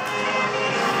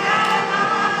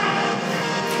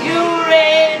 You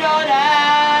reign on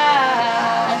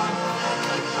high.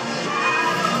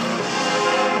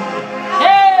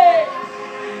 Hey.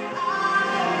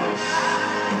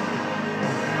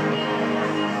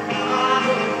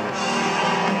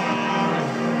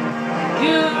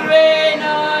 You reign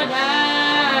on high.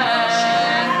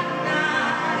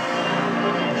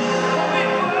 We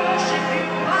worship you,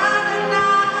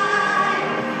 Adonai.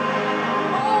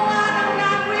 Oh,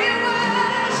 Adonai, we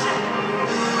worship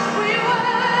you.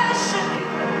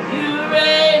 You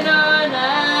reign on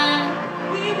high.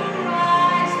 We will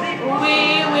rise before We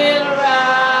will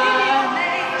rise. in your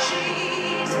name,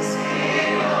 Jesus.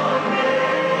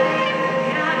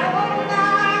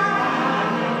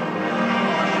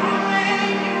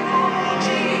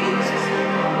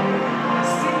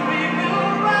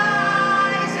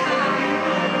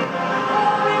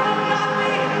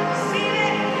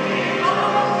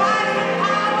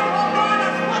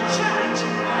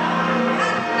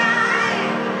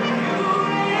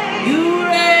 You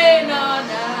reign on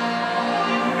high.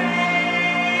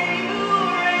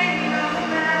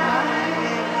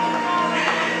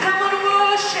 Come on,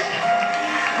 worship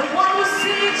the one who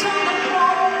sits on the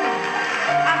throne.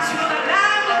 Unto the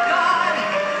Lamb of God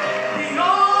be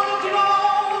all the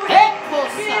glory,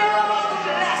 be all the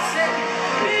blessing,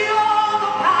 be all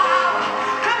the power.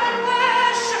 Come on,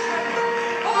 worship Him.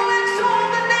 Oh, exalt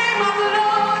the name of the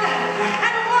Lord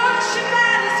and worship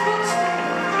at His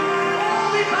footstool. Oh,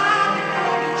 we bow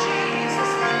before you,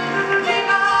 Jesus. We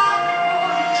bow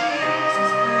before you,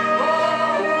 Jesus.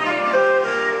 Oh,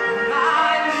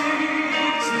 I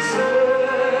live to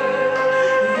serve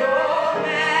your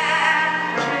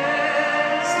majesty.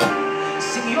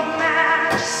 Sing your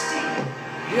majesty.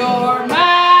 Your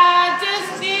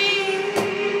Majesty.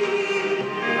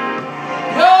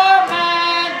 Your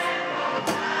Majesty.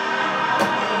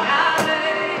 I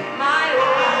lay my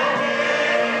life.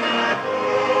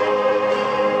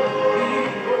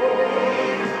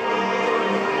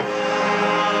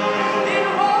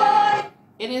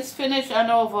 It is finished and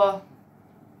over.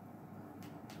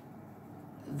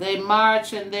 They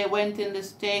marched and they went in the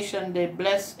station. They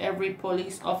blessed every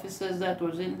police officer that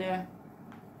was in there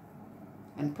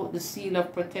and put the seal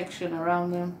of protection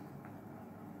around them.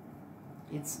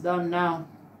 It's done now.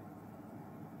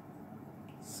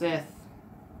 Saith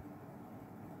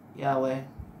Yahweh.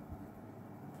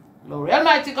 Glory.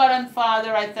 Almighty God and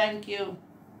Father, I thank you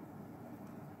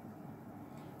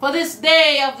for this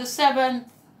day of the 7th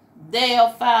day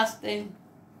of fasting.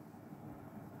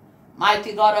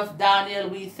 Mighty God of Daniel,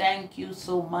 we thank you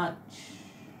so much.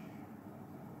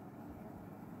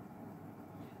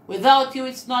 Without you,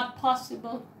 it's not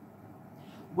possible.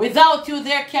 Without you,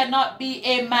 there cannot be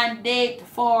a mandate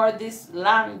for this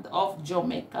land of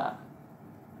Jamaica.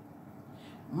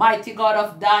 Mighty God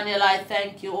of Daniel, I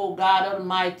thank you, O God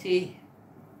Almighty,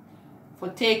 for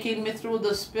taking me through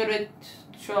the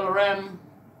spiritual realm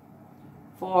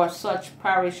for such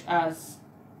parish as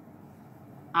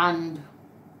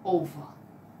Hanover.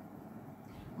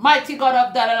 Mighty God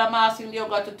of Daniel, I'm asking you,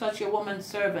 God, to touch your woman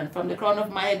servant from the crown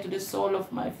of my head to the sole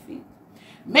of my feet.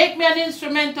 Make me an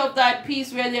instrument of thy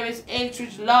peace where there is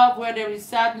hatred, love, where there is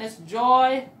sadness,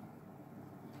 joy,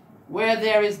 where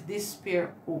there is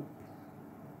despair, hope.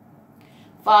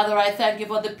 Father, I thank you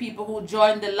for the people who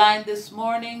joined the line this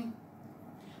morning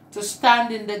to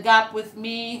stand in the gap with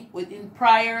me within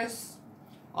prayers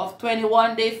of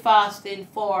 21-day fasting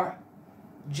for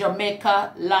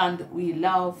Jamaica land we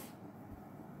love,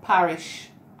 parish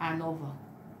Hanover.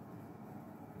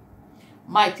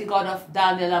 Mighty God of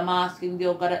Daniel, I'm asking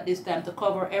you, God, at this time to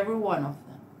cover every one of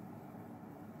them.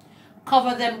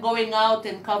 Cover them going out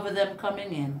and cover them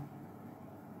coming in.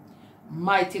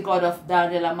 Mighty God of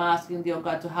Daniel, I'm asking you,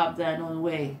 God, to have thine own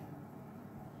way.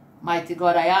 Mighty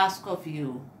God, I ask of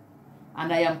you,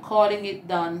 and I am calling it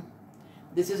done.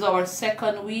 This is our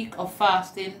 2nd week of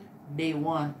fasting, day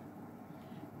 1.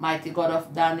 Mighty God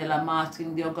of Daniel, I'm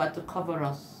asking you, God, to cover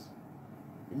us.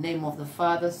 In the name of the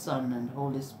Father, Son, and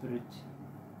Holy Spirit.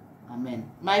 Amen.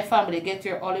 My family, get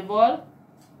your olive oil.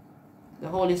 The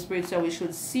Holy Spirit said we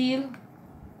should seal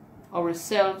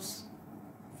ourselves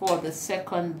for the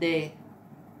 2nd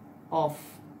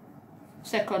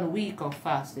week of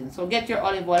fasting. So get your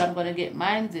olive oil. I'm going to get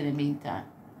mine in the meantime.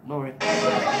 Glory.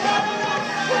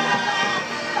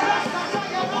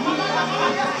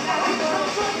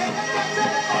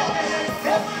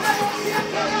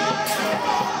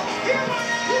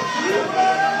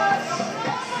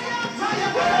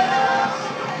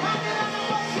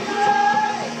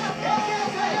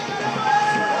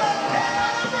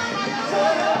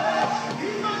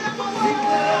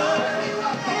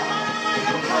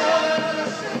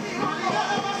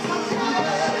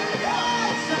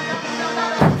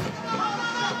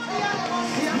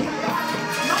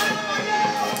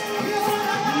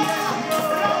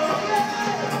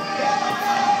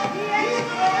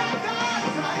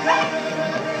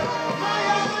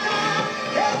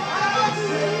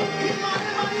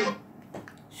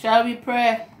 Shall we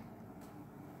pray?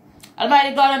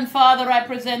 Almighty God and Father, I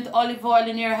present olive oil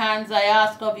in your hands. I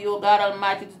ask of you, God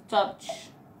Almighty, to touch.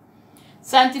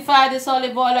 Sanctify this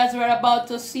olive oil as we're about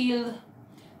to seal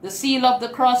the seal of the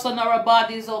cross on our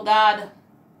bodies, O God.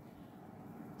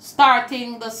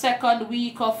 Starting the second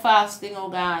week of fasting, O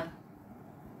God.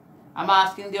 I'm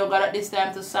asking thee, O God, at this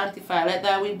time to sanctify. Let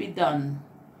thy will be done.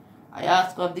 I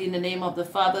ask of thee in the name of the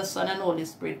Father, Son, and Holy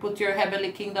Spirit. Put your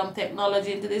heavenly kingdom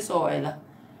technology into this oil.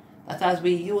 That as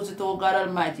we use it, O God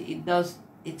Almighty, it does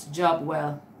its job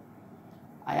well.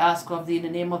 I ask of thee in the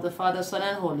name of the Father, Son,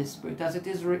 and Holy Spirit. As it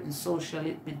is written, so shall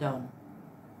it be done.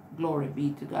 Glory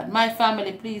be to God. My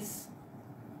family, please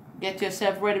get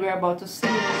yourself ready. We're about to see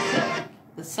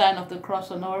the sign of the cross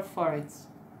on our foreheads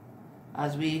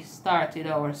as we started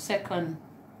our second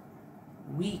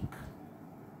week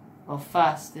of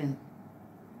fasting.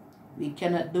 We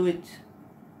cannot do it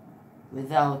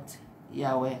without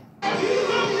Yahweh.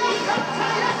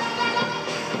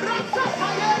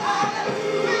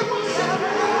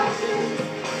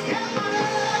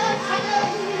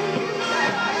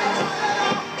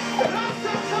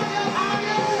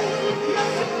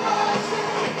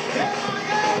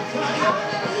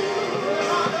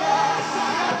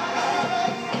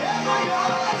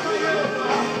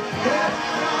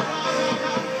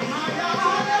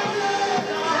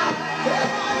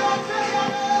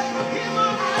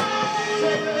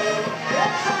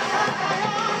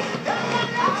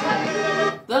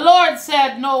 The Lord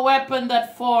said, no weapon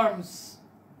that forms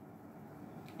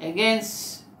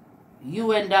against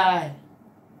you and I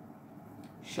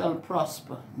shall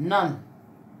prosper. None.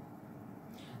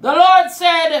 The Lord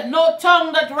said, no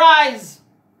tongue that rise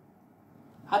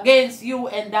against you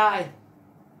and I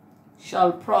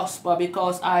shall prosper,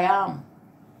 because I am.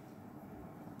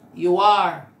 You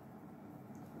are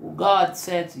who God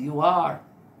says you are.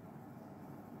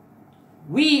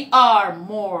 We are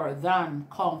more than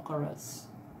conquerors.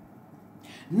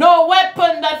 No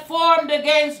weapon that formed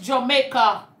against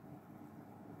Jamaica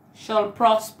shall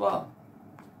prosper.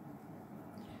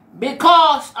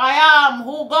 Because I am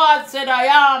who God said I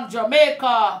am,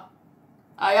 Jamaica.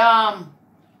 I am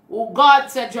who God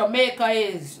said Jamaica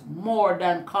is, more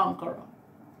than conqueror.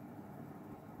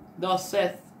 Thus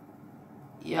saith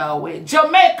Yahweh.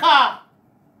 Jamaica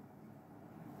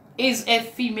is a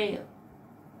female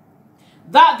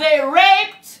that they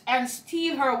raped and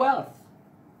steal her wealth,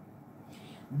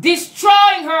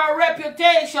 destroying her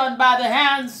reputation by the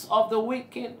hands of the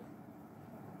wicked,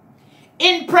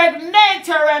 impregnate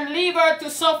her and leave her to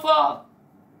suffer.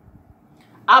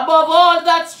 Above all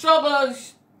that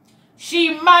struggles,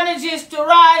 she manages to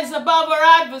rise above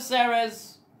her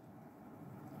adversaries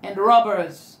and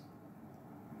robbers.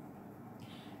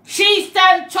 She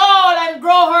stands tall and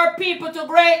grow her people to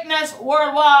greatness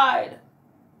worldwide.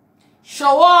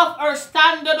 Show off her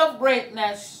standard of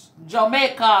greatness.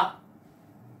 Jamaica,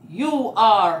 you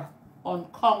are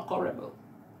unconquerable.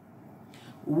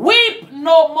 Weep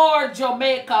no more,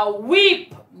 Jamaica.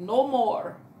 Weep no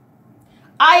more.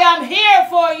 I am here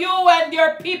for you and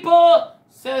your people,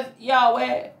 says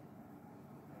Yahweh.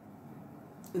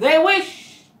 They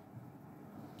wish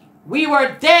we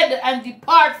were dead and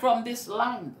depart from this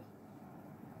land.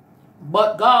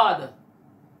 But God,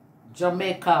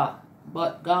 Jamaica,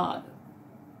 but God.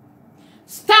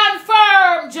 Stand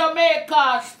firm,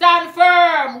 Jamaica. Stand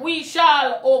firm. We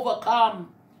shall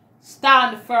overcome.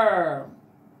 Stand firm.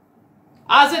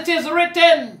 As it is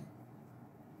written,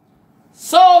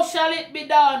 so shall it be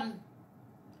done.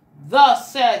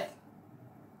 Thus saith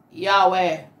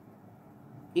Yahweh.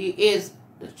 He is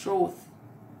the truth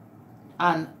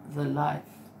and the life.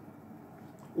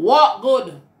 Walk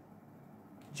good,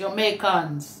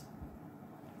 Jamaicans.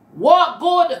 Walk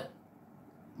good,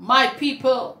 my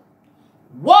people.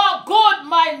 Walk good,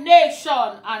 my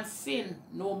nation, and sin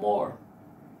no more,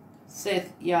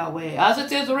 saith Yahweh. As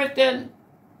it is written,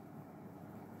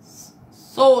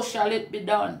 so shall it be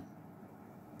done,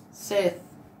 saith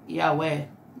Yahweh.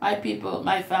 my people,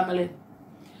 my family.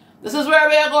 This is where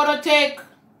we are going to take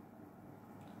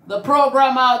the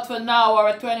program out for now,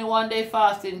 our 21-day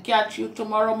fasting. Catch you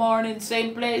tomorrow morning,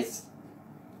 same place,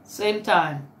 same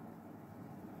time.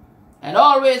 And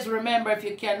always remember, if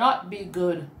you cannot be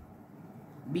good,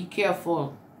 be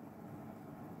careful.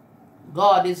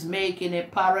 God is making a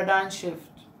paradigm shift.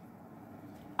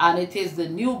 And it is the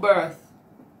new birth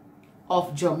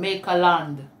of Jamaica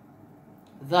land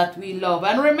that we love.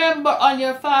 And remember, on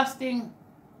your fasting,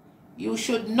 you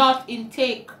should not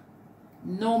intake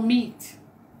no meat.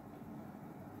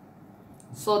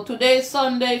 So today,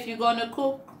 Sunday, if you're going to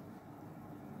cook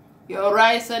your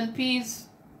rice and peas,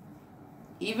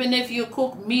 even if you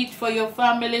cook meat for your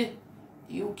family,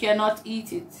 you cannot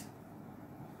eat it.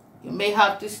 You may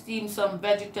have to steam some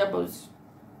vegetables,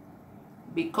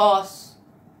 because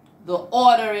the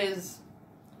order is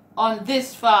on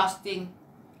this fasting,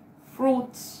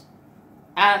 fruits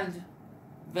and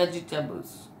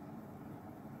vegetables.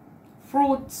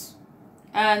 Fruits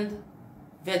and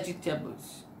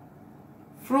vegetables.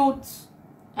 Fruits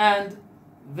and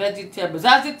vegetables.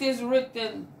 As it is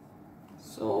written,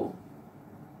 so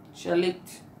shall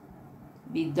it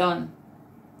be done,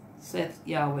 saith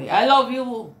Yahweh. I love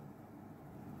you,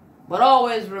 but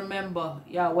always remember,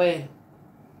 Yahweh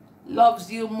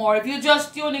loves you more. If you're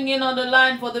just tuning in on the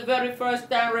line for the very first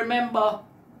time, remember,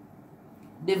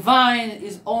 divine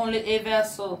is only a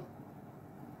vessel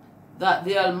that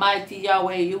the Almighty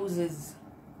Yahweh uses.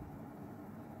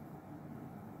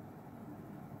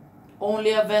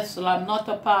 Only a vessel. I'm not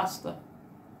a pastor.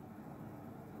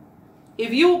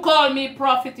 If you call me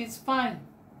prophet, it's fine.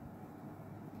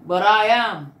 But I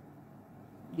am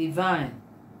divine.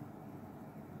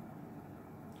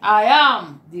 I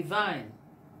am divine.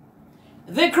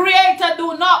 The Creator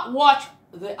do not watch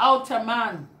the outer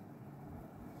man.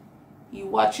 He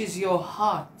watches your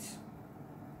heart.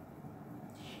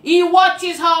 He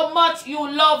watches how much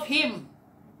you love Him,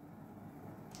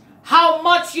 how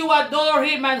much you adore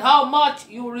Him, and how much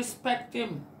you respect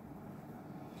Him.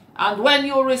 And when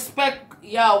you respect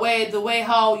Yahweh the way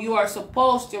how you are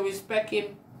supposed to respect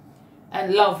Him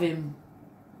and love Him,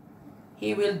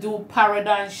 He will do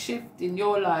paradigm shift in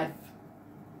your life.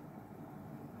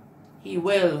 He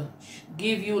will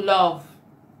give you love,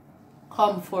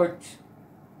 comfort,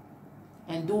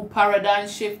 and do paradigm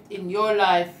shift in your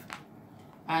life,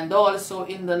 and also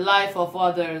in the life of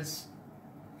others,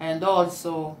 and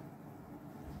also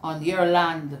on your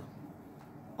land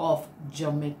of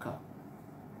Jamaica.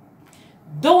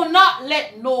 Do not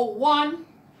let no one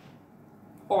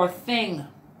or thing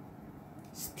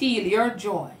steal your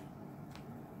joy.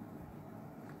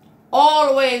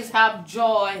 Always have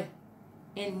joy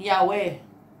in Yahweh.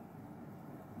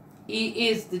 He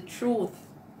is the truth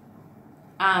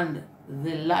and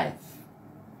the life.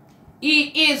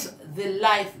 He is the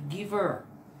life giver.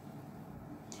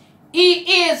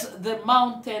 He is the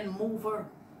mountain mover.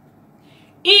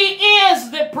 He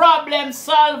is the problem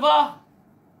solver.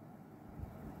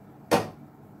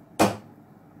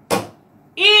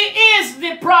 He is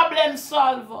the problem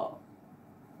solver.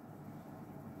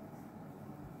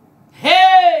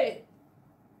 Hey,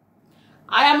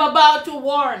 I am about to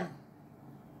warn.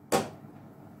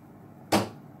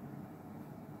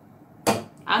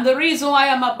 And the reason why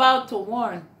I'm about to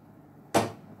warn,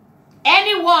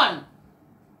 anyone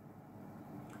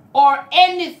or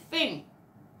anything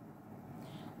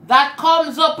that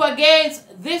comes up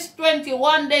against this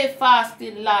 21-day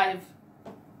fasting live,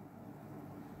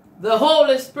 the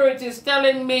Holy Spirit is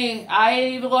telling me, I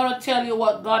ain't even going to tell you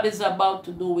what God is about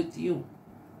to do with you.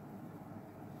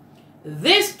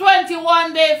 This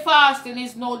 21-day fasting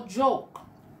is no joke.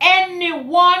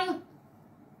 Anyone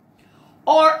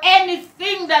or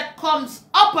anything that comes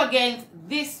up against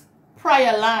this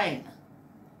prayer line,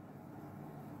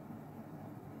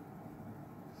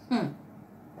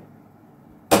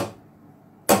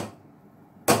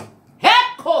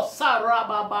 Heko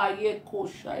sarababa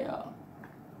yekoshaya.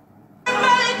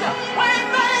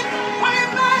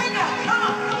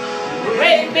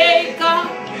 Waymaker,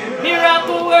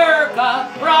 miracle worker,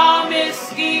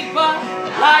 promise keeper,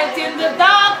 light in the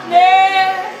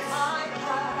darkness.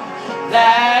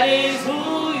 That is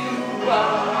who you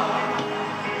are.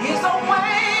 He's a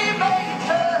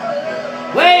waymaker,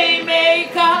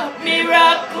 waymaker,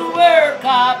 miracle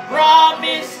worker,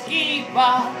 promise keeper,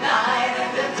 light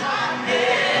in the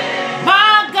darkness.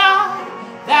 My God,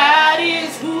 that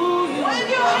is who you are. When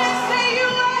you say you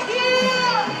are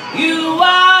here, you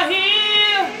are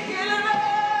here.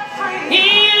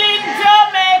 Healing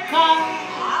Jamaica.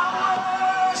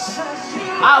 I worship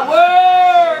you. I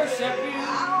worship you.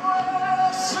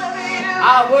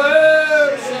 I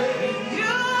worship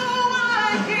you.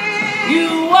 You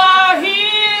are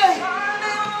here,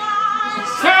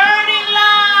 turning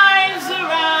lives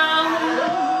around.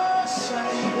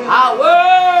 I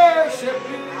worship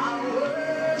you.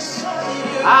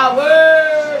 I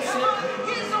worship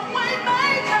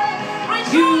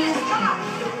you.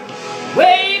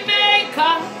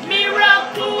 Waymaker,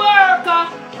 miracle worker,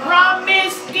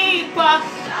 promise keeper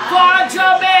for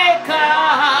Jamaica.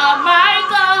 My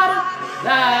God,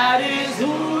 that is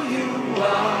who you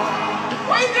are.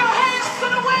 Wave your hands to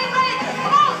the waymaker.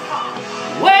 Come on.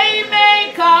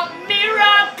 Waymaker,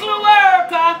 miracle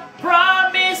worker,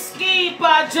 promise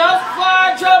keeper just for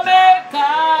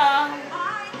Jamaica.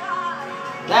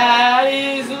 That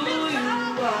is who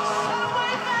you are.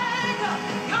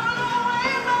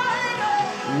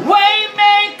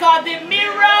 Waymaker, the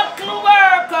miracle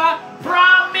worker,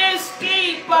 promise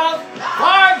keeper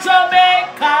for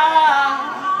Jamaica.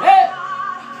 Hey.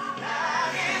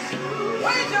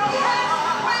 Wave your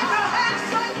hands,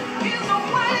 say, he's a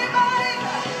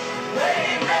waymaker.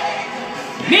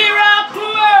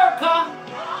 Miracle worker,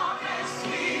 Promise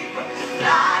keeper,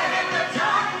 light in the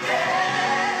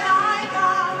darkness. My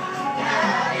God,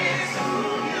 that is who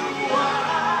you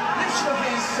are. Lift your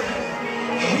hands, say,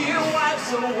 he wipes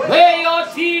away. away your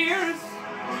tears.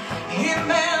 He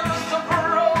mends the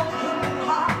broken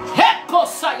heart.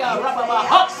 Hekosaya rababa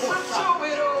hakosa.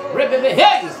 Rebebe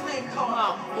hey.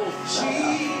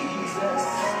 Jesus.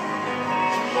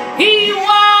 He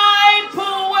wipe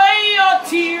away your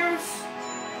tears.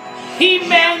 He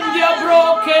mend your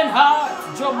broken heart.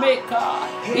 Jamaica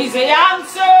is the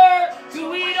answer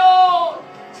to it all.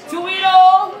 To it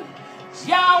all.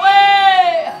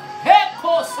 Yahweh.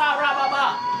 Hekosa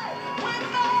rababa.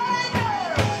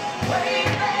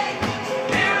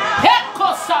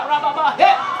 Hekosa rababa.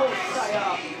 Hekosaya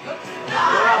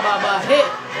rababa. He.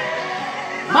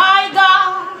 My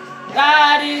God,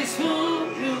 that is who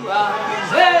you are.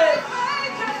 Hey.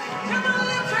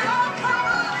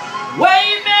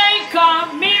 Waymaker,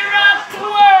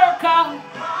 miracle worker,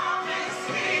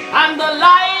 and the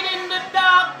light in the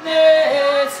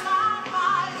darkness.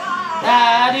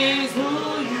 That is who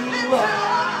you are.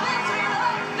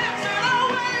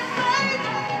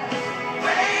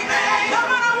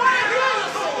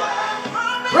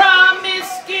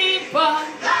 Promise keeper.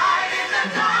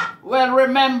 Well,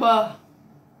 remember,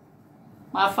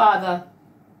 my father,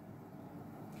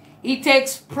 he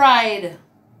takes pride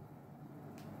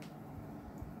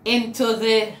into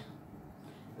the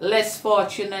less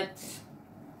fortunate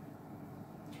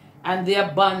and the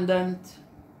abundant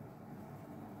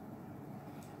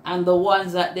and the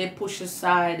ones that they push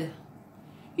aside.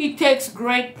 He takes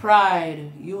great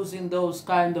pride using those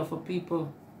kind of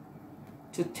people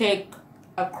to take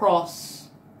across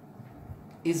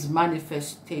his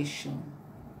manifestation.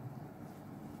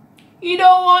 He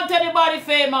don't want anybody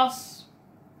famous.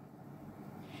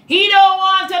 He don't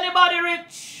want anybody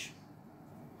rich.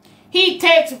 He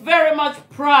takes very much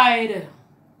pride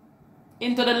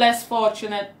into the less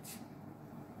fortunate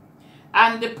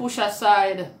and the push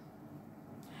aside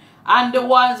and the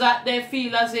ones that they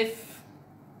feel as if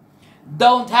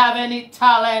don't have any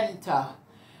talent.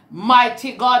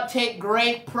 Mighty God take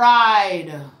great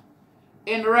pride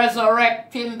in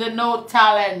resurrecting the no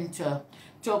talent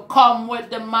to come with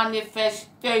the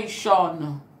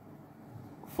manifestation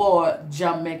for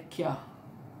Jamaica.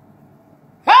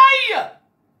 Hey!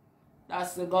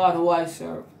 That's the God who I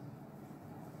serve.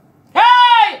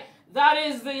 Hey! That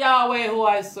is the Yahweh who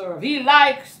I serve. He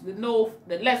likes the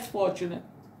less fortunate.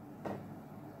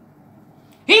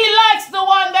 He likes the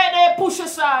one that they push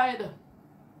aside.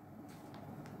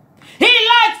 He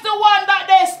likes the one that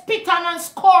they spit on and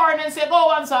scorn and say, go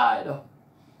one side.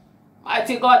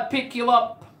 Mighty God pick you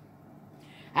up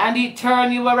and he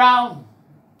turn you around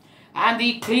and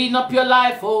he clean up your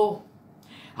life, oh,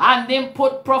 and then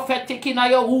put prophetic in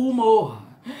your womb, oh,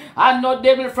 and no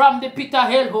devil from the pit of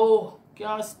hell, oh,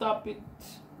 can't stop it.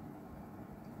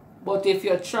 But if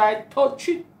you try touch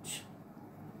it,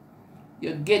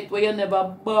 you get what you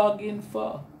never bargained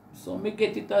for. So me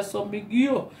get it as some me give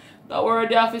you. The word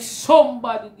there for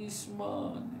somebody this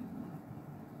morning.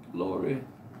 Glory.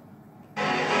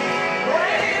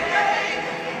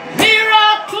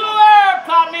 Miracle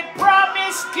worker, me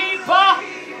promise keeper,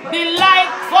 the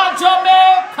light for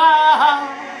Jamaica.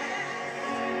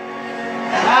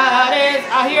 That is,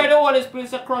 I hear the Holy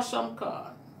Spirit across some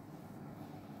car.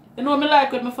 You know what me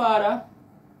like with my father?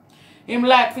 Him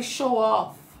like to show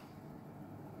off.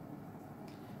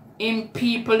 Him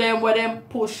people them where them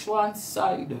push one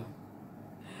side.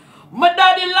 My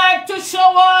daddy like to show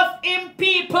off him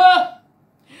people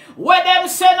where them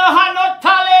say no have no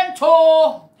talent,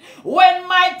 oh, When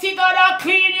mighty God will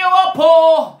clean you up,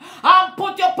 oh, and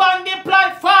put you on the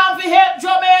platform to help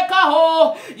Jamaica,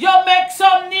 oh, you make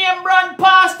some name brand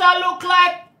pastor look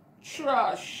like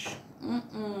trash.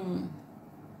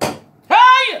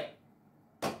 Hey!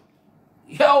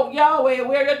 Yo, Yahweh,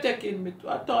 where you taking me to?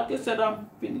 I thought you said I'm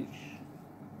finished.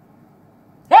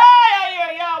 Hey, I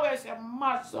hear Yahweh say,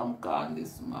 match some can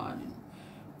this morning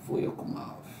before you come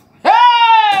off.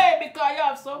 Hey, because you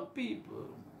have some people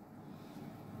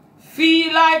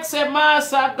feel like say,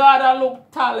 Master God, I look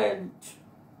talent.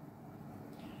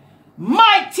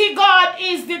 Mighty God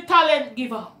is the talent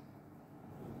giver.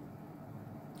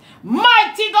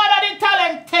 Mighty God is the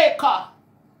talent taker.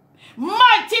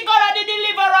 Mighty God are the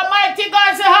deliverer. Mighty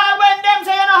God say, how when them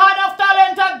say you don't have enough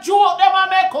talent to joke them and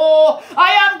make, oh,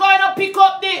 I am going to pick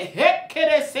up the heck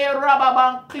they say rubber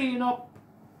and clean up.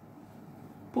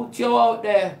 Put you out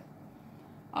there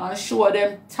and show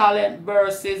them talent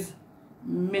versus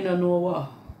me no know what.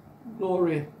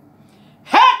 Glory.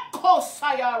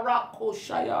 Hekosaya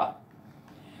Rakoshaya.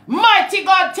 Mighty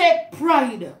God take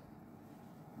pride.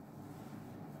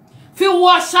 If you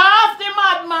wash off the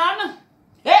madman,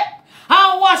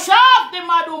 and wash off the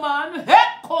madman,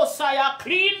 Kosaya,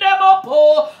 clean them up,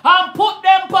 oh, and put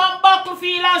them on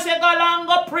battlefield and say, go along,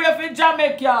 go pray for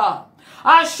Jamaica.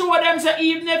 And show them, say,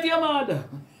 even if you're mad,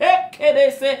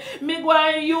 they say, me go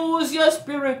and use your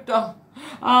spirit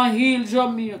and heal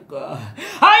Jamaica.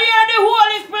 I hear the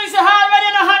Holy Spirit say, already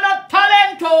don't have no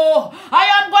talent, oh. I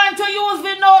am going to use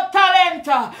the no talent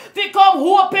to come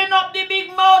open up the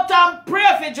big mouth and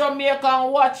pray for Jamaica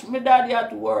and watch me daddy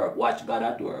at work. Watch God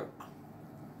at work.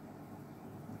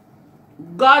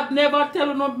 God never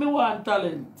tell no me want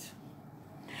talent.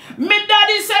 Me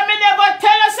daddy say me never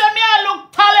tell you say me I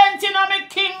look talent in my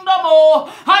kingdom, oh.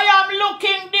 I am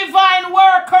looking divine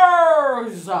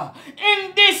workers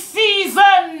in this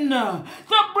season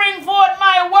to bring forth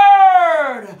my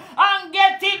word and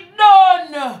get it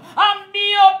done and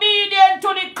be obedient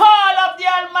to the call of the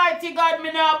Almighty God.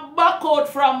 Me not back out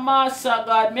from Master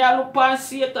God. Me I look on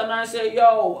Satan and say,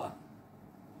 yo,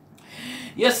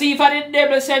 you see if I the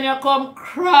devil send you come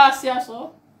cross you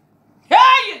so.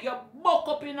 Hey, you buck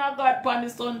up in a God on the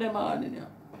Sunday morning. Yeah.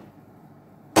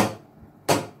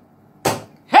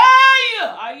 Hey,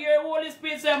 I hear Holy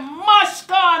Spirit say, mash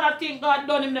can. I think God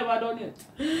done him, never done it.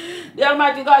 The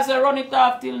Almighty God say, run it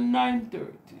off till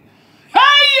 9:30.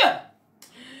 Hey!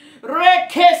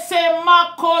 Rekese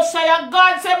Makosaya.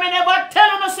 God say, me never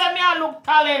tell him, say me I look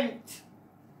talent.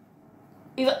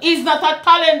 It's not a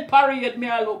talent parade, me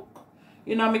I look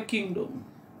in my kingdom.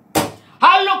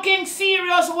 I'm looking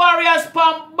serious warriors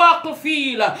on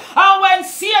battlefield. And when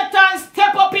Satan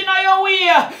step up in your way,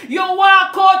 you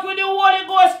walk out with the Holy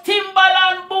Ghost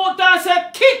Timberland boot and say,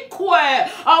 kick way.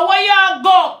 And where you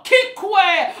go, kick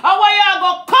way. And where you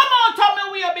go, come out of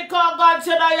my way because God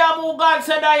said I am who God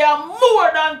said I am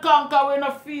more than conquer. We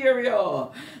no fear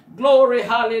you. Glory,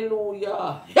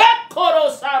 hallelujah.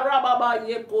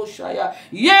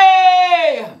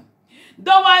 Yeah.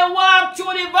 Though I walk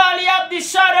through the valley of the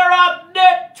shadow of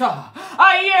death,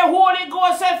 I hear Holy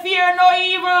Ghost say, fear no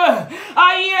evil.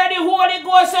 I hear the Holy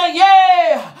Ghost say,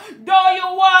 yeah. Though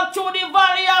you walk through the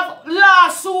valley of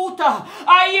lawsuit,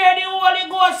 I hear the Holy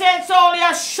Ghost say, it's only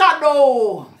a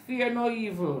shadow. Fear no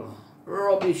evil.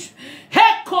 Rubbish.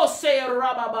 Heko say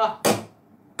rababa.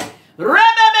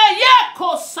 Rebebe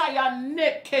yeko saya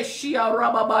nekeshia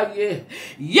rababa ye.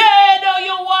 Yeah, though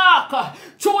you walk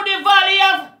through the valley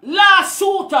of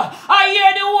lawsuit, I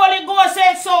hear the Holy Ghost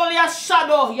say it's only a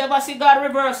shadow. You ever see God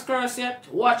reverse curse yet?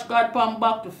 Watch God come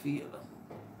back to field.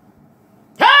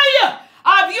 Hey,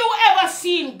 have you ever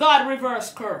seen God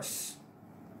reverse curse?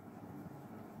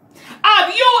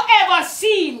 Have you ever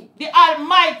seen the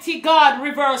Almighty God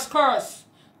reverse curse?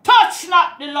 Touch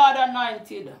not the Lord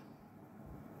anointed,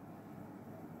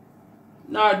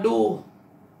 nor do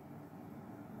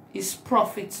his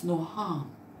prophets no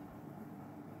harm.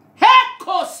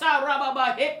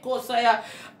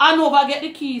 Hanover get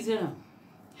the keys, you know.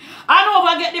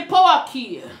 Hanover get the power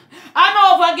key.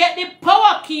 Hanover get the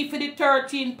power key for the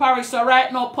 13 parish. So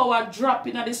right now power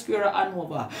dropping at the square of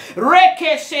Hanover.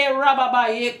 Rekeshe rababa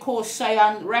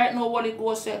yekosayan. Right now Holy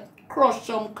Ghost say crush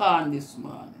some can this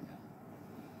morning.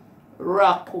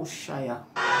 Rakoshaya.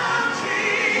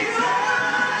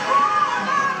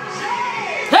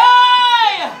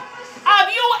 Have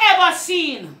you ever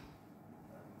seen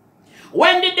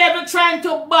when the devil trying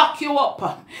to back you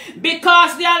up,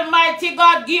 Because the Almighty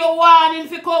God give you warning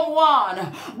if you come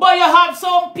one. But you have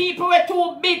some people who are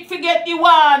too big to get the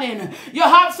warning. You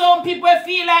have some people who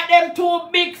feel like them too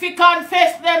big to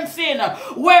confess them sin.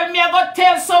 Well, me I go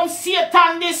tell some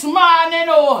Satan this morning,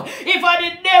 oh, if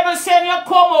the devil send you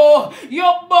come, oh, you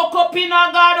buck up in a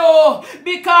God, oh,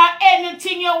 because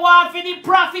anything you want for the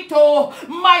profit, oh,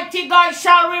 mighty God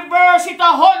shall reverse it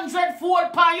 100-fold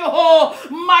upon you, oh.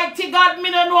 Mighty God,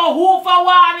 me don't know who for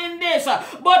warning this,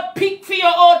 but pick for your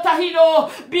out of it,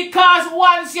 oh, because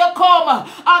once you come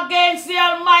against the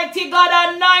Almighty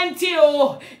God anointed,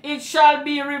 oh, it shall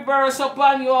be reversed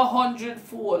upon you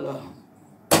 100-fold.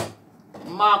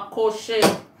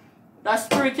 Makoshe, that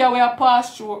spirit you will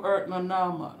pass through earth no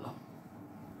normal.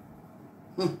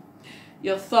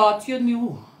 You thought you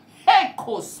knew. Hey,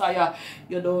 Kosaya,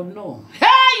 you don't know.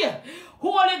 Hey,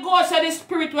 Holy Ghost and the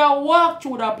spirit will walk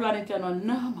through that planet no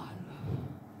normal.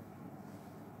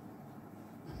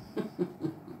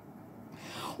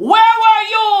 Where were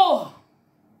you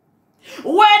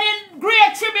when in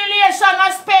great tribulation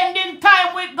and spending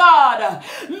time with God?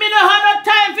 Me no have no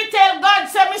time to tell God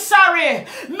say me sorry.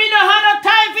 Me no have no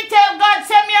time to tell God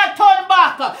say me a turn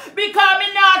back, because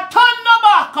me not turn no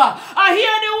back. I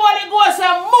hear the Holy Ghost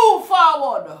say move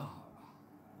forward.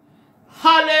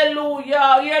 Hallelujah.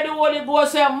 I hear the Holy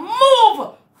Ghost say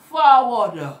move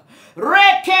forward.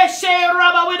 Rekeshe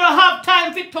Rabba, we don't have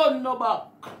time to turn no back.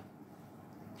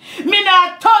 Me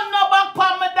not turn no back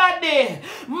on me that day.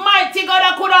 Mighty God,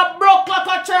 I could have broke like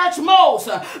a church mouse.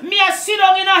 Me a sit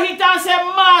down in a hit and say,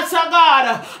 Master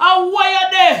God, and why you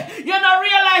there? You don't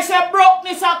realize that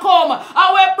brokenness a come.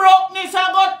 And when brokenness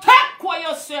a go, take for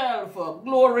yourself.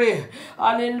 Glory.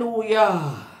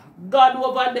 Hallelujah. God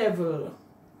over devil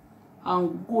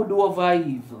and good over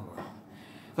evil.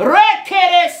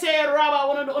 Rekere say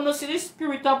Rabba, when you see the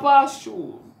spirit of pass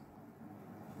through.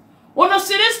 When you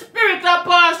see the spirit that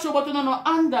pass through, but you don't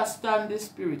understand the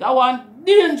spirit. I want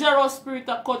dangerous spirit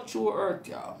that cut through earth,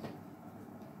 yeah.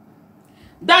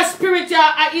 That spirit,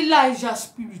 yeah, Elijah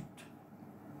spirit.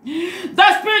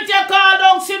 That spirit, yeah, call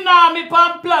down tsunami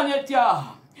on planet, yeah.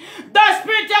 That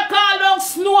spirit, yeah, call down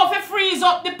snow if freeze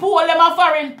up the pole them a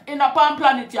foreign in a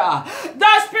planet, yeah.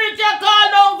 That spirit, yeah,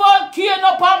 call down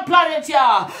volcano upon planet,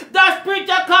 yeah. That spirit,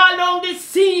 yeah, call down the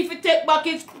sea if it take back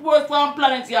its course from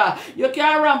planet, yeah. You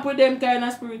can't ramp with them kind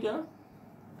of spirit, yeah.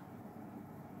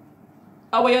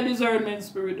 How are your discernment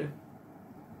spirit there?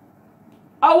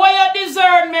 How are your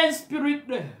discernment spirit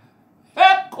there?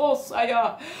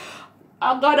 Hekosaya.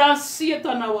 I God and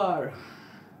Satan a war.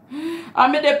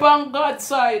 I'm on God's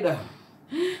side.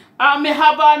 And me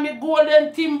have on me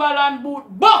golden Timberland boot,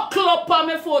 buckle up on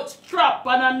my foot strap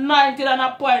and anointed and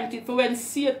appointed for when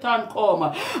Satan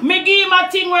come. Me give him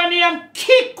a thing when he am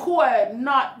kick away,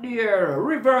 not there.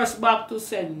 Reverse back to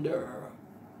sender.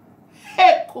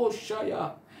 Echo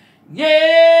Shaya.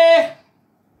 Yeah.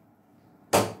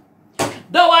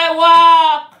 Though I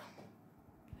walk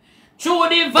through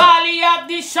the valley of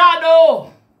the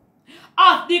shadow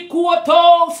of the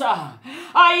courthouse,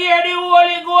 I hear the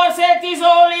Holy Ghost say it is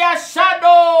only a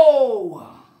shadow.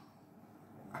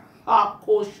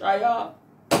 Akoshaya.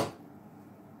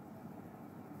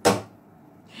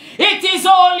 It is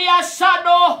only a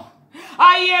shadow.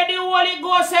 I hear the Holy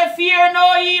Ghost say fear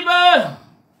no evil.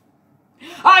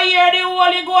 I hear the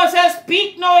Holy Ghost say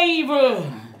speak no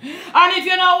evil. And if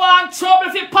you don't want trouble,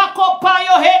 if you pack up on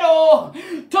your head, oh,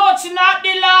 touch not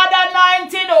the Lord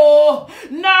anointed, oh,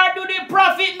 nor do the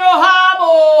prophet no harm,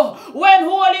 oh. When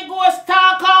Holy Ghost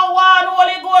talk on one,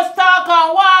 Holy Ghost talk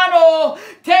on one, oh,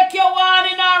 take your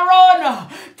warning and run.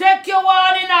 Take your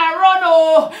warning and run,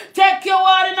 oh. Take your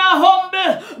warning and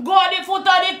humble. Go at the foot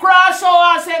of the cross, oh,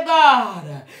 I say,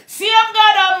 God. See him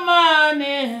God a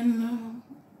morning.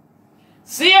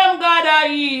 See him God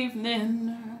a evening.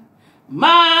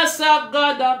 Master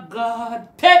God,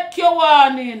 God, take your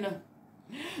warning.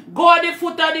 Go at the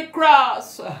foot of the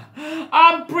cross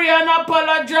and pray and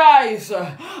apologize.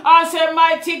 And say,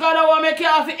 mighty God, I want to make you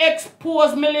have to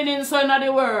expose millions in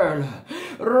the world.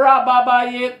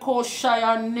 Rababaye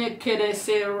koshaya nekede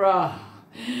sera.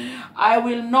 I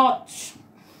will not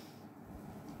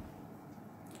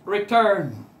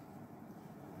return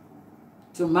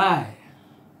to my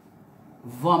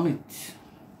vomit.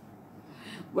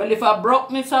 Well, if a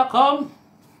brokenness a come,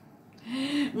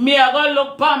 me a go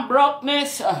look upon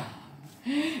brokenness,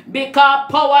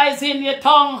 because power is in your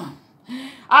tongue.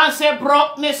 And say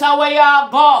brokenness away you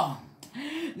go.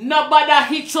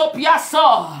 Nobody hitch up your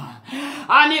soul.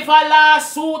 And if a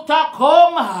lawsuit a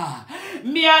come,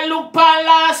 me a look upon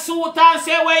lawsuit and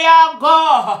say where you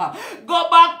go. Go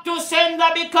back to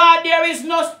sender, because there is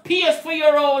no space for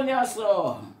your own your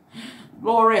soul.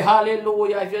 Glory,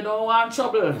 hallelujah. If you don't want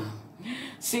trouble,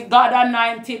 see God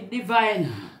anointed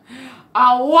divine.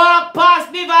 And walk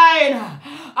past divine.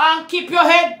 And keep your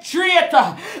head straight.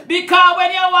 Because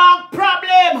when you want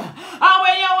problem, and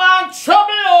when you want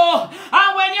trouble,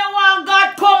 and when you want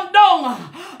God come down,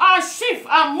 and shift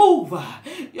and move,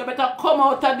 you better come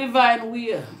out of divine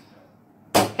way.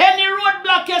 Any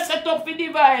roadblock you set up for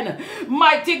divine,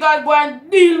 mighty God, go and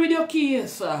deal with your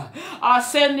case. I'm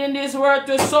sending this word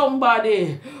to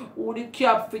somebody who the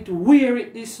cap fit wear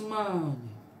it this man.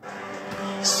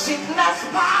 Sickness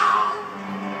bound,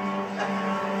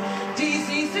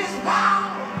 diseases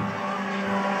bound,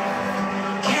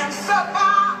 cancer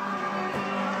bound,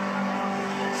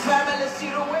 family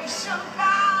situation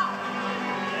bound.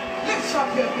 Lift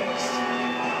up your hands.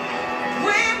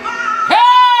 We bound.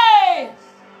 Hey!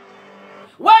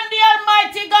 When the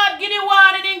Almighty God give the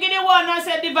one, he didn't give the one, I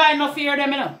said divine, no fear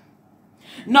them, you know.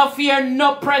 No fear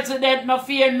no president, no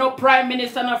fear no prime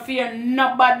minister, no fear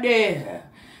nobody.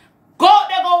 Go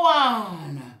there go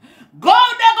on. Go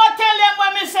there go tell them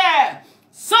what me say.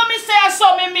 So me say,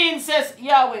 so me mean, says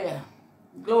Yahweh.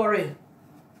 Glory.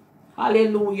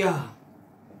 Hallelujah.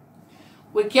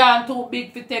 We can't too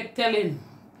big for take telling.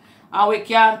 And we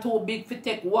can't too big for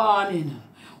take warning.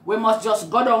 We must just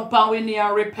go down pan we knee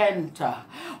and repent.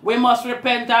 We must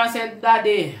repent and say,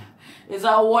 Daddy, it's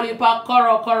a whole heap of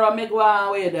koro me go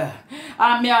on with.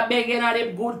 And me a begging at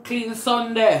the good clean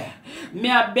Sunday. Me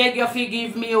a beg you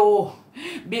forgive me, oh.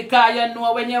 Because you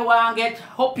know when you want to get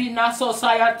up in a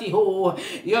society, oh,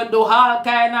 you do all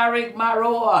kind of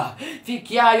rigmarole to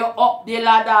carry you up the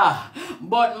ladder.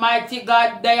 But mighty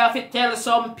God, they have to tell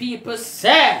some people,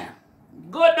 say,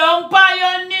 go down by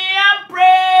your knee and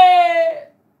pray.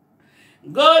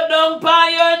 Go down by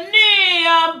your knee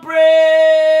and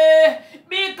pray.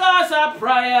 Because a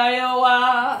prayer you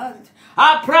want,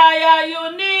 a prayer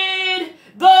you need.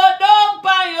 Go down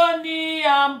by your knee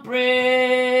and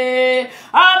pray.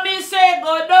 And me say,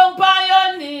 go down by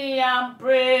your knee and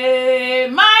pray.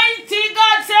 Mighty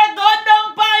God say, go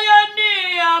down by your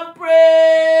knee and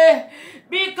pray.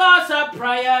 Because a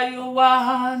prayer you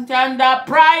want and a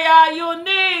prayer you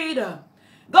need.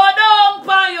 Go down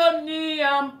by your knee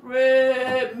and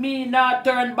pray. Me not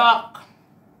turn back.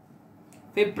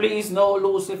 If please no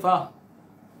Lucifer.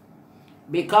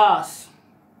 Because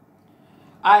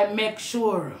I make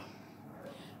sure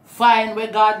find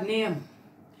where God name.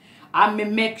 And me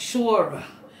make sure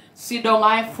sit down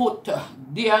my foot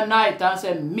day and night and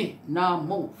say me now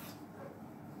move.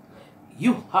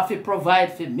 You have to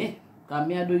provide for me. Because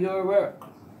me I do your work.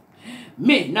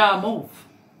 Me now move.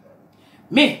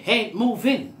 Me ain't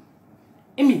moving.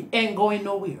 And me ain't going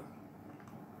nowhere.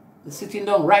 You're sitting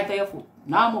down right at your foot.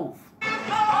 Now move.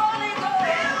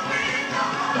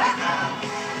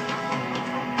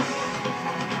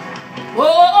 Whoa,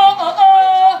 oh, oh,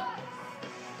 oh.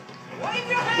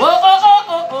 Whoa, oh, oh,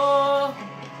 oh, oh.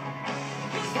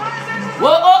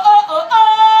 Whoa, oh, oh, oh,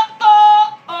 oh, oh,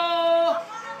 oh.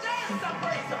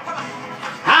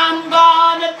 I'm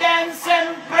gonna dance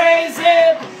and praise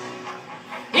Him.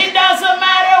 It doesn't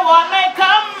matter what may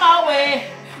come my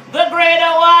way. The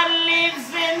greater one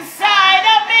lives inside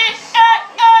of me.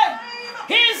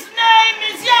 His name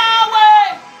is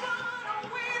Yahweh.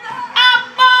 I'm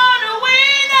born a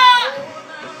winner.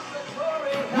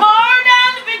 More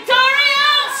than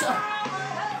victorious.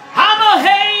 I'm a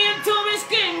hail to His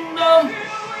kingdom.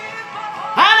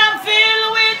 And I'm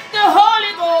filled with the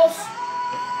Holy Ghost.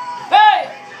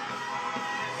 Hey!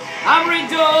 I'm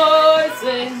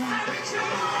rejoicing.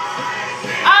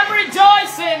 I'm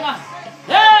rejoicing.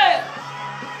 Hey!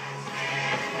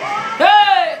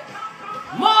 Hey!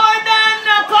 More than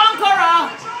a conqueror.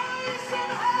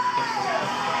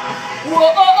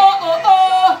 Whoa, oh, oh, oh,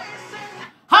 oh.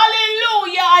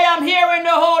 Hallelujah. I am hearing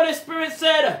the Holy Spirit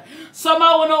said,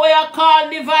 somehow know where I call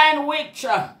divine witch.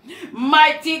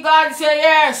 Mighty God say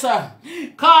yes.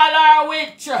 Call her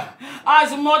witch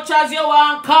as much as you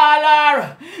want call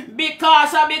her.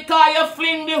 Because you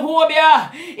fling the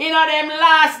hobia in them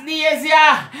last days,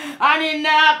 yeah. And in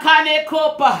a connect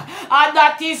up. And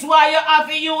that is why you have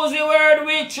to use the word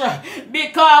witch.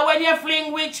 Because when you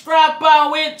fling witchcraft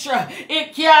and witch,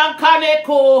 it can't connect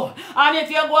up. And if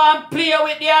you go and play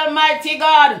with the Almighty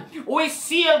God, we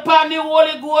seal upon the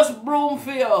Holy Ghost broom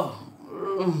for you.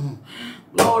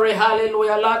 Glory,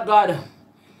 hallelujah, Lord God.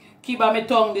 Keep my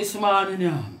tongue this morning,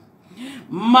 yeah.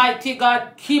 Mighty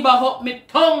God, keep up my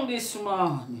tongue this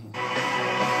morning.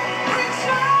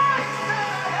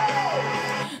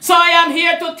 So I am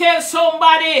here to tell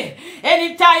somebody,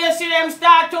 anytime you see them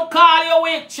start to call you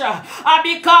witch,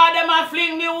 because them a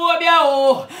fling the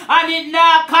wobia and it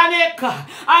not connect,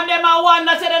 and them a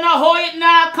wonder say they know how it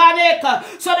not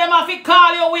connect, so them have to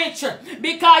call you witch,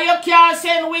 because you can't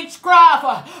send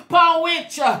witchcraft pan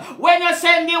witch. When you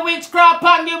send the witchcraft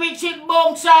pan the witch, it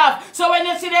bounce off. So when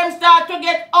you see them start to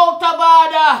get out of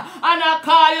order and I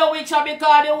call you witch,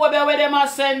 because the wobia where them a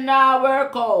send now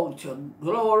work out.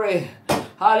 Glory.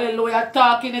 Hallelujah.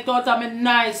 Talking it out of my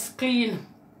nice, clean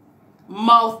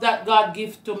mouth that God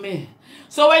gives to me.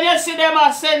 So when you see them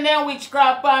are sending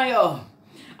witchcraft on you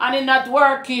and it not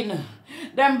working,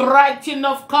 them bright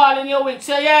enough calling you witch,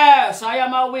 say, yes, I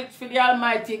am a witch for the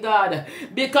Almighty God.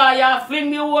 Because you fling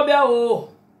me over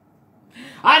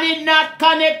and it not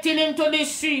connecting into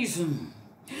this season.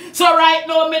 So right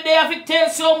now, me they have to tell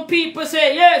some people,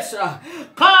 say, yes,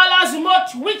 call as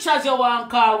much witch as you want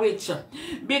to call witch.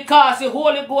 Because the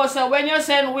Holy Ghost said, when you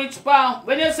send witchcraft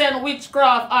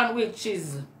and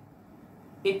witches,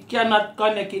 it cannot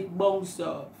connect, it bounce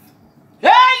off.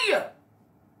 Hey!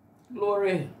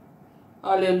 Glory.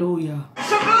 Hallelujah.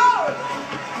 To glory.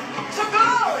 To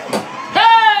glory.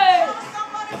 Hey!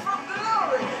 Somebody from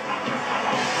glory.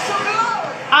 To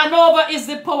glory. Hanover is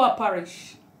the power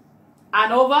parish.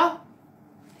 Hanover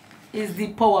is the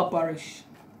power parish.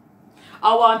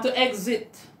 I want to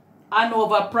exit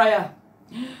Hanover prayer.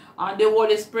 And the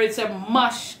Holy Spirit said,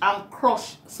 mash and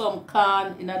crush some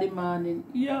corn in the morning.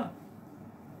 Yeah.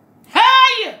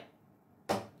 Hey!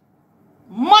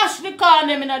 Mash the corn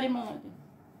in the morning.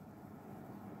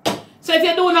 So if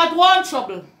you do not want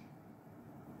trouble,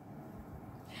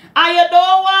 and you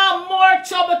don't want more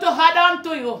trouble to add on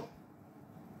to you,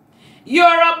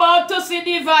 you're about to see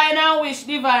divine and wish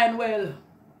divine well.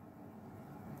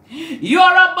 You're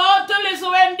about to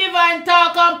listen when divine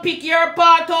talk and pick your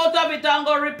part out of it and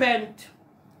go repent.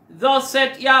 Thus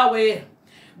said Yahweh.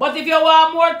 But if you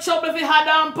want more trouble, if you had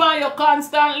on pan, you're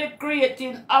constantly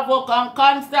creating havoc and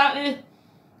constantly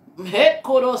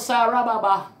Hekodo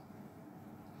Sarababa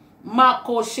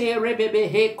Mako She Rebebe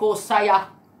Heko Saya.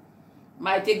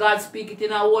 Mighty God, speak it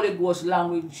in a Holy Ghost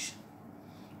language.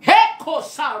 Heko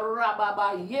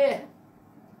Sarababa, yeah.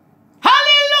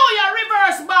 Hallelujah,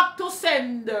 reverse back to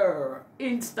sender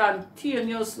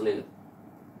instantaneously.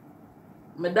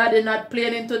 My daddy not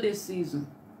playing into this season.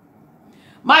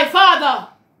 My Father,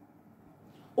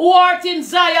 who art in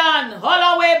Zion,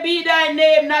 hallowed be thy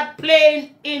name, not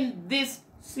playing in this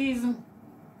season.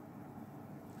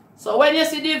 So when you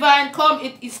see divine come,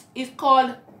 it's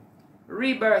called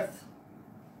rebirth.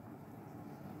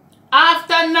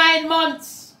 After 9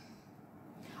 months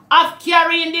of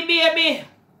carrying the baby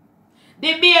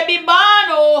born,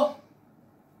 oh,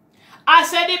 I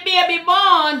said the baby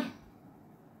born,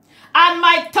 and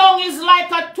my tongue is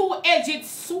like a two-edged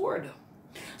sword.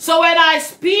 So when I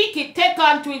speak, it take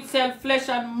unto itself flesh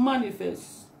and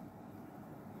manifest.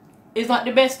 It's not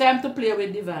the best time to play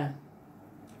with divine.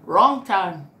 Wrong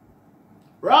time.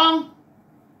 Wrong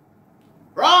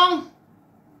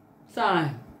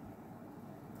time.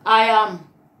 I am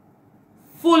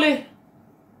fully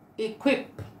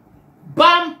equipped.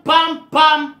 Bam, bam,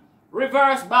 bam.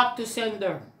 Reverse back to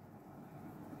sender.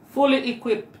 Fully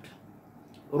equipped.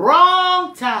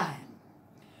 Wrong time.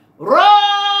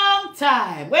 Wrong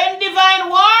time. When divine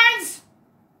warns,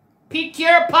 pick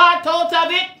your part out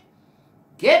of it.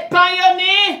 Get on your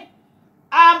knee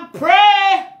and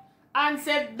pray and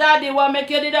say, Daddy, what make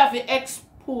you did have to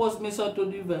expose me so to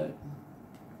divine?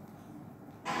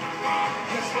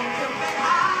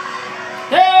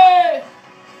 Hey,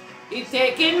 it's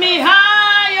taking me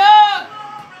higher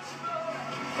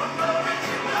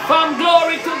from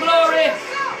glory to glory.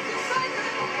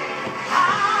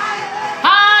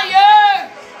 Higher,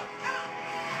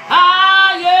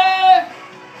 higher,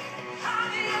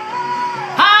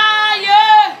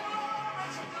 higher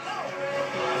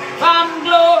from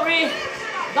glory.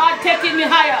 God taking me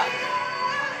higher.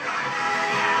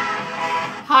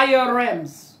 Higher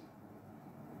realms.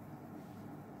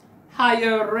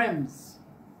 Higher realms.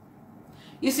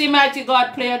 You see, mighty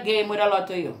God play a game with a lot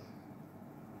of you.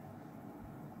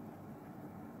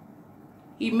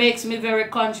 He makes me very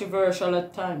controversial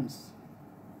at times.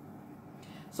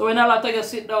 So when a lot of you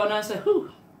sit down and say,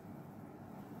 whew,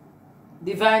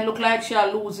 divine look like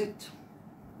she'll lose it,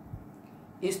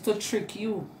 it's to trick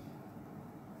you.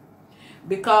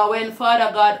 Because when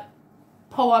Father God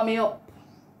power me up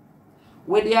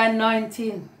with the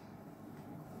anointing,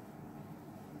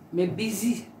 me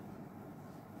busy.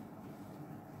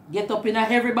 Get up in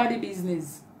everybody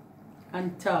business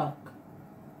and talk.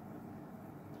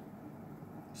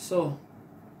 So,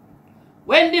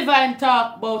 When divine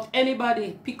talk about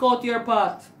anybody, pick out your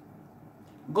part.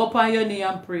 Go up on your knee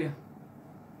and pray.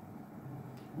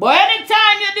 But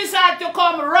anytime you decide to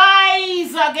come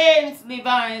rise against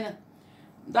divine,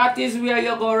 that is where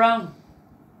you go wrong.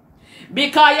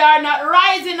 Because you are not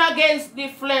rising against the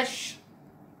flesh.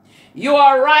 You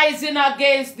are rising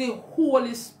against the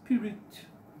Holy Spirit.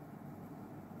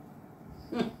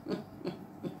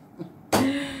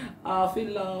 I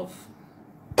feel love.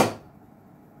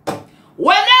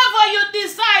 Whenever you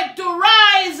decide to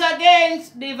rise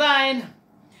against divine,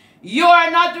 you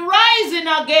are not rising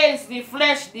against the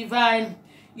flesh divine.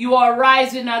 You are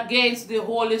rising against the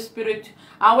Holy Spirit.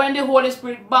 And when the Holy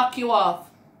Spirit back you off,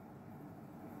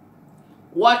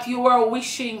 what you were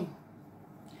wishing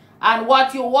and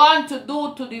what you want to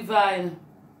do to divine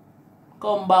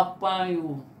come back upon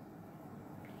you.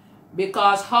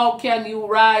 Because how can you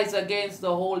rise against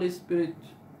the Holy Spirit?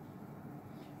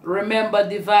 Remember,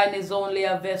 divine is only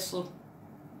a vessel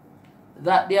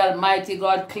that the Almighty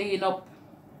God clean up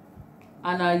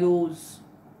and I use.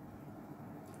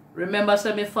 Remember,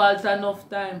 say me fault enough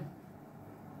time.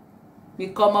 Me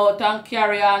come out and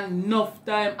carry on enough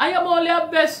time. I am only a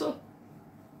vessel.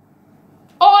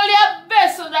 Only a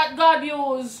vessel that God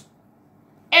use.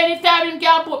 Anytime He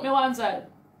can put me one side.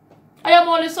 I am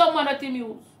only someone that He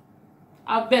use.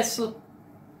 A vessel.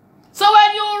 So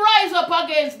when you rise up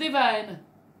against divine,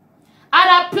 and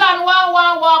a plan what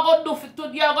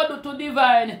you're going to do to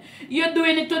divine, you're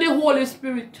doing it to the Holy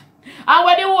Spirit. And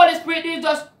when the Holy Spirit is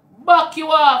just back you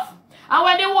off. And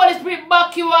when the Holy Spirit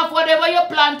back you off, whatever you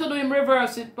plan to do, Him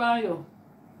reverse it for you.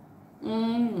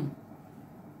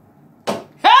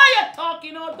 Hey, you're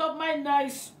talking out of my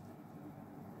nice,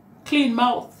 clean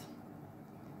mouth.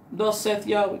 Thus saith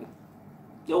Yahweh.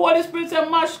 The Holy Spirit said,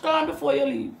 mash can before you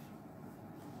leave.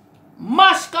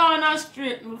 Mash can and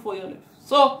straighten before you leave.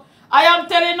 So, I am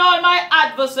telling all my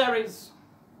adversaries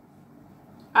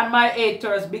and my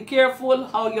haters, be careful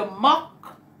how you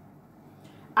mock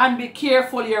and be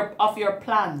careful of your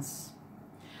plans.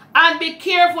 And be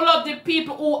careful of the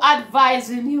people who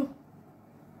advising you.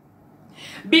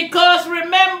 Because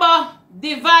remember,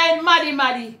 divine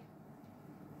maddy.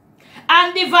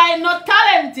 And divine not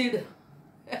talented.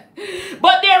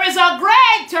 But there is a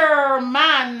greater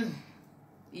man,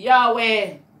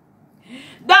 Yahweh,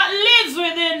 that lives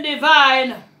within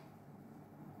divine,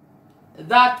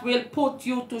 that will put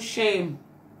you to shame.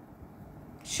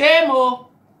 Shame, oh.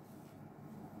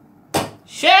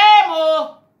 Shame,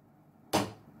 oh.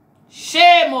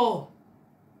 Shame, oh.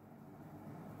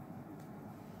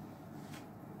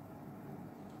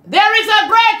 There is a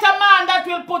greater man that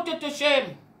will put you to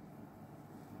shame.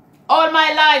 All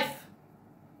my life,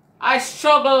 I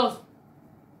struggled.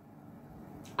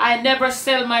 I never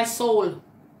sell my soul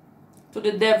to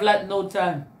the devil at no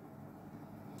time.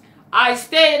 I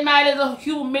stay in my little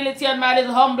humility and my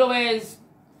little humble ways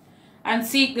and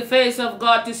seek the face of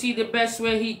God to see the best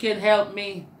way He can help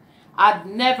me. I'd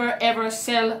never ever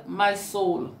sell my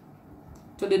soul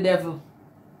to the devil.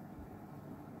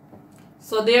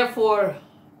 So therefore,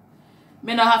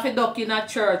 me not have to duck in a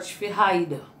church to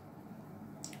hide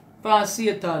from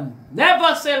Satan.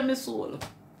 Never sell my soul.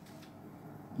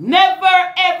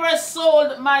 Never ever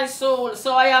sold my soul.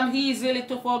 So I am easily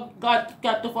to God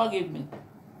to forgive me.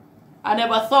 I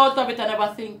never thought of it, I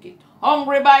never think it.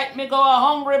 Hungry bite me go,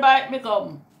 hungry bite me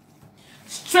come.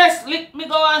 Stress lick me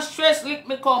go and stress lick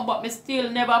me come, but me still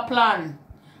never plan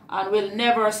and will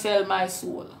never sell my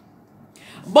soul.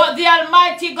 But the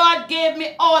Almighty God gave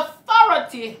me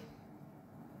authority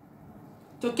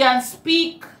to can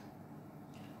speak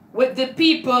with the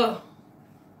people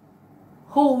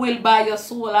who will buy your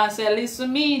soul and say,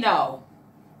 listen me now.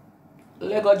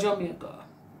 Let go Jamaica.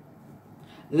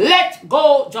 Let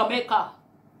go Jamaica.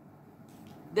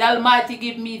 The Almighty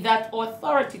give me that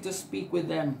authority to speak with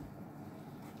them.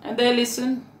 And they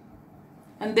listen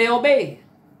and they obey.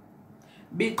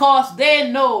 Because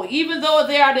they know, even though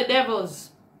they are the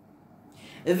devils,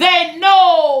 they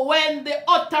know when the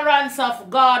utterance of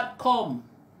God come.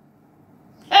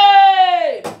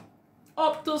 Hey!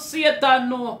 Up to Satan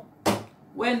know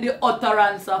when the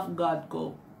utterance of God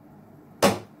come.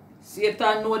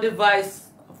 Satan know the voice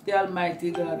of the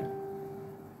Almighty God.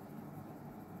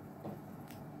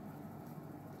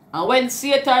 And when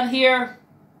Satan hear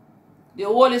the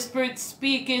Holy Spirit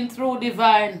speaking through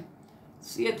divine,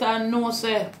 Satan knows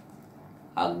say,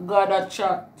 a God a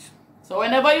chat. So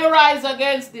whenever you rise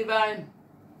against divine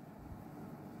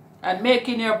and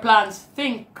making your plans,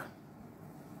 think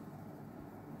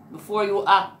before you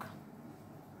act.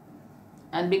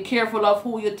 And be careful of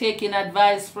who you're taking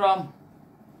advice from,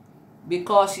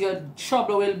 because your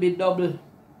trouble will be double.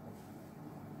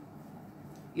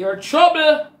 your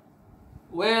trouble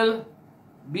will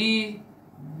be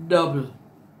double.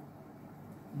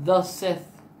 Thus saith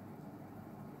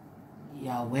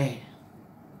Yahweh.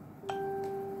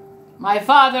 My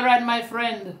father and my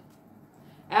friend,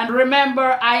 and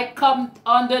remember, I come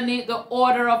underneath the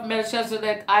order of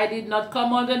Melchizedek. I did not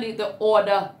come underneath the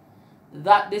order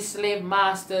that the slave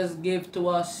masters give to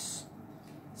us.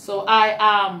 So I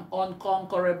am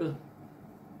unconquerable,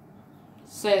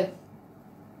 saith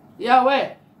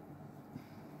Yahweh.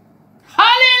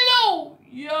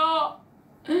 Hallelujah.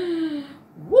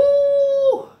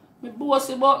 Woo! Me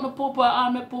bossy about my papa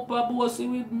and my papa bossy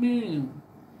with me.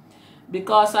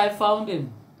 Because I found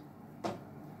him.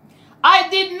 I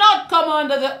did not come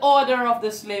under the order of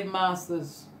the slave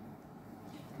masters.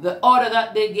 The order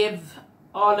that they gave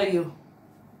all of you.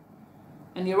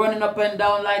 And you're running up and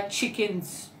down like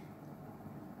chickens.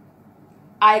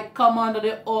 I come under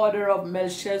the order of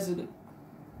Melchizedek.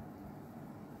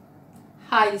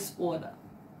 Highest order.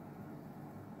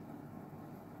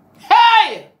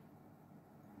 Hey!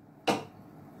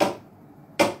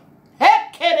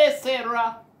 Hekede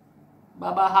Sarah.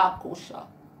 Baba Hakusha.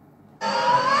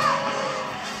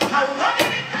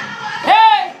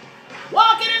 Hey!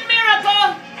 Walking in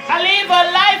miracle. I live a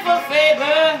life of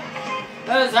favor.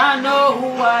 Cause I know who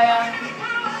I am.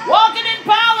 Walking in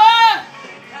power.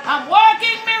 I'm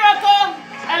working miracle.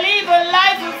 I live a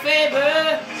life of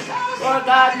favor. For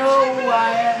God know who I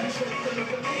am.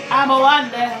 I'm a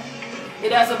wonder. It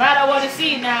doesn't matter what you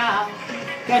see now.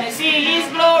 Can you see His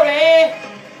glory?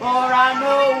 For I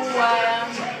know who I am.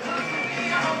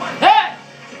 Hey!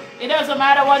 It doesn't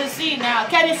matter what you see now.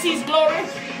 Can you see His glory?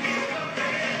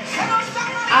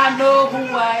 I know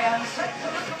who I am.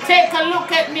 Take a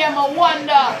look at me, I'm a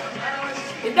wonder.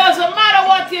 It doesn't matter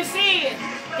what you see.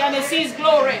 Can you see His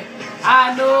glory?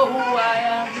 I know who I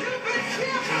am.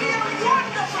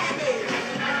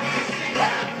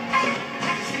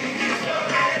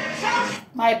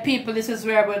 My people, this is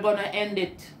where we're going to end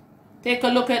it. Take a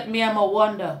look at me, I'm a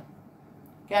wonder.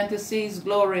 Can't you see His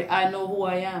glory? I know who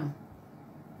I am.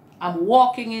 I'm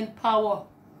walking in power.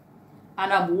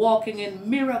 And I'm walking in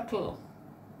miracle.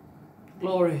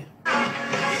 Glory.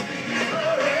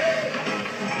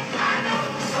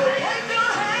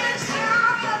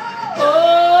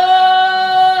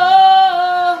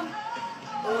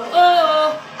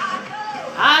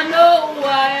 I know who I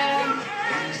am.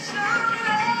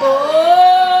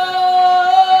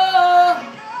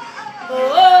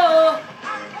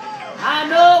 I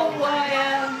know who I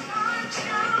am.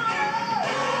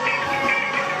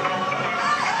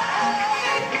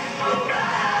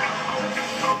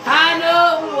 I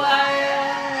know who I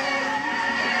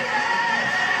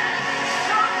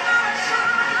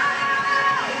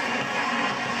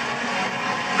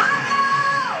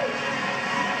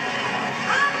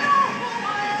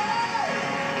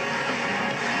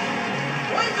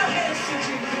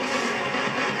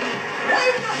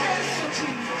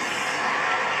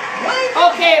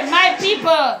Okay, my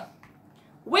people,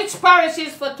 which parish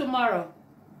is for tomorrow?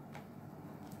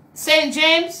 St.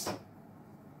 James?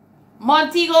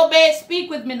 Montego Bay, speak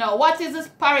with me now. What is this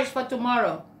parish for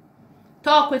tomorrow?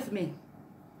 Talk with me.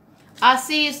 I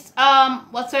see,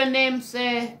 what's her name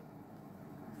say?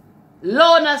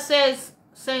 Lorna says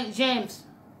St. James.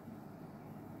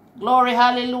 Glory,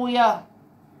 hallelujah.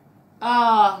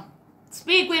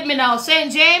 Speak with me now.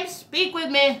 St. James, speak with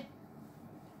me.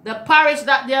 The parish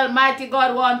that the Almighty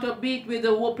God want to beat with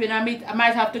the whooping, I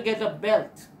might have to get a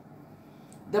belt.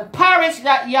 The parish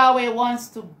that Yahweh wants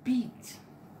to beat.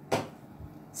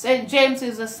 St. James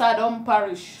is a Sodom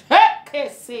parish.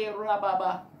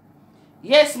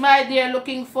 Yes, my dear,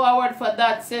 looking forward for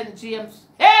that, St. James.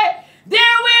 Hey,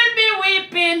 there will be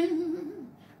weeping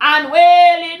and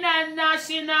wailing and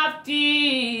gnashing of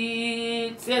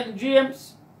teeth. St.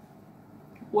 James,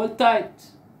 hold tight.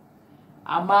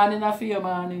 A man in a fear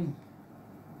morning.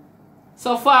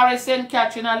 So far as St.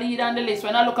 Catherine a lead on the list.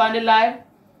 When I look on the live,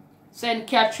 St.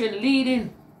 Catherine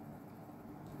leading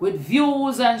with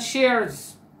views and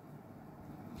shares.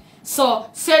 So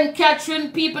St.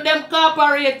 Catherine people them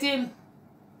cooperating.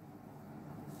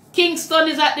 Kingston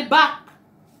is at the back.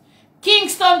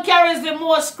 Kingston carries the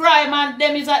most crime and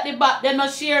them is at the back. They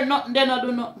not share nothing, they not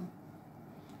do nothing.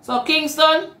 So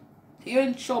Kingston, you're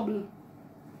in trouble.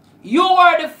 You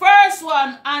were the first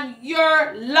one and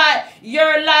your life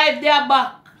there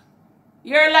back.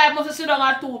 Your life must sit down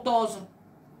at 2,000.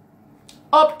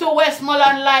 Up to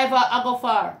Westmoreland live I go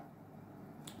far.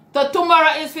 So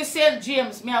tomorrow is for St.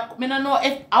 James. Me don't know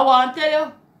if I want to tell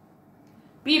you.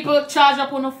 People charge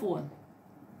up on the phone.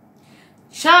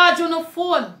 Charge on the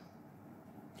phone.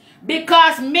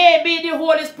 Because maybe the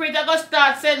Holy Spirit are going to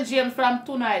start St. James from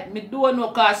tonight. Me don't know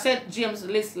because St. James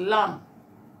list long.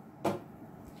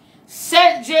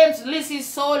 St. James list is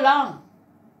so long.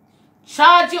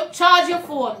 Charge your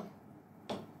phone.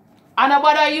 And I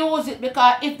better use it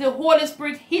because if the Holy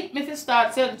Spirit hit me to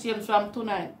start St. James from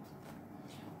tonight,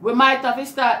 we might have to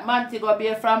start Montego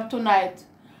Bay from tonight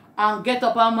and get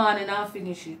up a morning and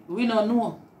finish it. We don't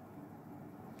know.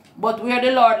 But where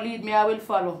the Lord lead me, I will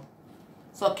follow.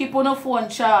 So keep on your phone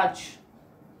charged.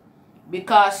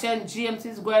 Because St. James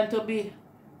is going to be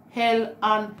hell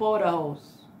and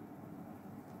powderhouse.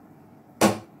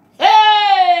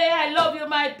 Hey! I love you,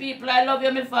 my people. I love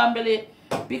you, my family.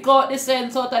 Pick out the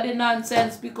sense out of the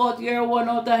nonsense. Pick out your one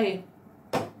out of here.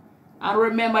 And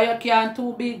remember, you can't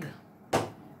too big.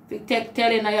 If you take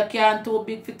telling you can't too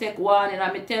big, if you take warning.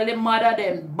 And me tell the mother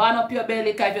them, ban up your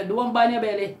belly. Because if you don't ban your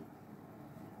belly,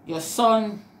 your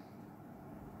son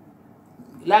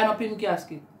line up in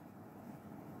casket.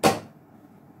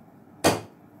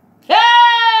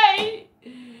 Hey!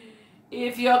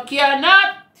 If you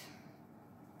cannot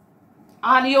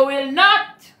and you will not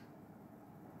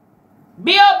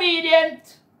be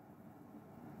obedient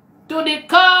to the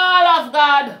call of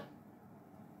God,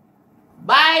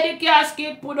 by the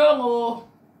casket put on oh.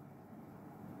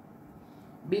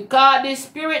 Because the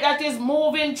spirit that is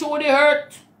moving through the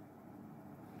earth,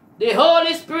 the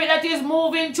Holy Spirit that is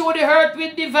moving through the earth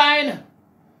with divine,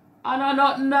 and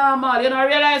not normal. You don't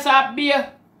realize that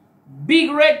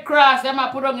big red cross them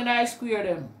I put on in a square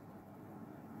them.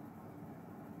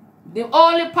 The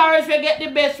only parish we get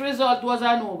the best result was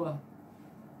Hanover.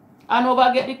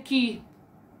 Hanover get the key,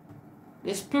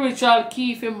 the spiritual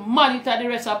key for monitor the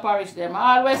rest of parish them.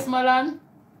 All Westmoreland,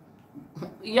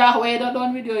 Yahweh not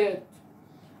done with you yet.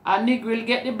 And Negril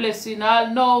get the blessing. All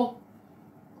now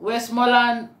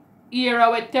Westmoreland era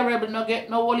where terrible no get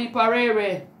no holy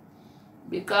parere.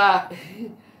 Because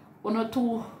we not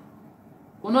too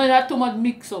much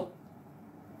mix up.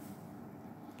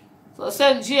 So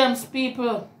St. James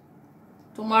people,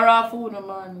 tomorrow food no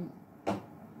morning.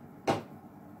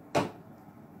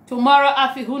 Tomorrow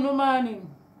after no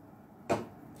morning.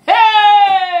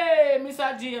 Hey,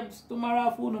 Mr. James,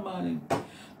 tomorrow food no morning.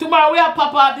 Tomorrow we are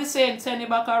pop out the saint, send it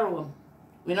back a room.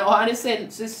 We know how the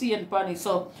saint panic.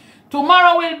 So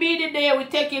tomorrow will be the day we're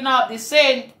taking out the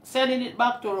saint, sending it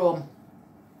back to Rome.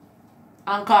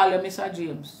 And call you Mr.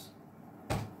 James.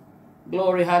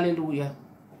 Glory, hallelujah.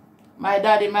 My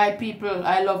daddy, my people,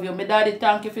 I love you. My daddy,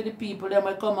 thank you for the people that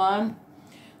will come on.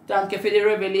 Thank you for the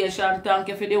revelation. Thank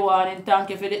you for the warning. Thank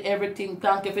you for the everything.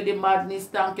 Thank you for the madness.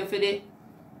 Thank you for the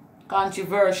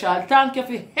controversial. Thank you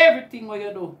for everything what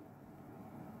you do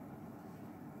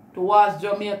towards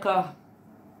Jamaica.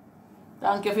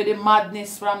 Thank you for the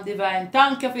madness from divine.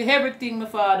 Thank you for everything, my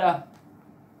Father.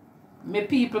 My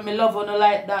people, me love you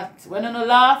like that. When you no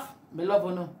laugh, me love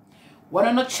you. When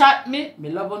you no chat me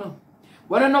love you.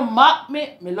 When you no mock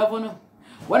me love you.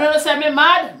 When you no say me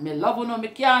mad, me love you. Me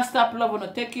can't stop loving you.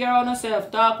 Take care of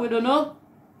yourself. Talk with you no.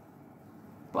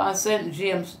 For St.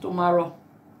 James tomorrow.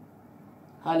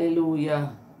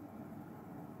 Hallelujah.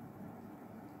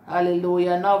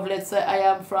 Hallelujah. Now let's say I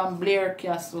am from Blair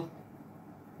Castle,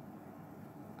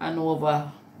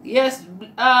 Hanover. Yes,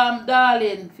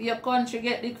 darling. For your country,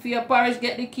 for your parish,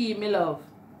 get the key, me love.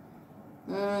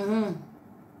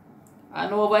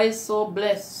 Hanover is so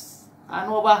blessed.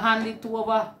 Hanover hand it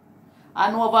over.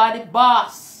 Hanover the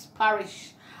boss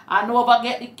parish. Hanover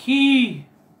get the key.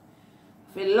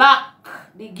 For lock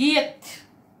the gate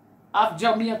of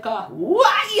Jamaica.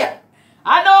 Why?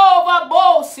 Hanover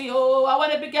bossy. Oh, I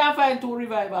want to be can find 2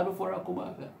 revival before I come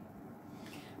back.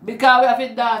 Because we have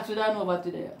to dance with Hanover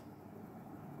today.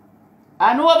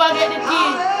 Hanover get the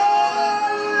key.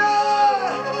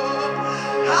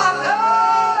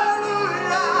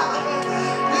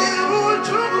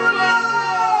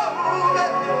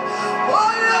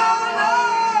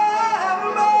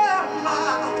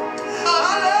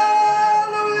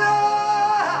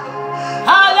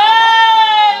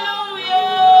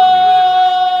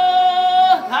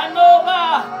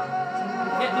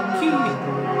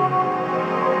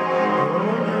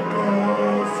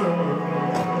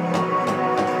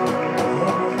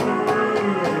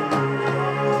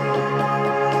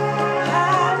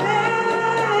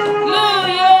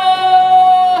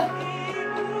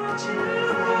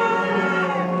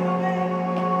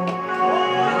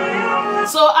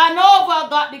 So Hanover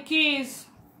got the keys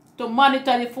to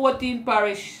monitor the 14th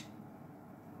parish.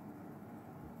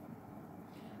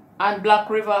 And Black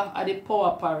River at the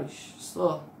Power parish.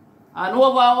 So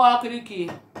Hanover walk with the key.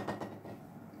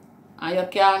 And you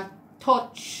can't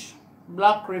touch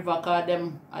Black River because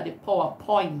them at the Power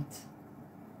point.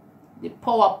 The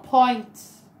power point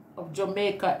of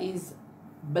Jamaica is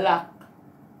Black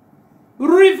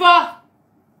River,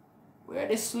 where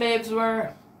the slaves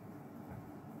were.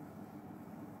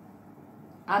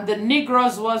 And the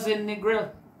Negroes was in Negril.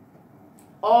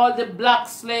 All the black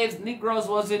slaves, Negroes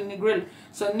was in Negril.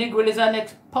 So Negril is an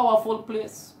powerful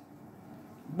place.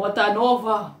 But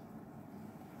Hanover,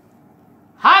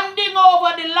 handing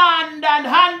over the land and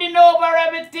handing over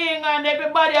everything, and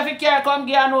everybody if you can't come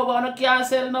get Hanover and you can't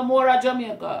sell no more at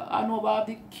Jamaica. Hanover have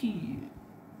the key.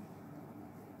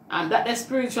 And that the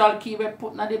spiritual key we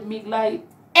put in the big light.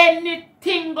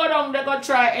 Anything go down, they go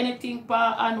try anything for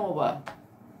Hanover.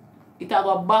 It will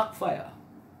go backfire.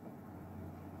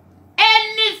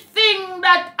 Anything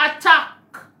that attack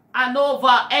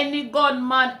Hanover, any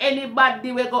gunman,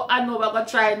 anybody we go Hanover go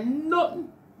try nothing,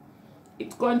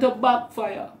 it's going to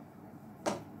backfire.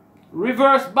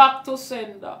 Reverse back to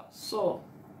sender. So,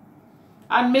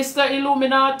 and Mr.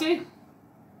 Illuminati,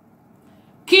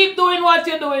 keep doing what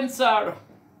you're doing, sir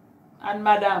and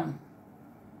madam.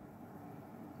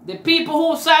 The people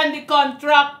who signed the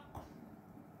contract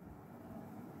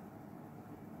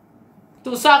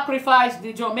to sacrifice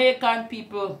the Jamaican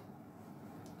people,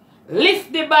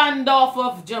 lift the band off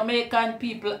of Jamaican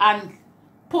people and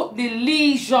put the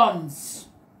lesions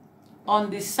on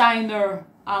the signer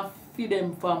and feed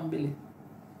them family.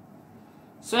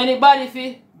 So anybody if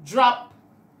he drop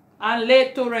and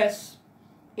lay to rest,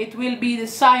 it will be the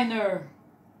signer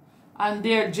and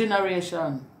their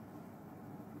generation.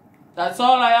 That's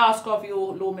all I ask of you,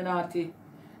 Illuminati,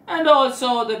 and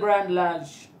also the Grand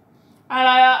Lodge. And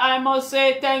I must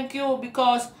say thank you,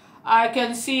 because I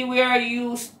can see where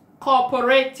you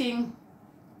cooperating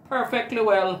perfectly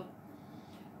well.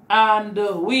 And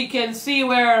we can see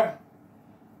where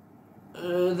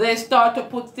they start to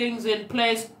put things in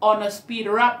place on a speed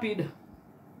rapid.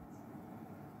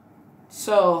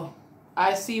 So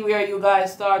I see where you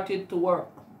guys started to work.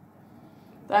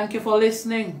 Thank you for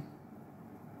listening.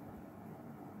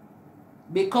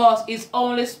 Because it's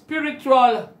only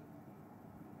spiritual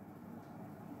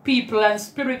people and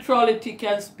spirituality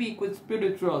can speak with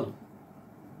spiritual.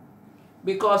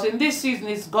 Because in this season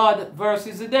it's God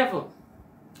versus the devil.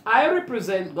 I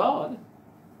represent God.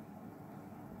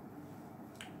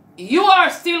 You are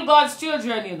still God's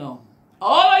children, you know.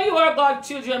 All of you are God's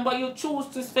children, but you choose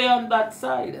to stay on that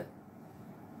side.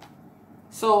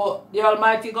 So the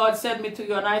Almighty God sent me to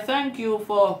you, and I thank you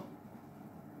for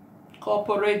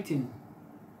cooperating.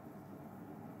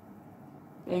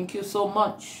 Thank you so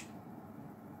much.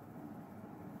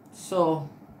 So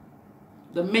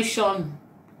the mission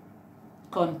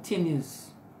continues.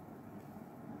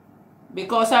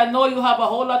 Because I know you have a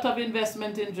whole lot of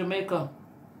investment in Jamaica,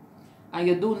 and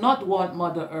you do not want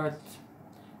Mother Earth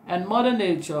and Mother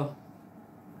Nature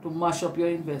to mash up your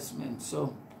investment.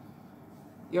 So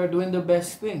you're doing the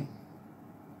best thing.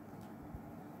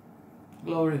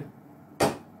 Glory.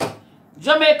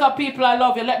 Jamaica people, I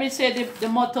love you. Let me say the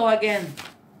motto again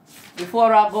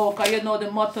before I go, because you know the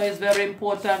motto is very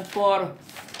important for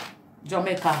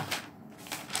Jamaica.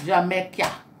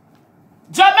 Jamaica.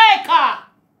 Jamaica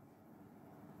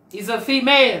is a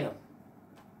female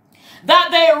that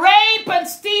they rape and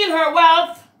steal her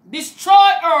wealth,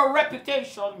 destroy her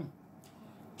reputation,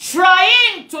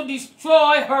 trying to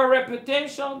destroy her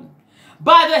reputation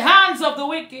by the hands of the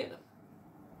wicked.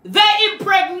 They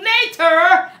impregnate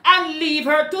her and leave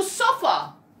her to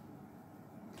suffer.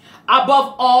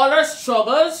 Above all her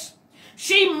struggles,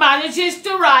 she manages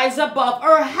to rise above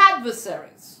her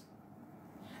adversaries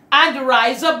and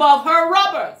rise above her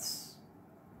robbers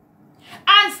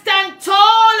and stand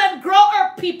tall and grow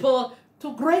her people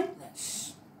to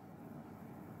greatness.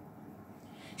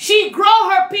 She grow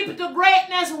her people to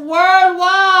greatness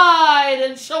worldwide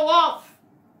and show off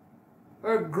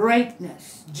her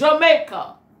greatness.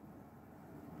 Jamaica.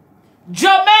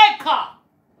 Jamaica.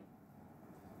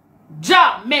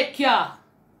 Jamaica.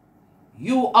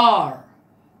 You are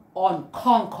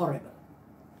unconquerable.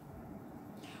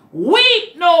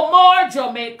 Weep no more,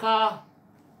 Jamaica.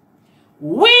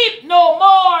 Weep no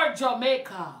more,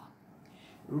 Jamaica.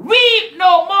 Weep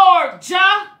no more,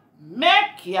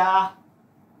 Jamaica.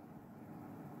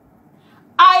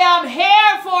 I am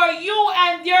here for you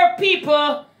and your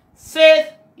people,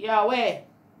 saith Yahweh.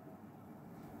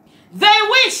 They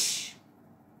wish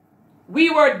we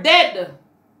were dead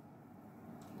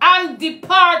and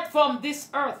depart from this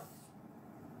earth.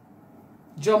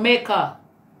 Jamaica,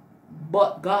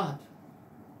 but God.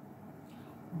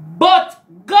 But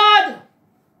God.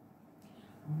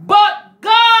 But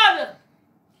God.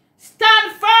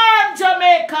 Stand firm,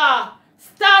 Jamaica.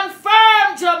 Stand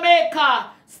firm,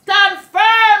 Jamaica. Stand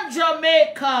firm,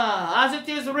 Jamaica. as it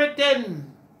is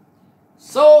written,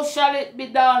 so shall it be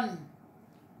done.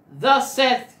 Thus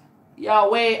saith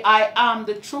Yahweh, I am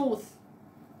the truth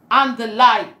and the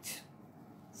light,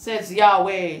 says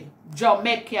Yahweh.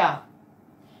 Jamaica,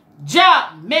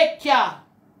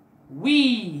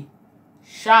 we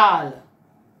shall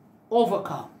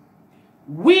overcome.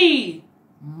 We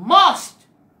must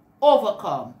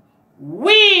overcome.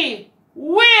 We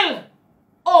will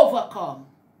overcome.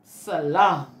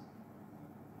 Salam.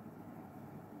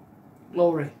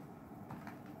 Glory.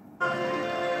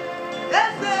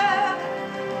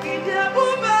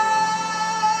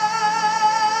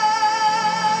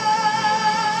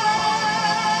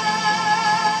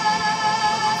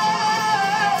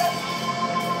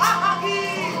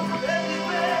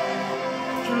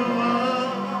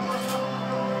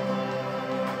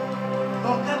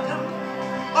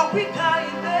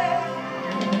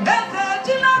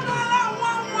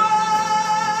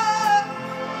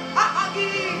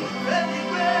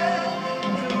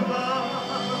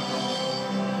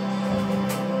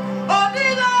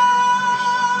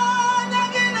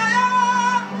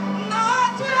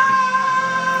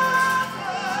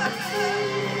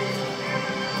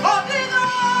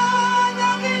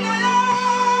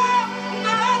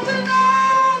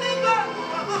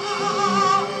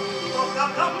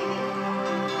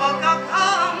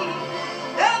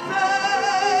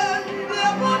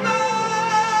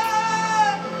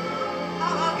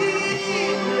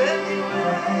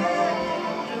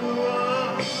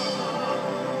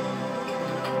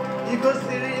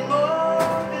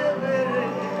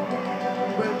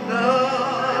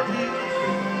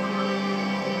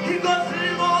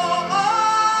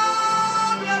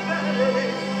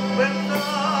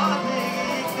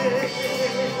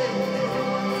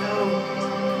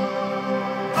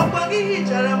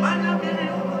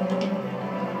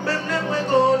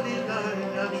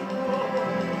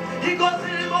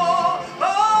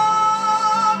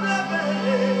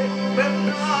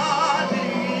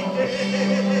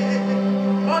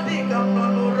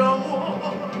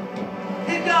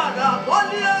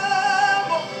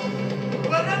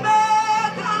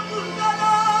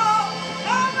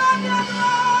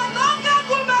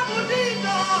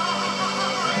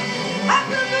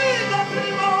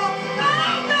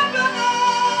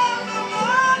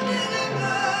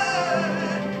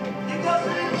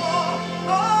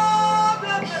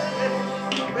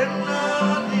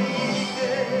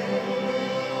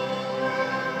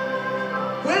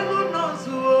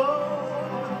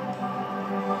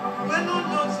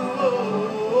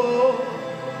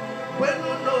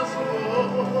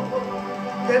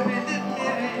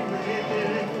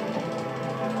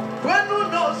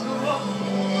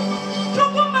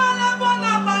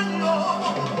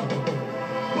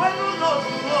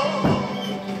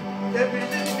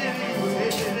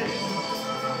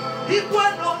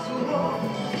 Igual no